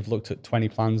they've looked at 20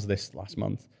 plans this last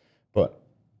month, but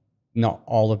not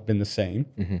all have been the same.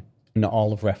 Not all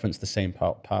have referenced the same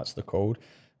parts of the code,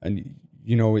 and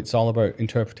you know it's all about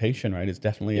interpretation, right? It's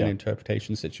definitely an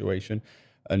interpretation situation,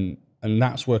 and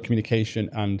that's where communication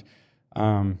and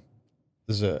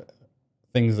there's a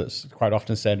things that's quite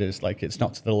often said is like it's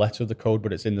not to the letter of the code,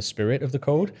 but it's in the spirit of the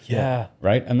code. Yeah,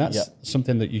 right. And that's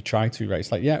something that you try to, right?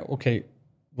 It's like okay.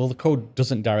 Well, the code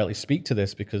doesn't directly speak to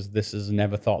this because this is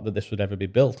never thought that this would ever be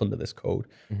built under this code.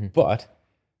 But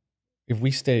if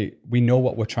we know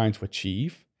what we're trying to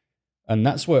achieve, and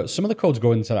that's where some of the codes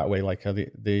go into that way, like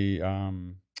the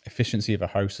efficiency of a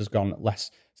house has gone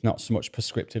less. It's not so much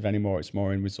prescriptive anymore. It's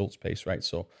more in results based, right?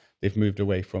 So they've moved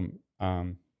away from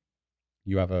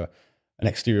you have an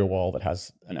exterior wall that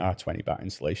has an R20 batt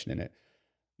insulation in it.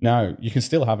 Now you can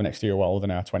still have an exterior wall with an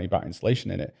R20 batt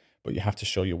insulation in it, but you have to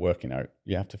show you're working out.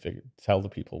 You have to tell the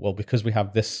people, well, because we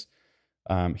have this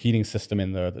heating system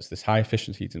in there that's this high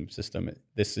efficiency heating system,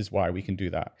 this is why we can do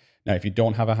that. Now, if you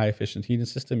don't have a high efficient heating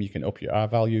system, you can up your R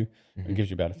value and gives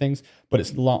you better things, but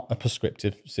it's not a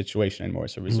prescriptive situation anymore.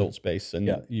 It's a results based,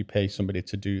 and you pay somebody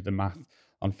to do the math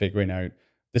on figuring out,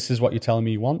 this is what you're telling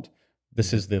me you want.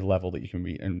 This is the level that you can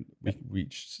reach, and we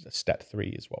reach step 3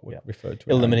 is what we referred to.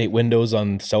 Eliminate windows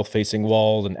on south-facing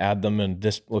walls and add them in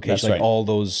this location, like all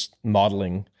those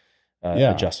modeling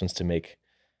adjustments to make.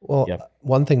 Well,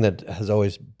 one thing that has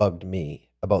always bugged me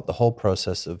about the whole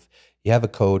process of you have a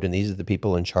code and these are the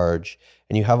people in charge,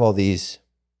 and you have all these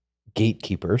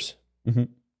gatekeepers,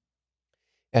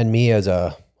 and me as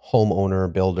a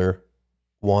homeowner, builder,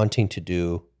 wanting to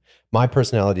do, my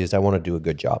personality is I want to do a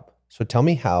good job. So tell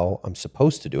me how I'm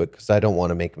supposed to do it because I don't want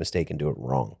to make a mistake and do it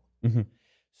wrong.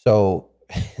 So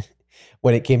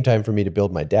when it came time for me to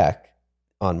build my deck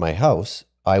on my house,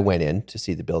 I went in to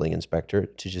see the building inspector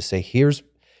to just say, here's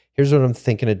what I'm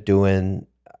thinking of doing,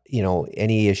 you know,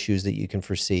 any issues that you can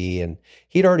foresee. And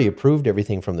he'd already approved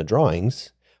everything from the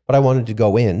drawings, but I wanted to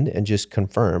go in and just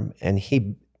confirm. And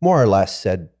he more or less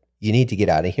said, you need to get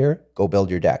out of here, go build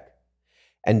your deck.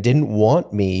 And didn't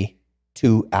want me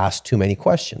to ask too many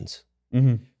questions.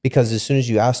 Because as soon as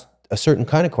you ask a certain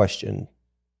kind of question,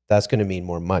 that's going to mean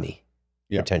more money,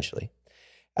 potentially.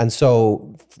 And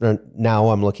so now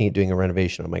I'm looking at doing a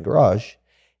renovation on my garage,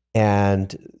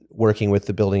 and working with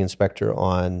the building inspector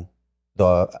on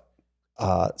the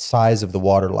size of the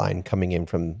water line coming in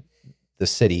from the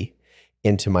city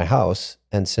into my house.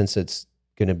 And since it's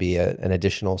going to be an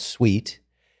additional suite,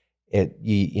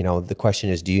 the question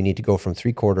is, do you need to go from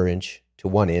 3/4 inch to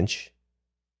 1 inch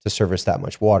to service that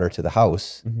much water to the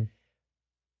house? Mm-hmm.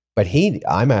 But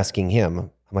I'm asking him,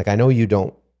 I'm like, I know you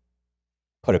don't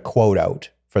put a quote out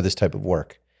for this type of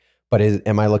work, but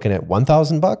am I looking at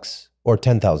 $1,000 or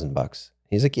 $10,000?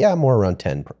 He's like, yeah, more around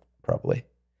 10 probably.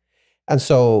 And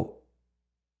so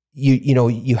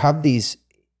you have these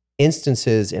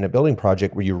instances in a building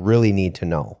project where you really need to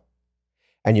know.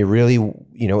 And you really,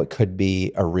 it could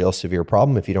be a real severe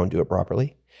problem if you don't do it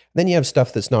properly. Then you have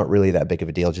stuff that's not really that big of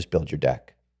a deal, just build your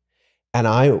deck. And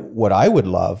what I would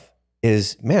love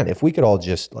is, man, if we could all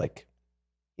just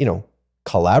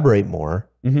collaborate more.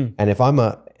 Mm-hmm. And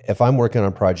if I'm working on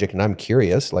a project and I'm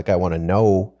curious, like I want to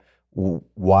know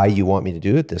why you want me to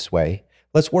do it this way,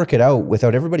 let's work it out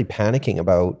without everybody panicking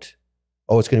about,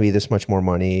 oh, it's going to be this much more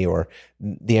money, or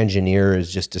the engineer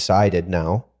has just decided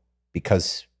now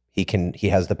because he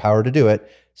has the power to do it.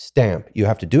 Stamp, you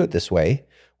have to do it this way,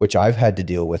 which I've had to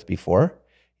deal with before.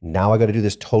 Now I got to do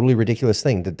this totally ridiculous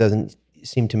thing that doesn't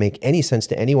seem to make any sense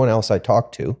to anyone else I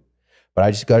talk to, but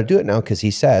I just got to do it now because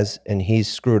he says, and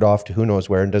he's screwed off to who knows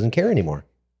where and doesn't care anymore.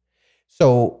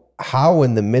 So how,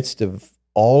 in the midst of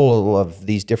all of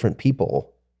these different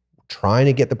people trying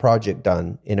to get the project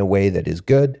done in a way that is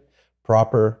good,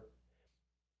 proper,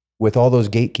 with all those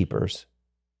gatekeepers,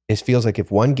 it feels like if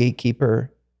one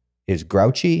gatekeeper is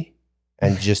grouchy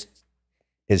and just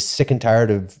is sick and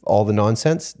tired of all the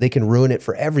nonsense, they can ruin it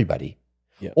for everybody.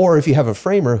 Yep. Or if you have a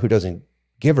framer who doesn't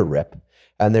give a rip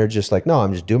and they're just like, no,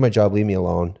 I'm just doing my job, leave me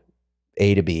alone,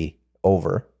 A to B,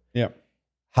 over. Yeah.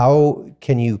 How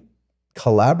can you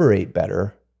collaborate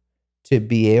better to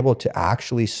be able to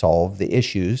actually solve the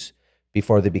issues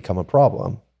before they become a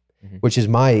problem, mm-hmm. which is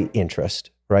my interest,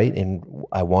 right? And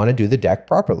I want to do the deck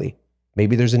properly.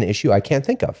 Maybe there's an issue I can't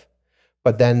think of.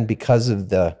 But then because of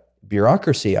the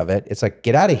bureaucracy of it, it's like,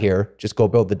 get out of here, just go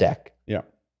build the deck. Yeah.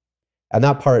 And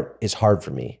that part is hard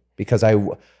for me because I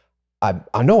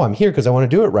know I'm here because I want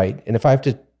to do it right. And if I have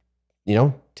to,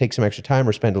 take some extra time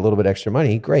or spend a little bit extra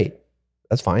money, great.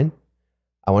 That's fine.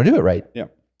 I want to do it right. Yeah.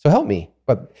 So help me.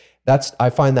 But I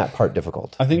find that part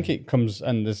difficult. I think it comes,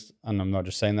 and I'm not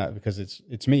just saying that because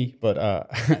it's me, but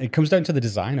it comes down to the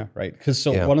designer, right? Because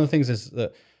one of the things is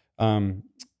that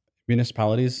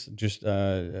municipalities, just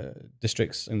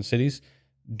districts and cities,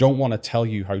 don't want to tell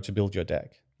you how to build your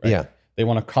deck. Right? Yeah. They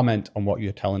want to comment on what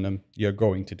you're telling them you're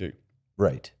going to do.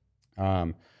 Right.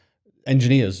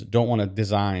 Engineers don't want to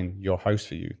design your house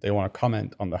for you. They want to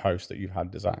comment on the house that you've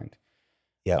had designed.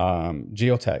 Yeah.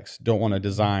 Geotechs don't want to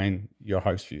design your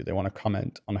house for you. They want to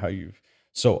comment on how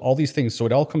so all these things. So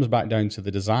it all comes back down to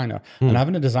the designer and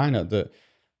having a designer that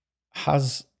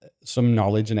has some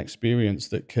knowledge and experience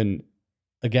that can,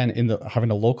 again,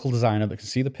 having a local designer that can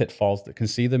see the pitfalls, that can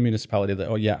see the municipality that,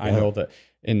 I know that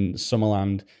in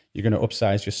Summerland, you're going to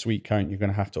upsize your suite count. You're going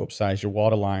to have to upsize your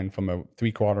water line from a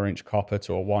 3/4 inch copper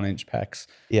to a 1 inch PEX.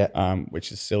 Yeah.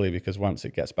 Which is silly because once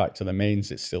it gets back to the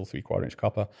mains, it's still 3/4 inch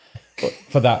copper. But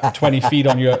for that 20 feet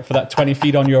on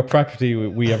your property,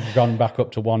 we have gone back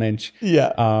up to 1 inch.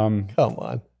 Yeah. Come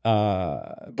on.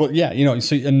 But yeah,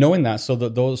 so and knowing that,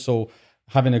 so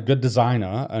having a good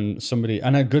designer and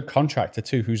a good contractor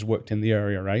too, who's worked in the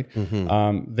area, right?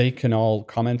 Mm-hmm. They can all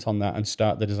comment on that and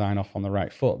start the design off on the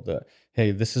right foot. That,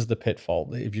 hey, this is the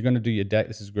pitfall. If you're going to do your deck,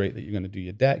 this is great that you're going to do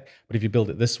your deck. But if you build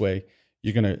it this way,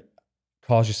 you're going to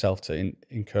cause yourself to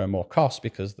incur more costs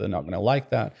because they're not going to like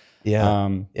that. Yeah.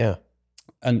 Yeah.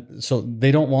 And so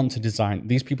they don't want to design.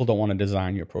 These people don't want to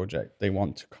design your project. They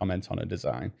want to comment on a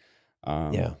design.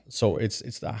 So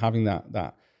it's that having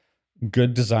that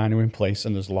good designer in place,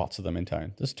 and there's lots of them in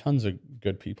town. There's tons of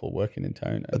good people working in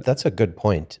town. But that's a good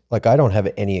point. Like, I don't have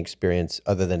any experience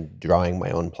other than drawing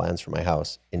my own plans for my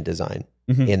house in design,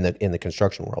 mm-hmm. in the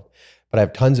construction world. But I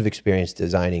have tons of experience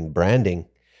designing branding,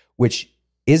 which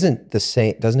isn't the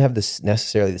same, doesn't have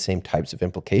necessarily the same types of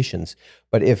implications.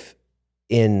 But if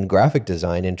in graphic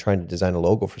design and trying to design a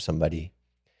logo for somebody,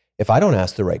 if I don't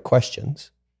ask the right questions,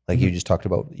 like mm-hmm. you just talked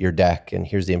about your deck, and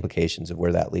here's the implications of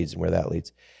where that leads and where that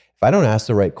leads. If I don't ask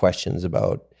the right questions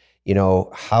about,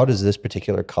 how does this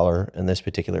particular color and this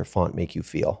particular font make you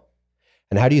feel?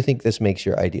 And how do you think this makes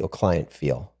your ideal client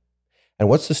feel? And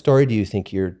what's the story do you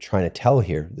think you're trying to tell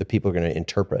here that people are going to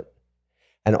interpret?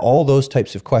 And all those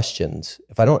types of questions,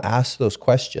 if I don't ask those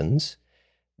questions,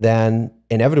 then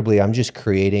inevitably I'm just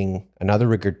creating another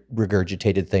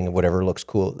regurgitated thing of whatever looks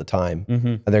cool at the time. Mm-hmm.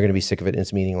 And they're going to be sick of it and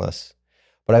it's meaningless.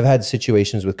 But I've had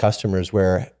situations with customers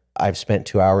where I've spent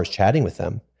 2 hours chatting with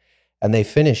them and they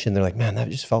finish and they're like, man, that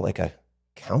just felt like a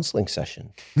counseling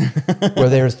session where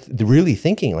they're really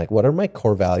thinking like, what are my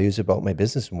core values about my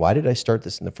business and why did I start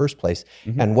this in the first place?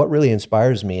 And what really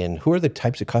inspires me and who are the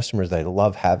types of customers that I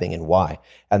love having and why?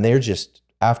 And they're just,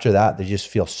 after that, they just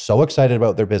feel so excited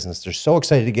about their business. They're so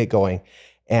excited to get going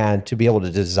and to be able to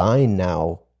design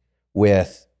now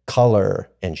with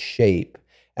color and shape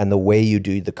and the way you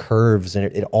do the curves and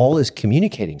it all is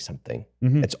communicating something.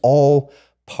 It's all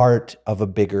part of a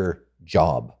bigger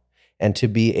job. And to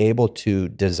be able to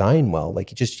design well,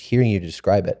 like just hearing you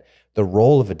describe it, the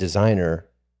role of a designer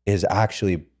is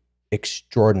actually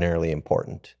extraordinarily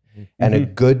important. And a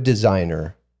good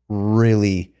designer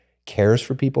really cares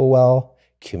for people well,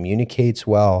 communicates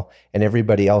well, and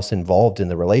everybody else involved in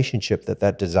the relationship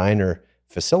that designer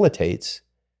facilitates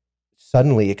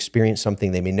suddenly experience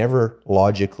something they may never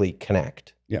logically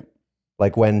connect. Yeah.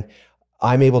 Like when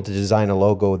I'm able to design a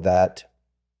logo that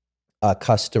a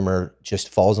customer just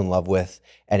falls in love with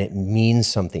and it means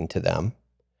something to them,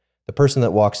 the person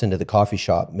that walks into the coffee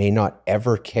shop may not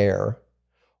ever care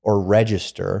or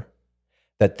register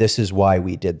that this is why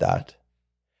we did that.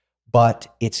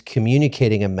 But it's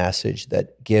communicating a message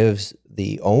that gives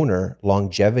the owner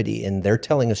longevity, and they're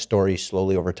telling a story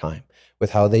slowly over time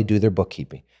with how they do their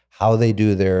bookkeeping, how they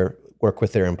do their work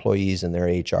with their employees and their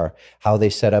HR, how they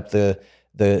set up the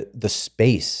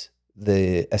space,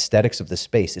 the aesthetics of the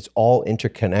space. It's all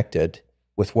interconnected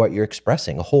with what you're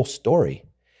expressing, a whole story.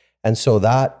 And so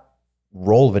that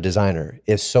role of a designer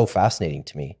is so fascinating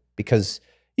to me because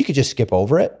you could just skip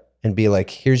over it and be like,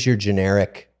 here's your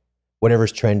generic,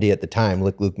 whatever's trendy at the time.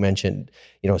 Like Luke mentioned,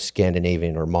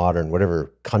 Scandinavian or modern,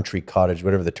 whatever, country cottage,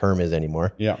 whatever the term is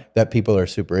anymore, that people are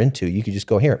super into. You could just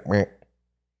go here,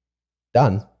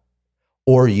 done.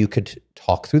 Or you could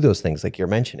talk through those things like you're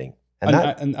mentioning.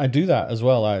 And I do that as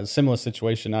well. A similar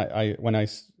situation. When a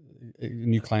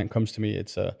new client comes to me,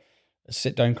 it's a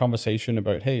sit down conversation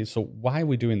about, hey, so why are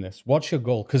we doing this? What's your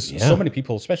goal? Because so many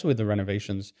people, especially with the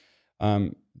renovations,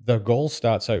 their goal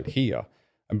starts out here,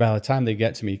 and by the time they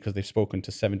get to me, because they've spoken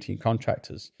to 17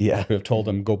 contractors who have told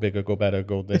them go bigger, go better,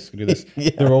 go this, do this,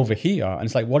 they're over here, and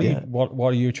it's like, what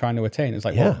are you trying to attain? It's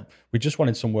like, well, we just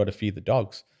wanted somewhere to feed the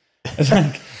dogs. It's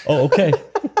like, oh, okay,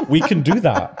 we can do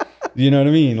that. You know what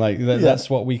I mean? Like that's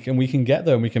what we can get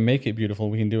there and we can make it beautiful.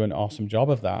 We can do an awesome job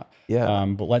of that.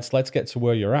 But let's get to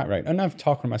where you're at, right? And I've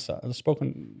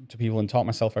spoken to people and taught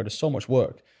myself out of so much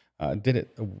work. I did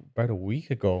it about a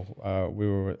week ago.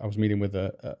 I was meeting with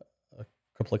a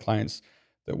couple of clients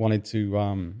that wanted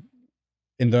to,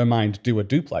 in their mind, do a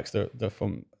duplex. They're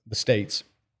from the States.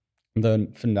 The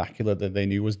vernacular that they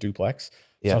knew was duplex.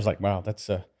 So I was like, wow, that's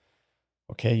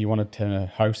okay, you want to turn a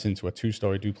house into a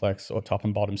 2-story duplex or top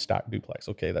and bottom stack duplex.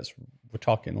 Okay, we're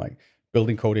talking like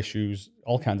building code issues,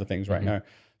 all kinds of things right now.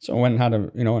 So I went and had an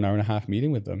hour and a half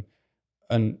meeting with them.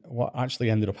 And what actually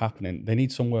ended up happening, they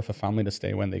need somewhere for family to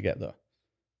stay when they get there.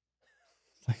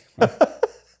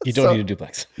 You don't need a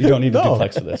duplex. You don't need a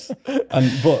duplex for this.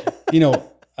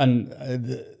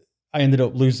 I ended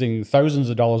up losing thousands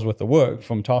of dollars worth of work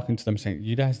from talking to them saying,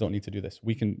 you guys don't need to do this.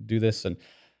 We can do this. And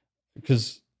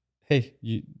because, hey,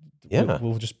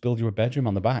 we'll just build you a bedroom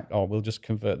on the back, or we'll just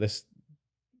convert this,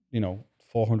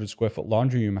 400 square foot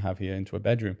laundry room I have here into a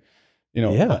bedroom, things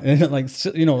like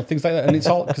that. And it's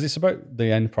all because it's about the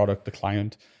end product, the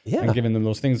client, and giving them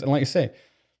those things. And like you say,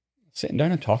 sitting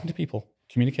down and talking to people,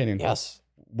 communicating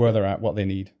where they're at, what they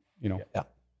need, Yeah,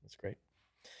 that's great.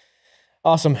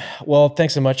 Awesome. Well,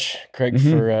 thanks so much, Craig,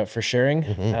 for sharing.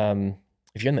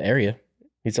 If you're in the area,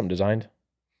 need something designed,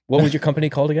 what was your company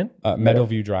called again?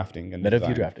 Meadowview Drafting.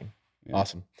 Meadowview Drafting. Yeah.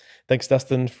 Awesome. Thanks,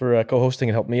 Dustin, for co-hosting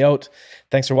and helping me out.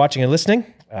 Thanks for watching and listening.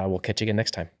 We'll catch you again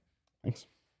next time. Thanks.